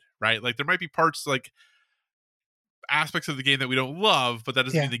isn't good, right? Like there might be parts, like aspects of the game that we don't love, but that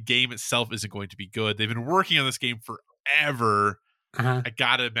doesn't mean the game itself isn't going to be good. They've been working on this game forever. I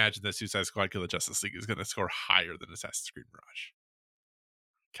gotta imagine that Suicide Squad Kill the Justice League is going to score higher than Assassin's Creed Mirage.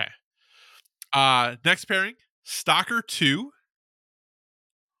 Okay. Next pairing, Stalker 2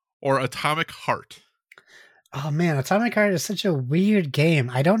 or Atomic Heart. Oh man, Atomic Heart is such a weird game.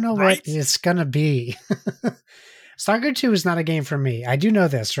 I don't know what it's gonna be. Stalker 2 is not a game for me. I do know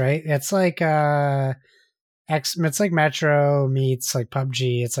this, right? It's like it's like Metro meets like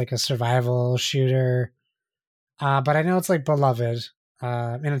PUBG. It's like a survival shooter. But I know it's like beloved.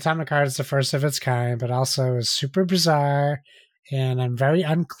 And Atomic Heart is the first of its kind, but also is super bizarre. And I'm very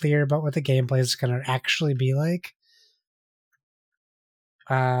unclear about what the gameplay is going to actually be like.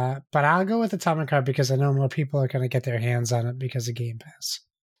 But I'll go with Atomic Heart because I know more people are going to get their hands on it because of Game Pass.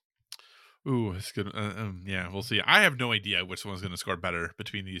 Ooh, it's good. Yeah, we'll see. I have no idea which one's going to score better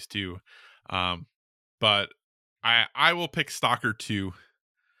between these two. But I will pick Stalker 2.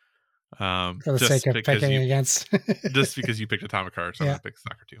 For the sake of picking against. Just because you picked Atomic Heart, so I'm going to pick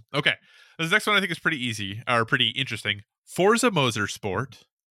Stalker 2. Okay. This next one I think is pretty easy, or pretty interesting. Forza Motorsport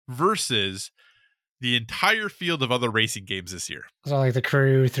versus the entire field of other racing games this year. So like the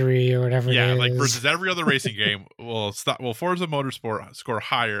Crew 3 or whatever. Yeah, it like is. versus every other racing game. Will Forza Motorsport score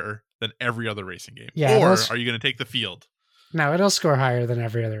higher than every other racing game? Yeah, or are you going to take the field? No, it'll score higher than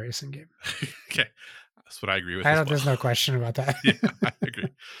every other racing game. Okay, that's what I agree with. There's no question about that. Yeah, I agree.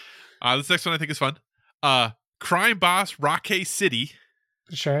 This next one I think is fun. Crime Boss Rockay City.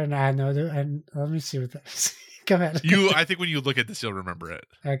 Sure, and I know that. And let me see what that is. Go ahead. I think when you look at this, you'll remember it.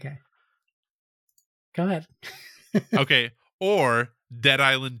 Okay. Go ahead. Okay, or Dead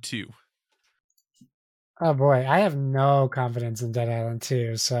Island 2. Oh boy, I have no confidence in Dead Island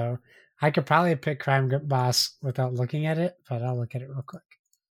 2, so I could probably pick Crime Boss without looking at it, but I'll look at it real quick.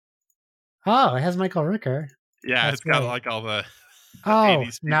 Oh, it has Michael Rooker. Yeah, That's it's got great. like all the. Oh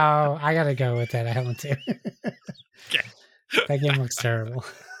 80s no, I gotta go with Dead Island 2. Okay. That game looks terrible.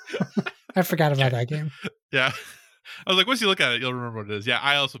 I forgot about that game. Yeah. I was like, once you look at it, you'll remember what it is. Yeah,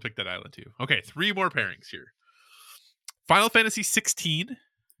 I also picked Dead Island 2. Okay, 3 more pairings here. Final Fantasy 16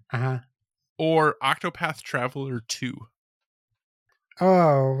 or Octopath Traveler 2.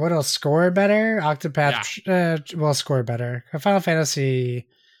 Oh, what'll score better? Octopath will score better. Final Fantasy,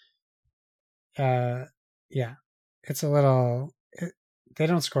 yeah, it's a little. They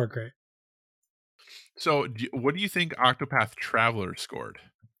don't score great. So, what do you think Octopath Traveler scored?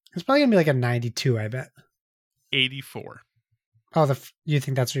 It's probably gonna be like a 92, I bet. 84. Oh, you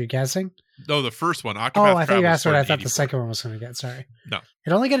think that's what you're guessing? No, the first one. Octopath I thought you asked what I thought 84. the second one was going to get. Sorry. No.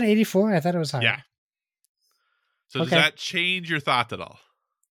 It only got an 84? I thought it was higher. Yeah. So does that change your thought at all?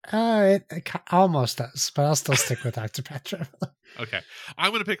 It almost does, but I'll still stick with Octopath Traveler. Okay.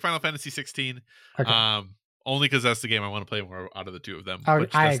 I'm going to pick Final Fantasy 16. Okay. Only because that's the game I want to play more out of the two of them.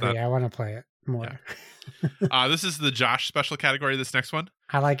 I agree. I want to play it more. Yeah. This is the Josh special category, this next one.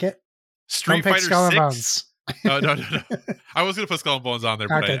 I like it. Street Don't pick Fighter Skull 6. and Bones. No. I was going to put Skull and Bones on there,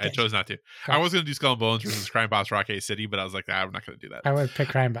 but Okay, I chose not to. Okay. I was going to do Skull and Bones versus Crime Boss Rockay City, but I was like, I'm not going to do that. I would pick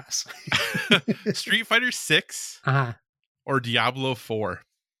Crime Boss. Street Fighter 6 Uh-huh. or Diablo 4?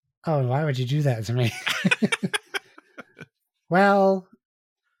 Oh, why would you do that to me? Well,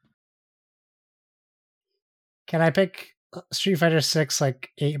 can I pick Street Fighter 6 like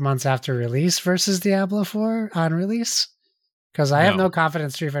 8 months after release versus Diablo 4 on release? Because I have no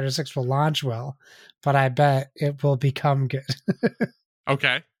confidence Street Fighter 6 will launch well, but I bet it will become good.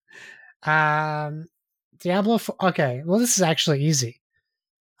 Okay. Diablo 4. Okay, well, this is actually easy.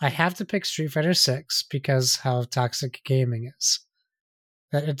 I have to pick Street Fighter 6 because how toxic gaming is.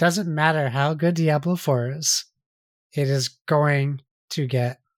 That it doesn't matter how good Diablo 4 is, it is going to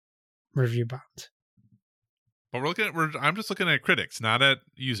get review bombed. But I'm just looking at critics, not at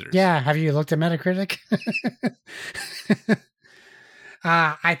users. Yeah, have you looked at Metacritic?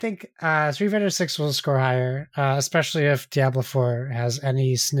 I think Street Fighter 6 will score higher, especially if Diablo 4 has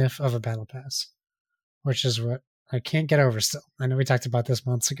any sniff of a battle pass, which is what I can't get over still. I know we talked about this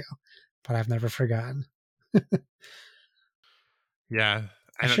months ago, but I've never forgotten. Yeah.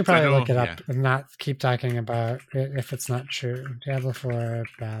 I should probably look it up and not keep talking about it if it's not true. Diablo 4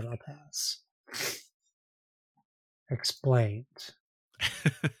 battle pass. Explained.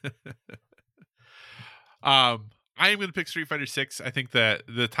 I am going to pick Street Fighter 6. I think that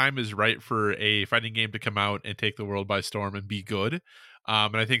the time is right for a fighting game to come out and take the world by storm and be good.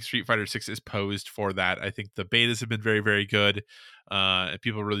 And I think Street Fighter 6 is posed for that. I think the betas have been very, very good. And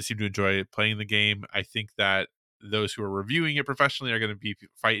people really seem to enjoy playing the game. I think that those who are reviewing it professionally are going to be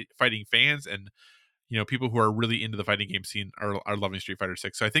fighting fans, and people who are really into the fighting game scene are loving Street Fighter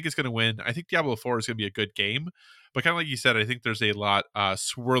 6. So I think it's going to win. I think Diablo 4 is going to be a good game, but kind of like you said, I think there's a lot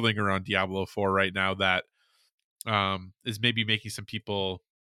swirling around Diablo 4 right now that is maybe making some people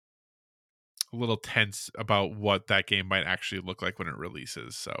a little tense about what that game might actually look like when it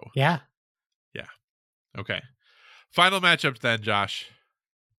releases. So yeah. Okay. Final matchup then, Josh.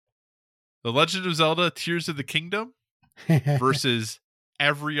 The Legend of Zelda Tears of the Kingdom versus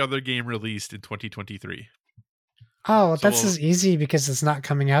every other game released in 2023. Oh, that's as easy because it's not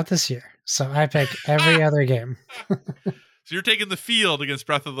coming out this year. So I pick every other game. So you're taking the field against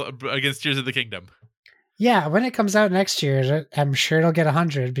against Tears of the Kingdom. Yeah, when it comes out next year, I'm sure it'll get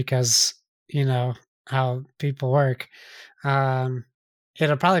 100 because how people work.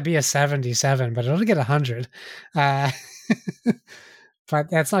 It'll probably be a 77, but it'll get 100. But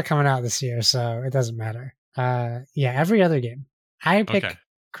that's not coming out this year, so it doesn't matter. Yeah, every other game. I pick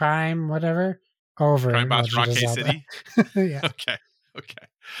Crime, whatever, over Crime Boss Rockay City. Yeah. Okay.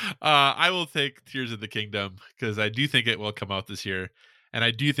 I will take Tears of the Kingdom because I do think it will come out this year, and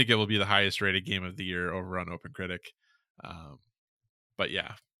I do think it will be the highest rated game of the year over on OpenCritic. But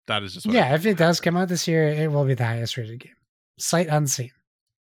yeah, that is just what if it does come out this year, it will be the highest rated game. Sight unseen.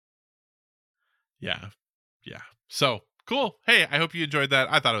 Yeah. So cool. Hey, I hope you enjoyed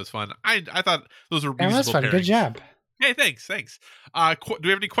that. I thought it was fun. I thought those were reasonable That was fun. pairings. Good job. Hey, thanks. Do we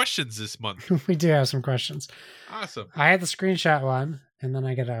have any questions this month? We do have some questions. Awesome. I had the screenshot one, and then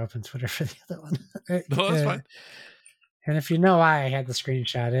I got to open Twitter for the other one. No, that's fine. And if you know why I had to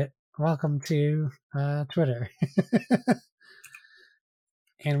screenshot it, welcome to Twitter.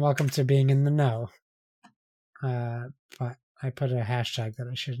 And welcome to being in the know. But I put a hashtag that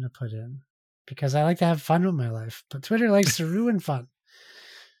I shouldn't have put in because I like to have fun with my life. But Twitter likes to ruin fun,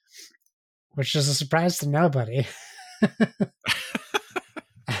 which is a surprise to nobody.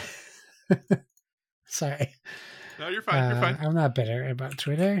 Sorry. No, you're fine. You're fine. I'm not bitter about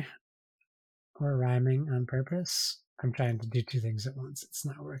Twitter or rhyming on purpose. I'm trying to do two things at once. It's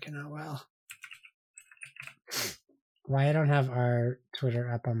not working out well. Why I don't have our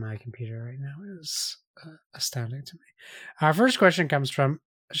Twitter up on my computer right now is astounding to me. Our first question comes from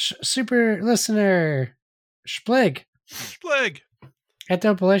super listener Splig. At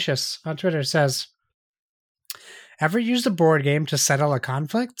Dopalicious on Twitter says, ever used a board game to settle a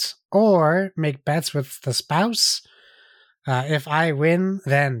conflict or make bets with the spouse? If I win,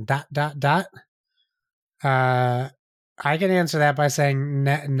 then ... I can answer that by saying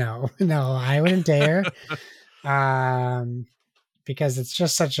no, I wouldn't dare. Because it's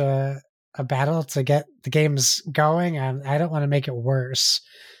just such a battle to get the games going. I don't want to make it worse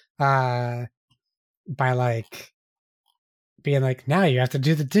by like being like, now you have to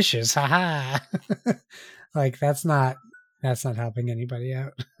do the dishes. Haha. Like that's not helping anybody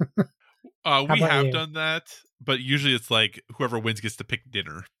out. We have done that, but usually it's like whoever wins gets to pick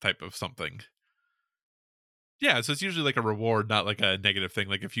dinner type of something. Yeah, so it's usually like a reward, not like a negative thing.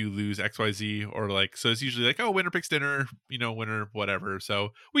 Like if you lose XYZ or like, so it's usually like, oh, winner picks dinner, winner, whatever. So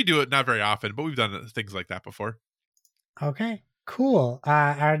we do it not very often, but we've done things like that before. Okay, cool.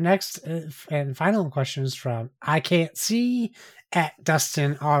 Our next and final question is from I Can't See at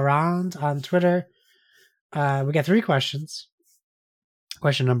Dustin Around on Twitter. We got 3 questions.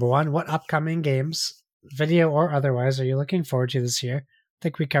 Question number 1, what upcoming games, video or otherwise, are you looking forward to this year? I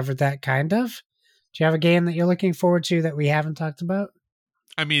think we covered that kind of. Do you have a game that you're looking forward to that we haven't talked about?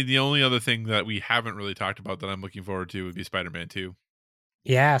 I mean, the only other thing that we haven't really talked about that I'm looking forward to would be Spider-Man 2.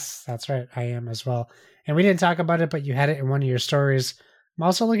 Yes, that's right. I am as well. And we didn't talk about it, but you had it in one of your stories. I'm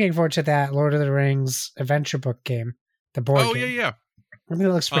also looking forward to that Lord of the Rings adventure book game, the board game. Oh, yeah. I think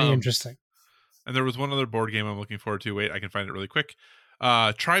it looks pretty interesting. And there was one other board game I'm looking forward to. Wait, I can find it really quick.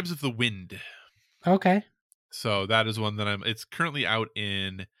 Tribes of the Wind. Okay. So that is one that it's currently out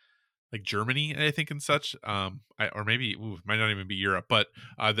in like Germany, I think, and such. Or maybe it might not even be Europe, but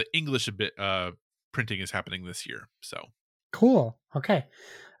the English printing is happening this year. So cool. Okay.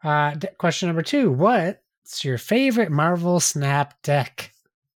 Question number 2: what's your favorite Marvel Snap deck?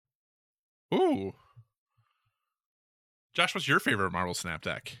 Ooh, Josh, what's your favorite Marvel Snap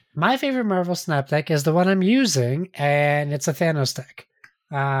deck? My favorite Marvel Snap deck is the one I'm using, and it's a Thanos deck.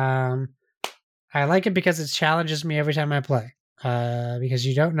 I like it because it challenges me every time I play. Because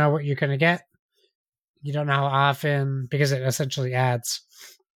you don't know what you're going to get. You don't know how often, because it essentially adds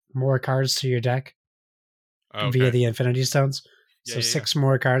more cards to your deck via the Infinity Stones. So 6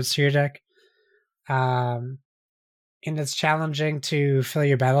 more cards to your deck. And it's challenging to fill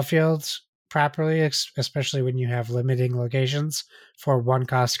your battlefields properly, especially when you have limiting locations for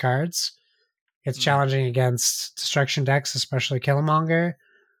 1-cost cards. It's challenging against destruction decks, especially Killmonger.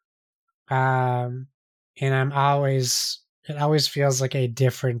 And it always feels like a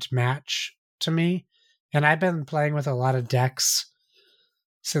different match to me. And I've been playing with a lot of decks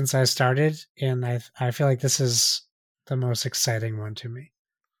since I started, and I feel like this is the most exciting one to me.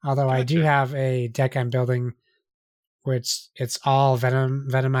 Although gotcha. I do have a deck I'm building, which it's all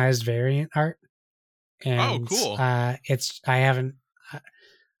Venomized variant art. And, cool. I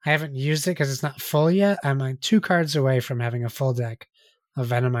haven't used it because it's not full yet. I'm like 2 cards away from having a full deck of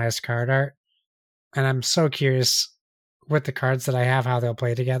Venomized card art. And I'm so curious with the cards that I have, how they'll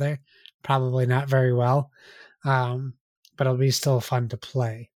play together. Probably not very well, but it'll be still fun to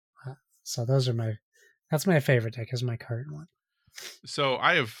play. So that's my favorite deck, is my current one. So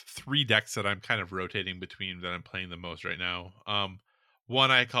I have 3 decks that I'm kind of rotating between that I'm playing the most right now.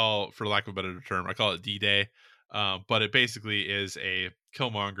 One I call, for lack of a better term, I call it D-Day. But it basically is a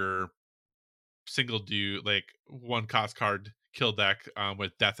Killmonger single like 1-cost card kill deck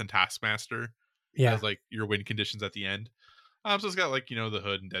with Death and Taskmaster as like your win conditions at the end. So it's got like, the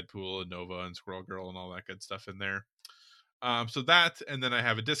Hood and Deadpool and Nova and Squirrel Girl and all that good stuff in there. So that, and then I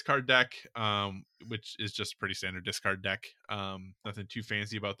have a discard deck, which is just a pretty standard discard deck. Nothing too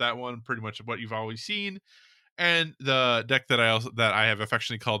fancy about that one. Pretty much what you've always seen. And the deck that I have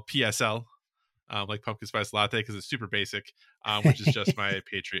affectionately called PSL, like Pumpkin Spice Latte, because it's super basic, which is just my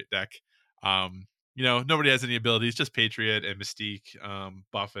Patriot deck. Nobody has any abilities, just Patriot and Mystique,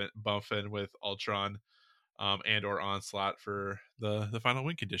 buffing with Ultron, and or Onslaught for the final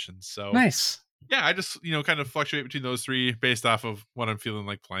win conditions. So Nice. yeah, I just kind of fluctuate between those three based off of what I'm feeling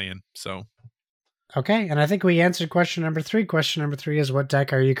like playing. So Okay, and I think we answered question number 3. Question number 3 is, what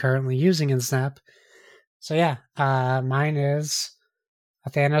deck are you currently using in Snap? So yeah, mine is a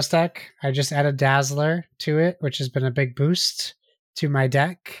Thanos deck. I just added Dazzler to it, which has been a big boost to my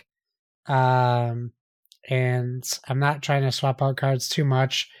deck. And I'm not trying to swap out cards too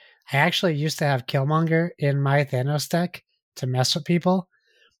much. I actually used to have Killmonger in my Thanos deck to mess with people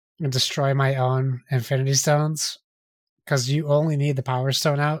and destroy my own Infinity Stones, because you only need the Power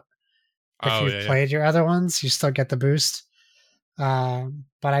Stone out. If you've played your other ones, you still get the boost. But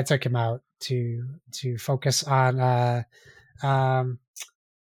I took him out to focus on why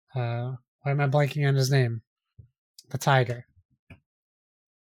am I blanking on his name? The tiger.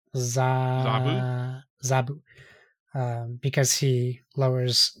 Zabu? Zabu. Because he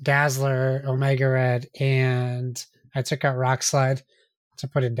lowers Dazzler, Omega Red, and I took out Rock Slide to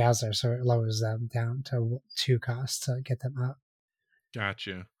put in Dazzler, so it lowers them down to 2 costs to get them out.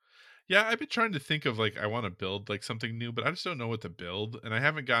 Gotcha. Yeah, I've been trying to think of I want to build something new, but I just don't know what to build, and I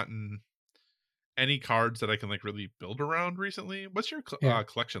haven't gotten any cards that I can really build around recently. What's your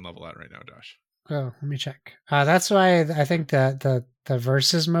collection level at right now, Josh? Oh, let me check. That's why I think that the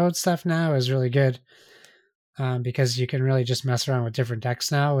versus mode stuff now is really good, because you can really just mess around with different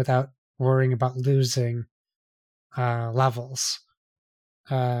decks now without worrying about losing levels.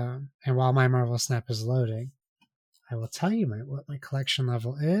 And while my Marvel Snap is loading, I will tell you what my collection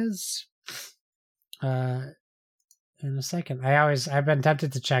level is in a second. I've been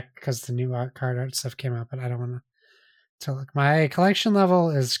tempted to check because the new card art stuff came out, but I don't want to look. My collection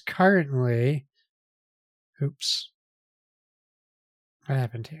level is currently... Oops. What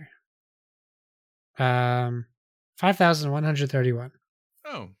happened here? 5,131.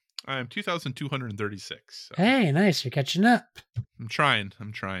 Oh, I'm 2,236. So. Hey, nice. You're catching up. I'm trying.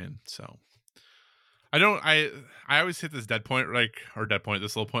 So I always hit this dead point,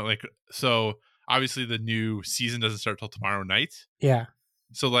 this little point, so obviously the new season doesn't start till tomorrow night. Yeah.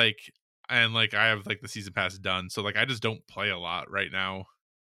 So I have the season pass done. So I just don't play a lot right now.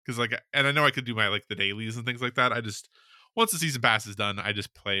 Because and I know I could do my the dailies and things like that. I just, once the season pass is done, I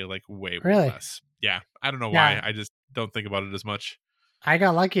just play way less. Yeah. I don't know why. I just don't think about it as much. I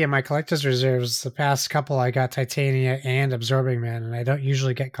got lucky in my collector's reserves. The past couple, I got Titania and Absorbing Man, and I don't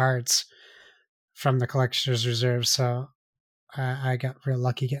usually get cards from the collector's reserve, so I got real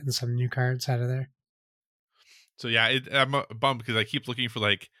lucky getting some new cards out of there. So yeah, I'm bummed because I keep looking for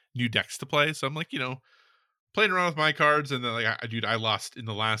new decks to play. So I'm playing around with my cards, and then I lost in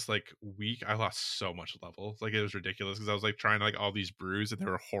the last week. I lost so much level. It was ridiculous because I was trying all these brews and they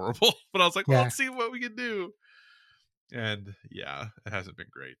were horrible. But I was well, let's see what we can do. And yeah, it hasn't been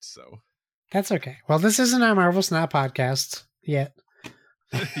great. So that's okay. Well, this isn't our Marvel Snap podcast yet.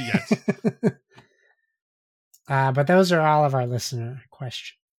 But those are all of our listener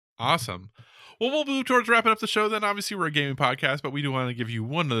questions. Awesome. Well, we'll move towards wrapping up the show then. Obviously, we're a gaming podcast, but we do want to give you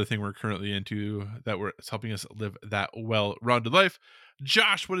one other thing we're currently into that's helping us live that well-rounded life.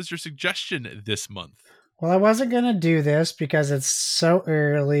 Josh, what is your suggestion this month? Well, I wasn't going to do this because it's so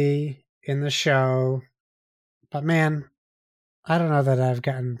early in the show. But man, I don't know that I've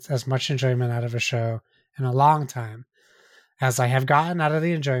gotten as much enjoyment out of a show in a long time as I have gotten out of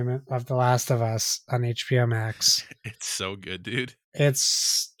the enjoyment of The Last of Us on HBO Max. It's so good, dude.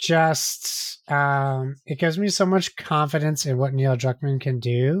 It's just, it gives me so much confidence in what Neil Druckmann can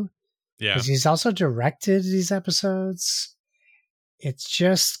do. Yeah. Because he's also directed these episodes. It's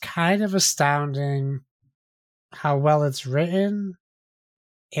just kind of astounding how well it's written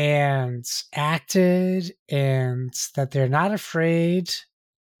and acted, and that they're not afraid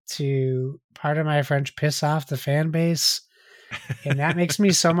to, pardon my French, piss off the fan base. And that makes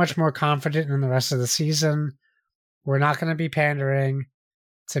me so much more confident in the rest of the season. We're not going to be pandering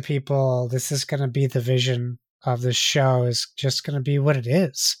to people. This is going to be the vision of the show, is just going to be what it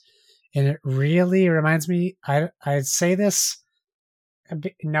is. And it really reminds me, I'd say this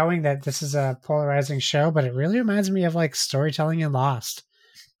knowing that this is a polarizing show, but it really reminds me of storytelling in Lost,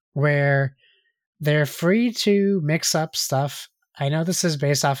 where they're free to mix up stuff. I know this is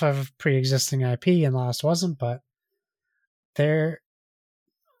based off of pre-existing IP and Lost wasn't, but they're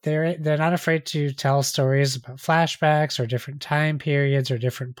not afraid to tell stories about flashbacks or different time periods or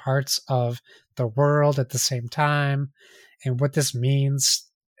different parts of the world at the same time, and what this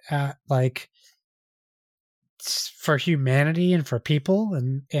means for humanity and for people,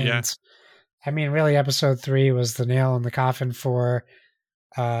 and I mean, really, episode 3 was the nail in the coffin for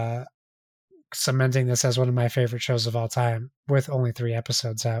cementing this as one of my favorite shows of all time, with only 3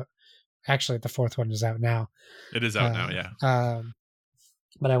 episodes out. Actually, the 4th one is out now. It is out now, yeah.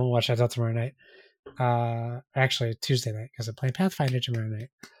 But I won't watch that till tomorrow night. Actually, Tuesday night, because I play Pathfinder tomorrow night.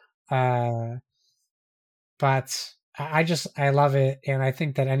 But I love it, and I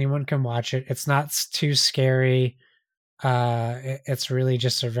think that anyone can watch it. It's not too scary. It's really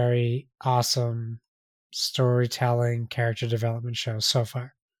just a very awesome storytelling, character development show so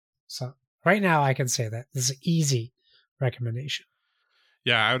far. So right now, I can say that this is an easy recommendation.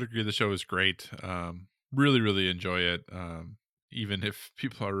 Yeah, I would agree. The show is great. Really, really enjoy it. Even if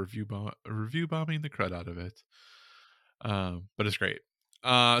people are review bombing the crud out of it. But it's great.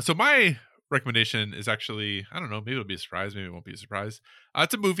 So my recommendation is actually, I don't know, maybe it'll be a surprise, maybe it won't be a surprise.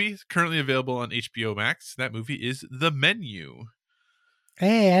 It's a movie currently available on HBO Max. That movie is The Menu.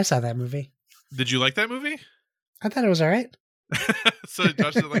 Hey, I saw that movie. Did you like that movie? I thought it was all right. So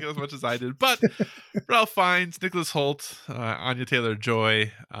Josh didn't like it as much as I did, but Ralph Fiennes, Nicholas Hoult, Anya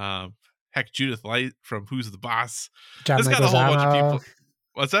Taylor-Joy, heck, Judith Light from Who's the Boss. John It's got a whole bunch of Leguizamo. people.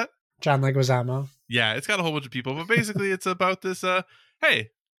 What's that? John Leguizamo. Yeah, it's got a whole bunch of people, but basically it's about this, hey,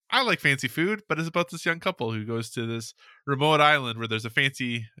 I like fancy food, but it's about this young couple who goes to this remote island where there's a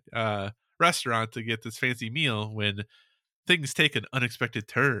fancy restaurant to get this fancy meal when things take an unexpected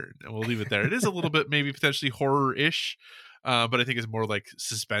turn. And we'll leave it there. It is a little bit maybe potentially horror-ish, but I think it's more like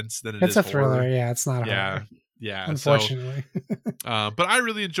suspense than It's is a thriller. horror. Yeah, it's not horror. Yeah. Unfortunately. So, but I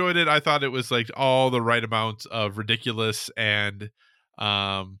really enjoyed it. I thought it was like all the right amount of ridiculous and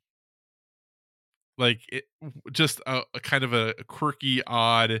like it, just a kind of a quirky,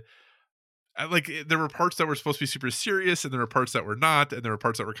 odd. There were parts that were supposed to be super serious, and there were parts that were not, and there were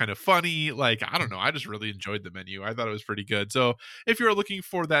parts that were kind of funny. Like, I don't know, I just really enjoyed The Menu. I thought it was pretty good. So if you're looking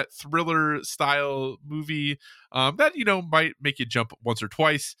for that thriller style movie that might make you jump once or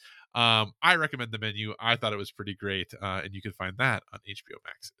twice, I recommend The Menu. I thought it was pretty great, and you can find that on HBO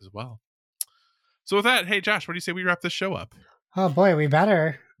Max as well. So with that, hey Josh, what do you say we wrap this show up? Oh boy, we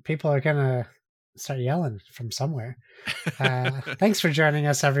better. People are gonna start yelling from somewhere. Thanks for joining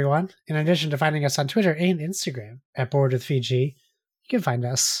us, everyone. In addition to finding us on Twitter and Instagram at Board with Fiji, you can find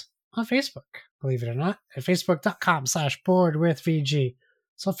us on Facebook, believe it or not, at facebook.com/Board with Fiji.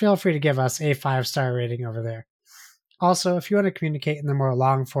 So feel free to give us a 5-star rating over there. Also, if you want to communicate in the more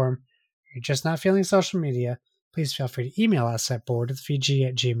long form, you're just not feeling social media, please feel free to email us at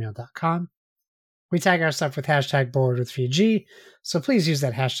boardwithfiji@gmail.com. We tag our stuff with hashtag #BoardWithFiji, so please use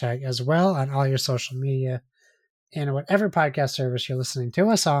that hashtag as well on all your social media. And whatever podcast service you're listening to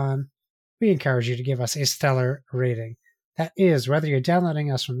us on, we encourage you to give us a stellar rating. That is, whether you're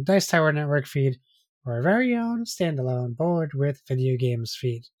downloading us from the Dice Tower Network feed or our very own standalone Board with Video Games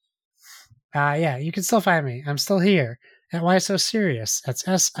feed. You can still find me. I'm still here at Why So Serious. That's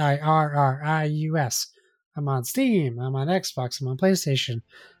SIRRIUS. I'm on Steam. I'm on Xbox. I'm on PlayStation.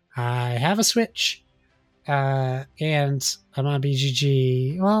 I have a Switch, and I'm on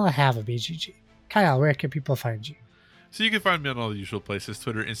BGG. Well, I have a BGG. Kyle, where can people find you? So you can find me on all the usual places: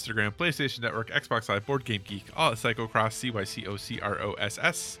 Twitter, Instagram, PlayStation Network, Xbox Live, Board Game Geek, all at Psychocross,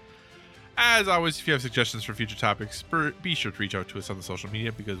 CYCOCROSS. As always, if you have suggestions for future topics, be sure to reach out to us on the social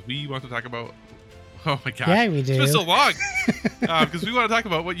media, because we want to talk about... Oh my gosh. Yeah, we do. It's been so long. Because we want to talk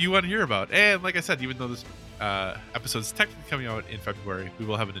about what you want to hear about. And like I said, even though this episode is technically coming out in February, we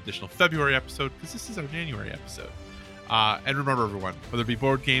will have an additional February episode, because this is our January episode. And remember, everyone, whether it be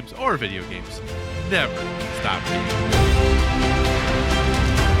board games or video games, never stop gaming.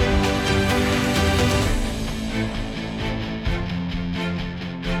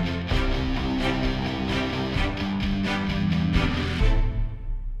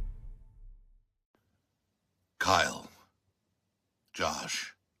 Kyle.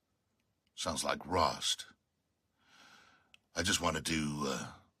 Josh. Sounds like Rost. I just wanted to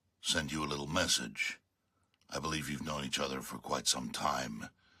send you a little message. I believe you've known each other for quite some time,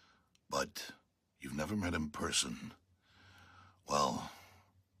 but you've never met in person. Well,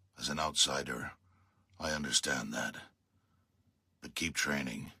 as an outsider, I understand that. But keep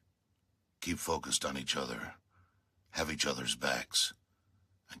training. Keep focused on each other. Have each other's backs.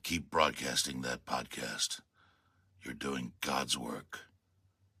 And keep broadcasting that podcast. You're doing God's work.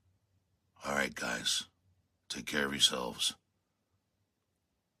 All right, guys. Take care of yourselves.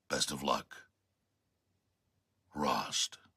 Best of luck. Rost.